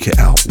and check it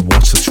out.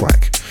 What a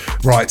track.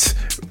 Right,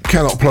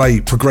 cannot play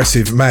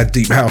progressive, mad,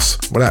 deep house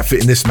without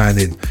fitting this man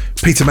in.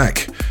 Peter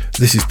Mack,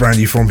 this is brand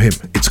new from him.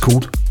 It's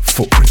called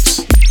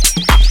Footprints.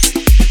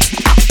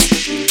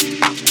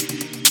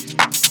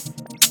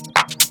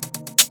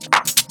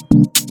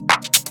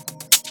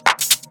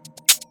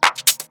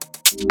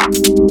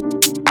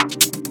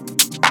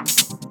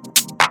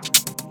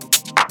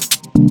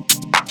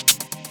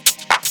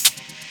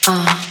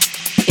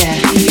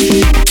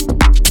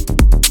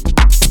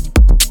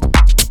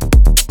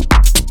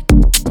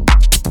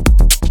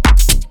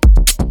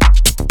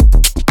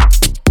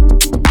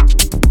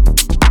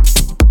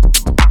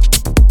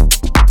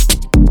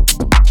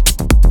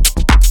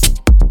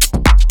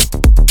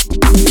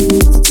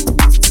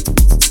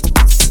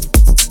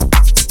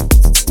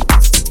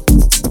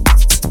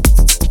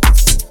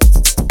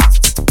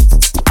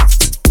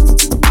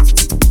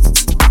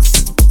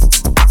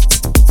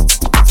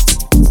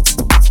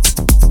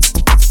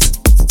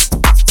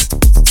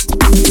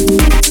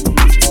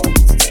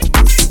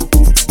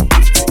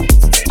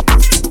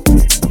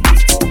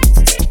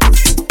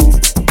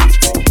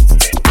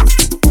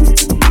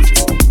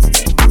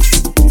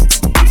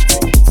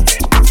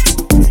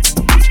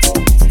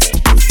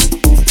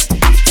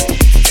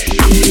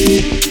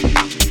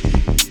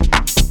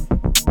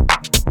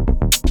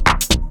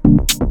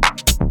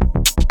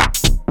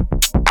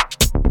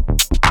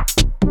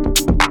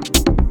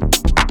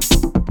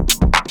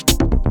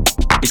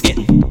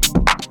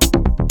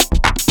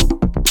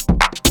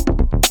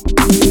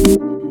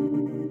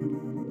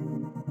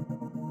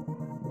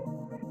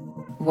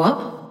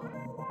 What?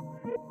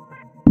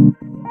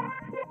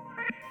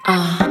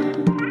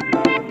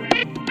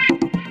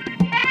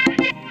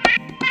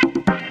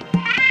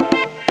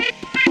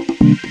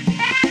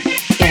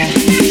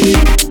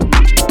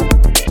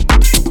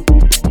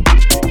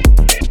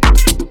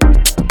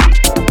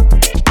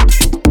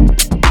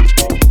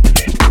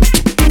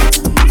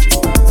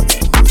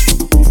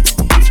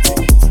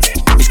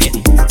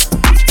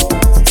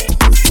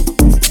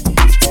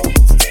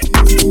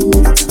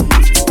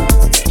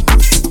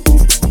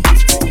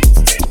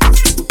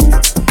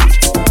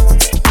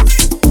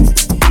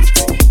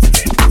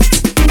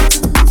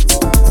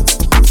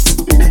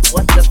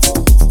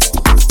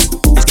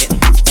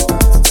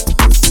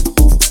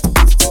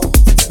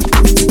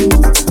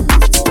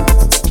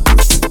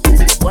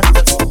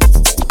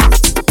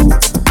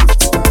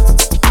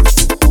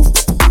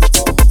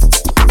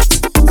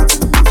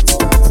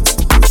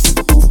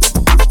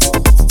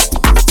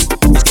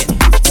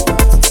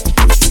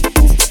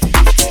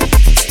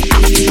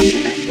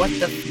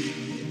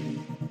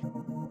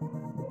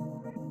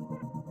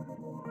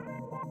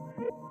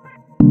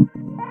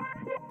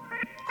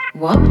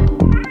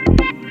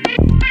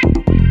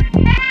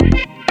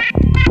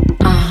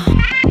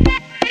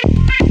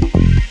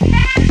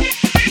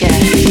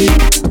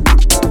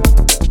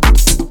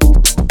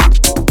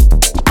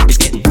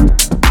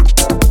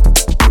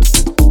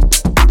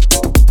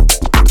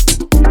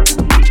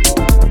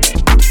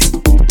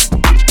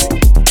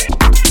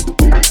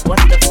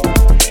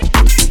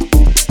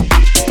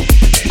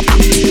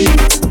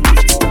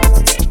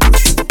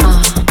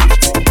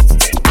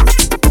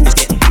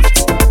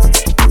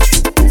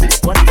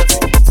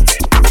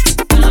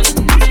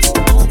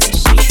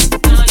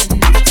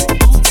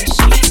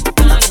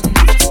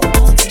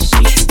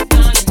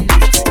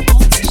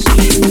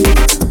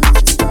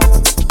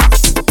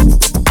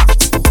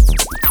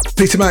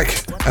 Peter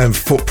Mac and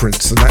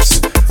Footprints, and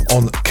that's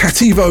on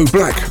Cativo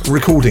Black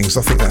Recordings.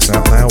 I think that's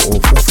out now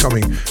or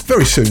forthcoming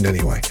very soon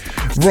anyway.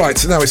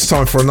 Right, now it's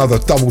time for another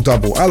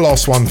double, our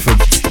last one for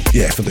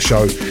the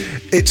show.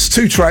 It's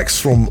 2 tracks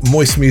from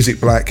Moist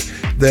Music Black.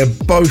 They're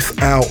both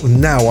out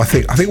now, I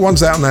think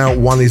one's out now,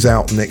 one is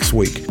out next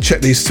week.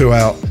 Check these 2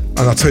 out and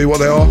I'll tell you what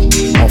they are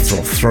after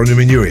I've thrown them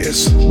in your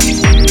ears.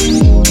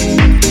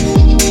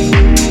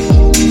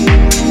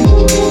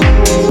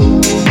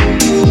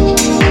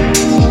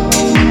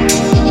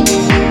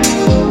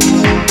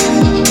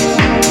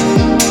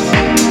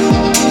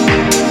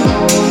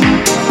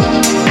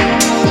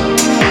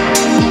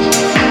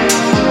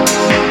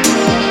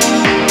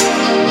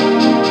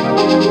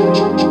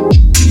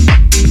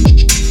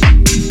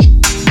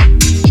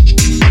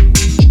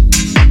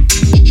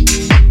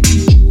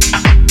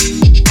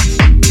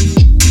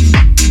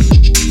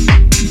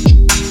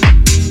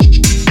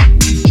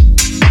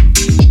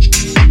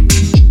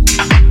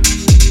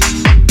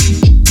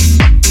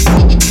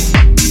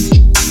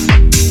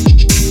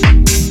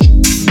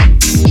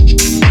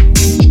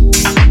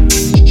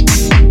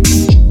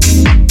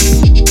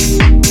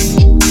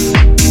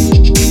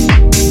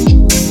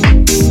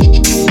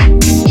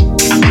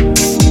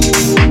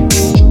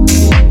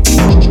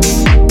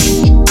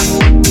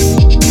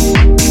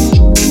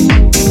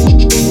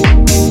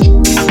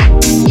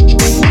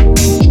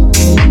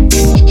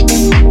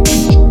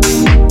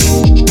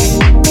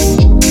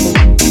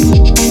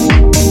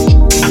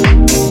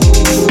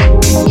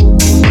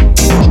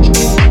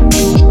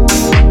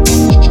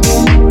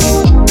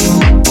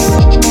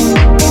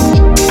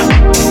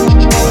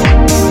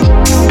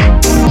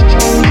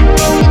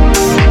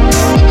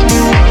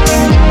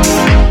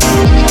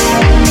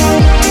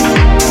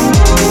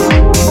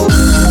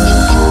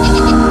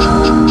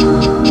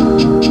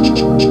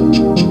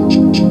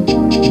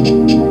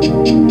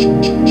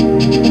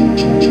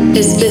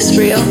 Is this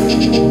real?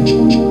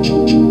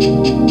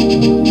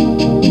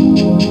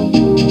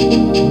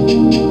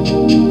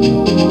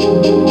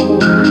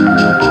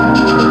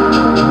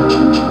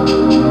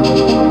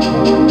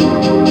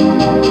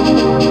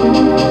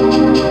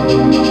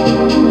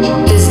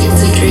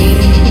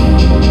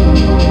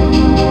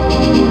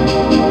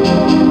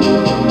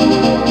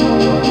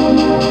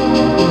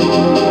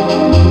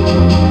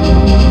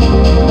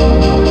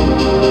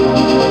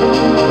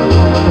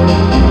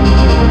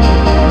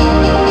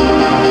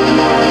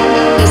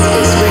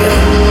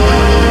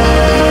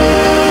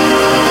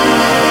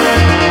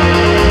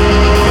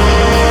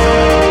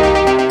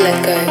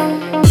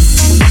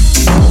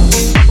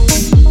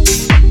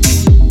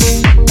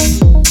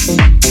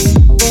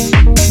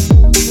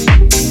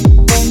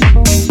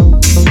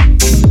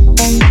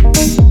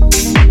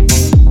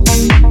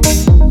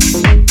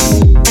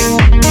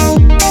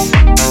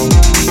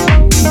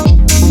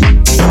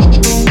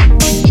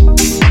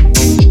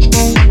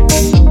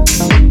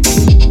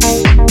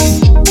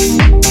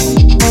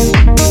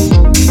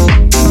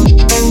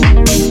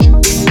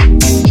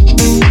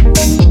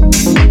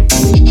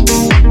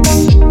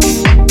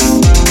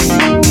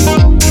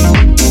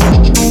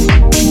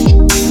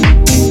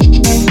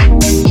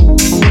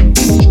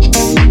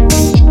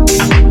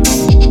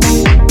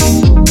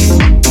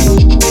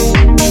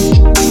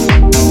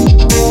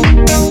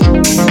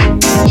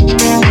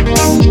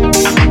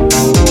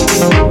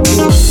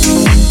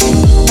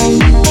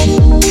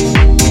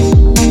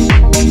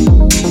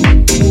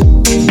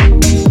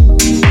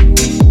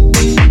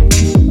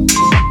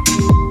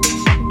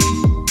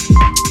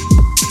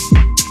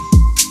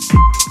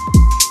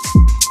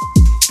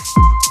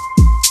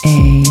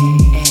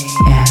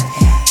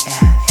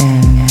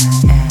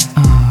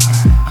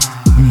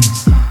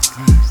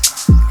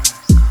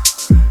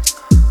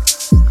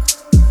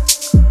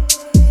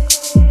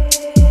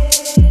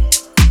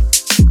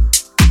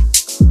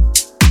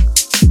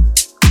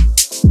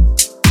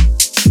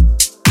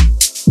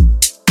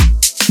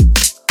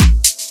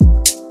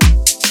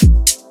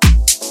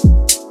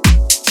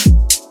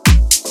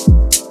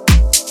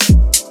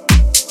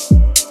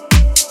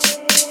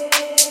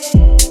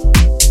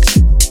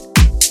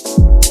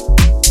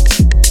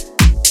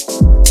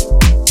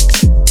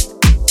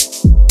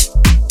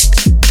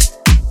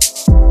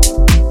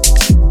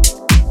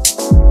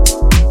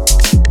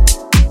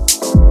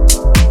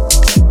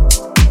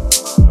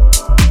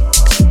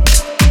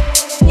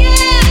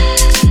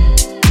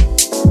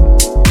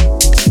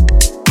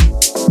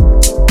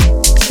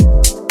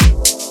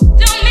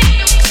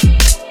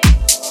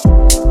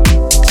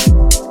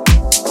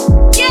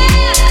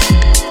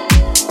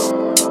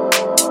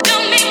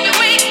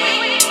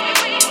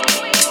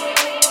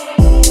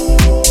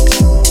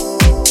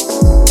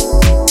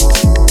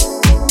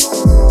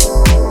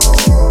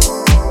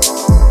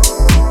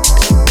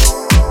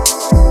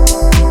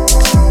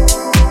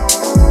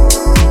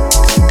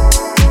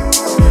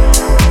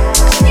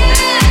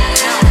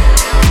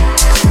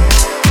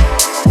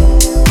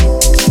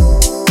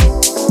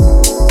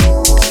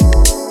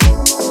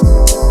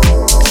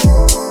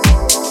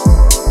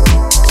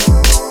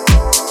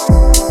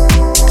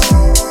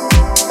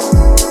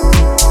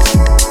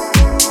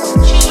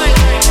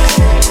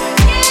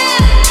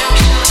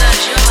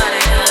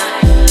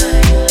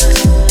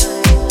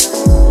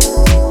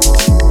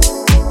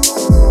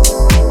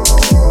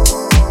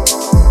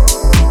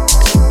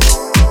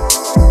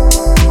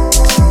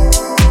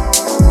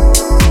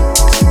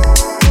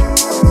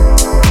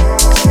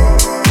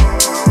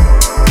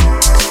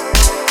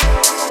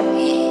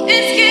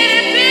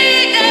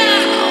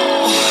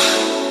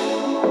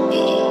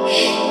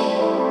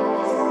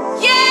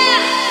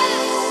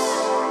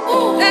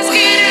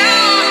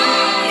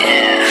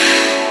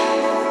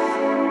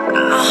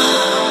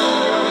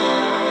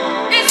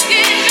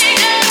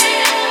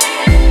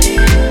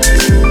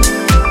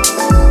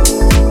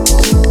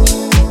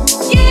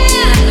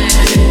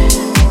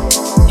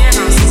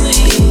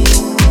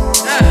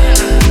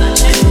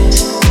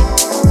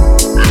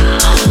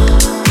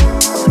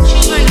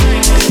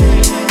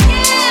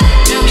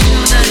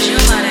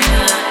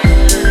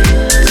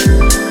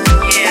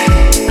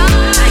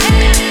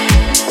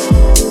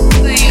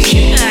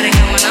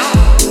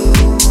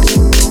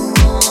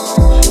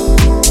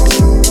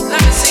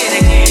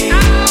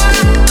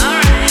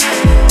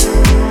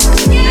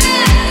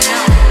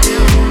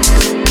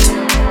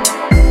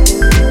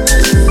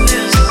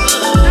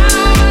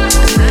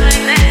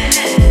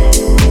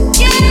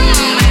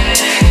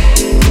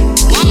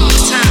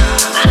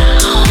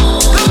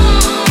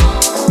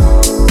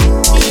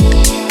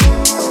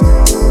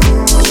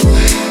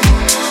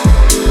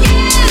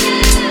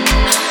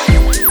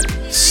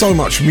 So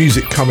much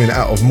music coming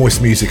out of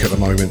Moist Music at the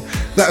moment.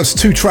 That was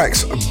 2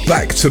 tracks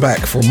back to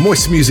back from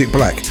Moist Music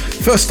Black.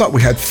 First up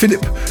we had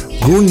Philip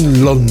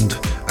Grunlund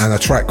and a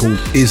track called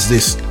Is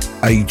This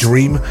a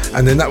Dream?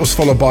 And then that was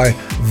followed by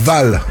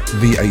Val,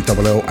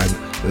 V-A-L-L,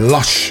 and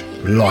Lush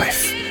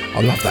Life.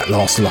 I love that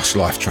last Lush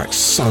Life track,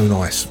 so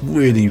nice.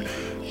 Really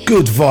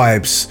good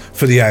vibes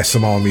for the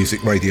ASMR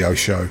Music Radio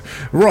Show.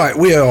 Right,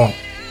 we are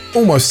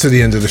almost to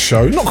the end of the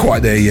show. Not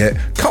quite there yet.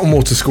 Couple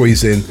more to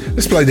squeeze in.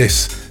 Let's play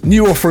this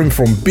new offering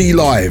from Be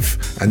Live,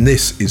 and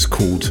this is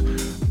called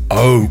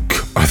Oak.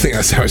 I think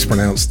that's how it's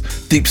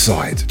pronounced. Deep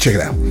Side. Check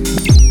it out.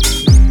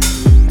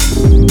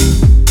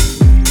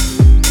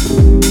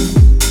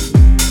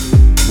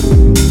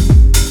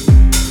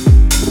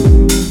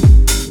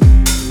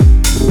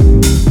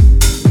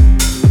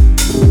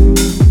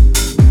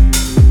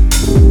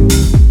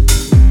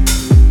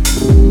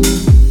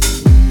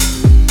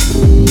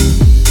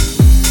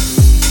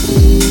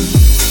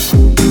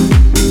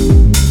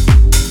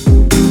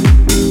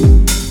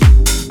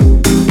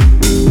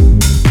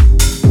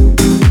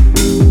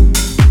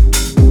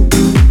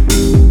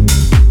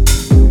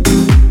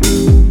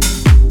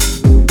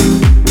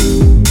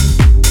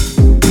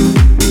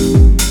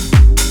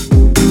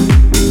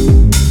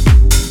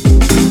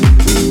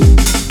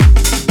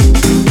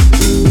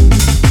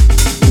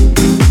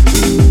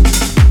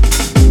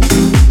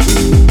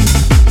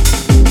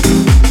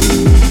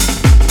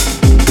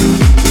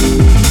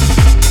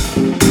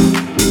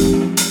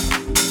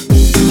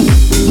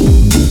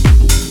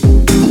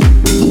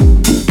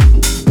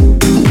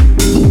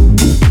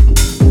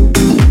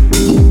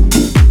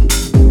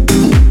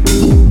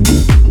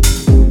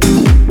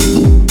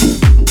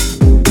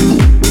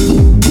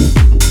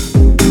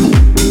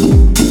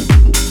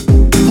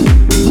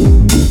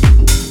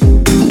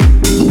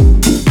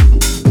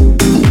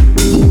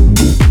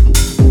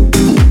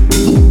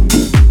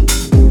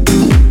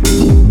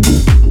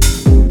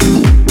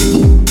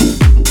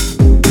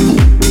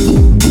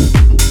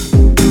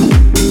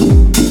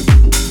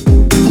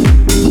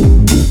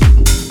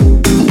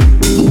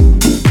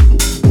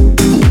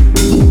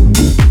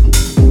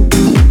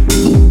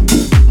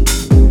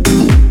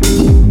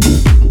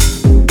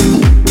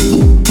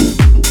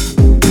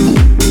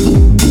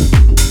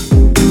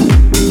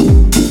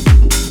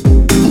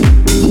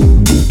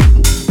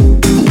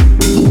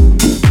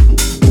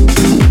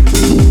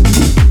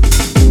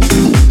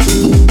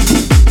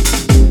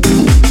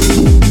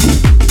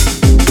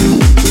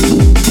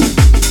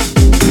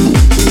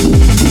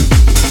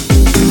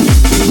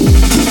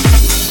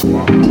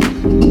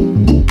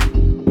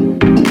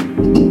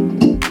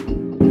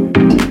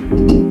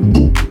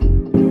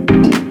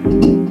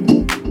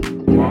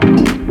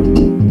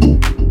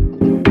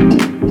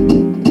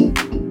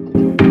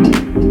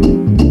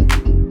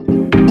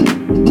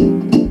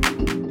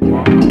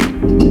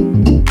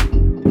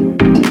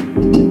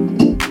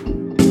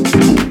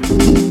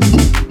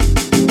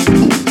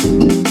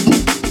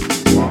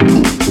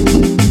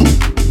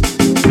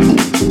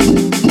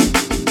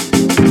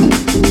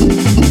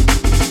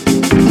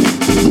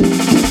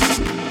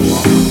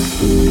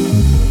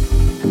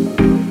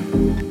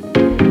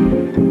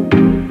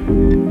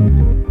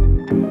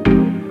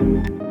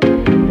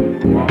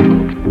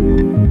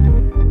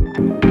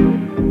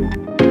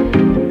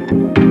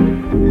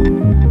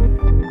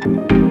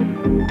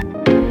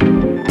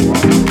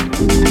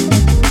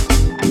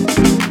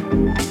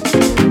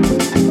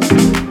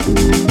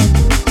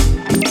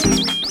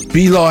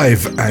 Be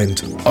Live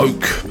and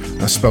Oak.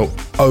 That's spelled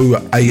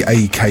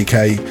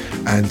O-A-A-K-K,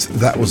 and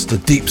that was the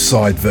Deep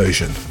Side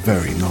version.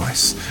 Very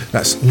nice.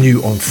 That's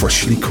new on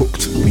Freshly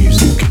Cooked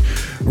Music.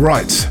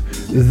 Right,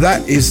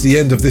 that is the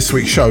end of this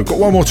week's show. Got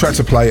one more track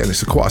to play, and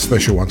it's quite a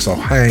special one, so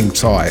hang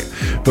tight.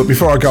 But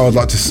before I go, I'd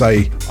like to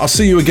say I'll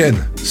see you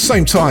again,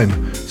 same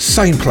time,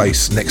 same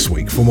place next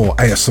week for more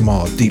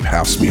ASMR Deep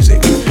House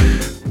music.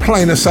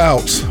 Playing us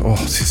out, oh,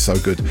 this is so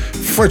good,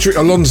 Frederick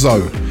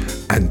Alonso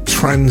and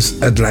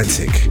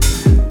Transatlantic.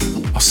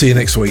 I'll see you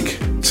next week.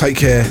 Take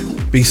care,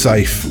 be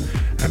safe,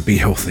 and be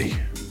healthy.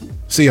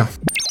 See ya.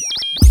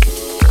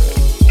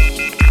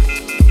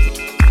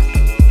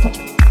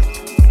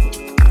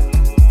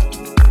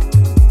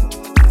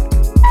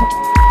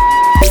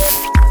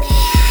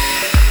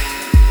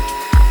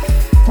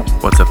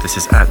 What's up, this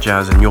is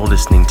Atjazz and you're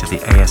listening to the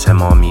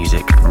ASMR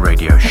Music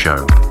Radio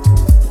Show.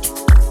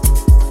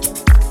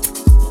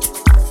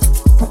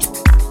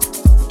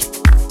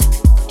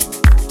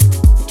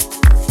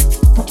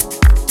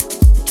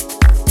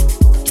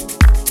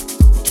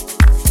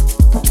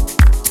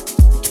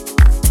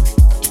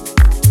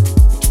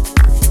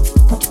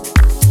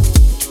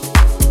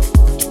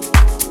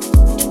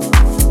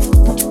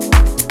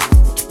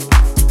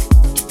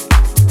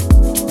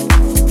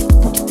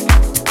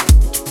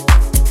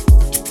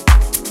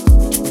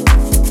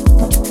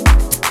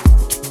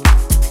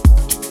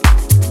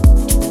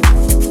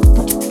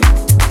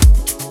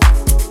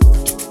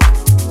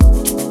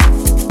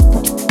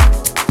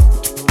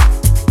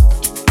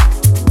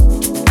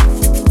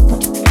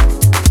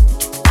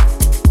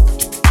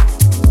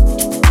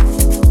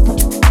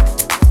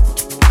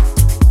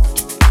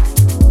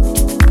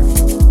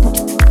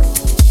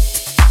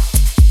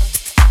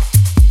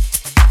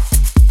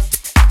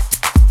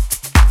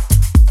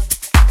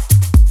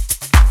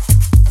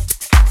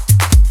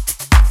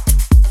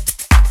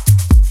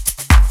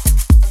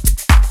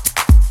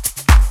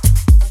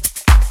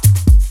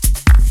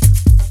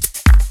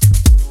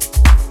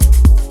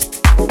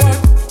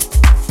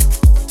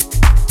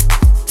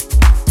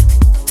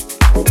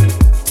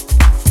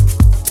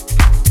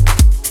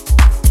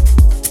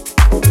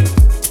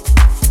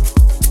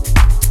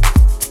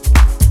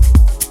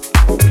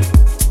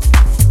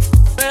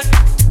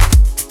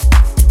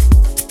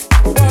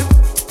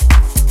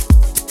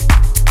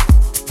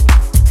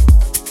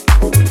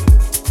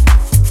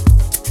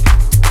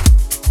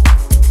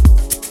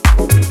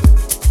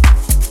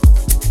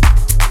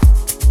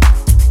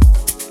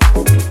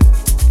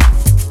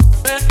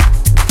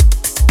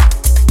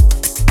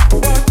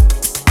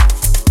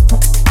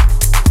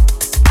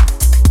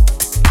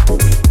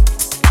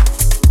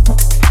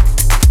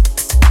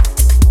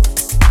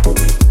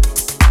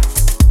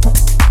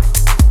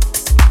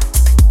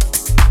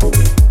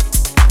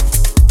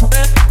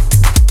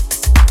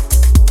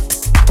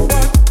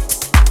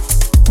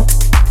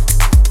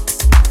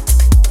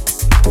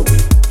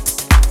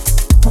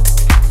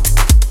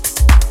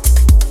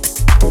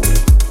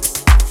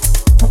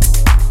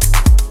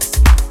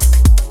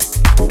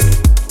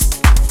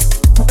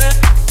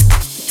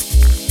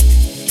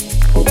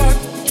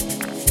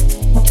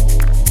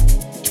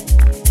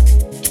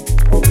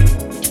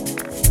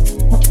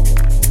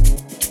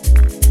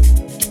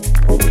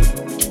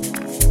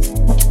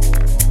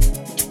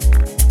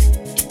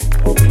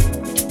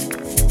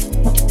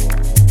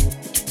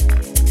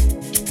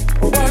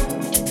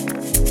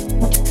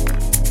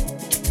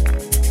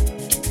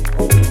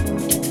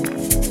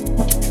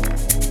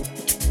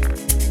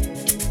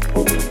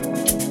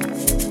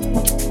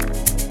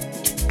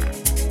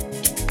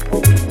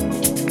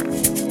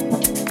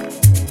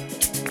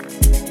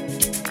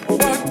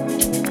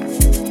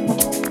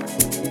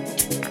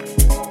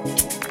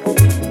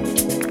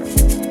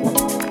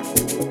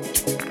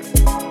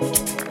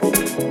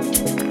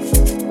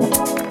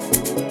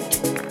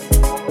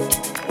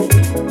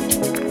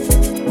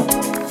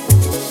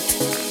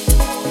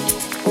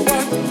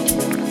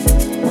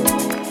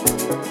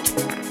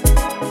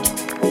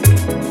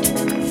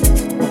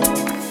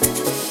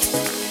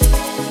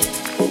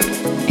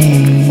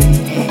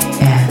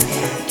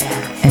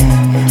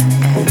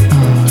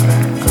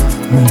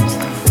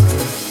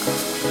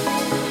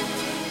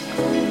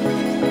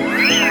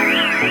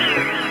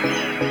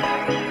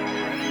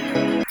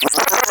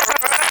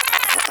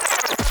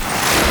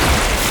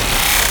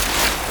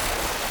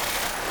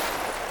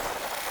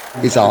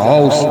 is a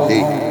house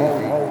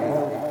thing.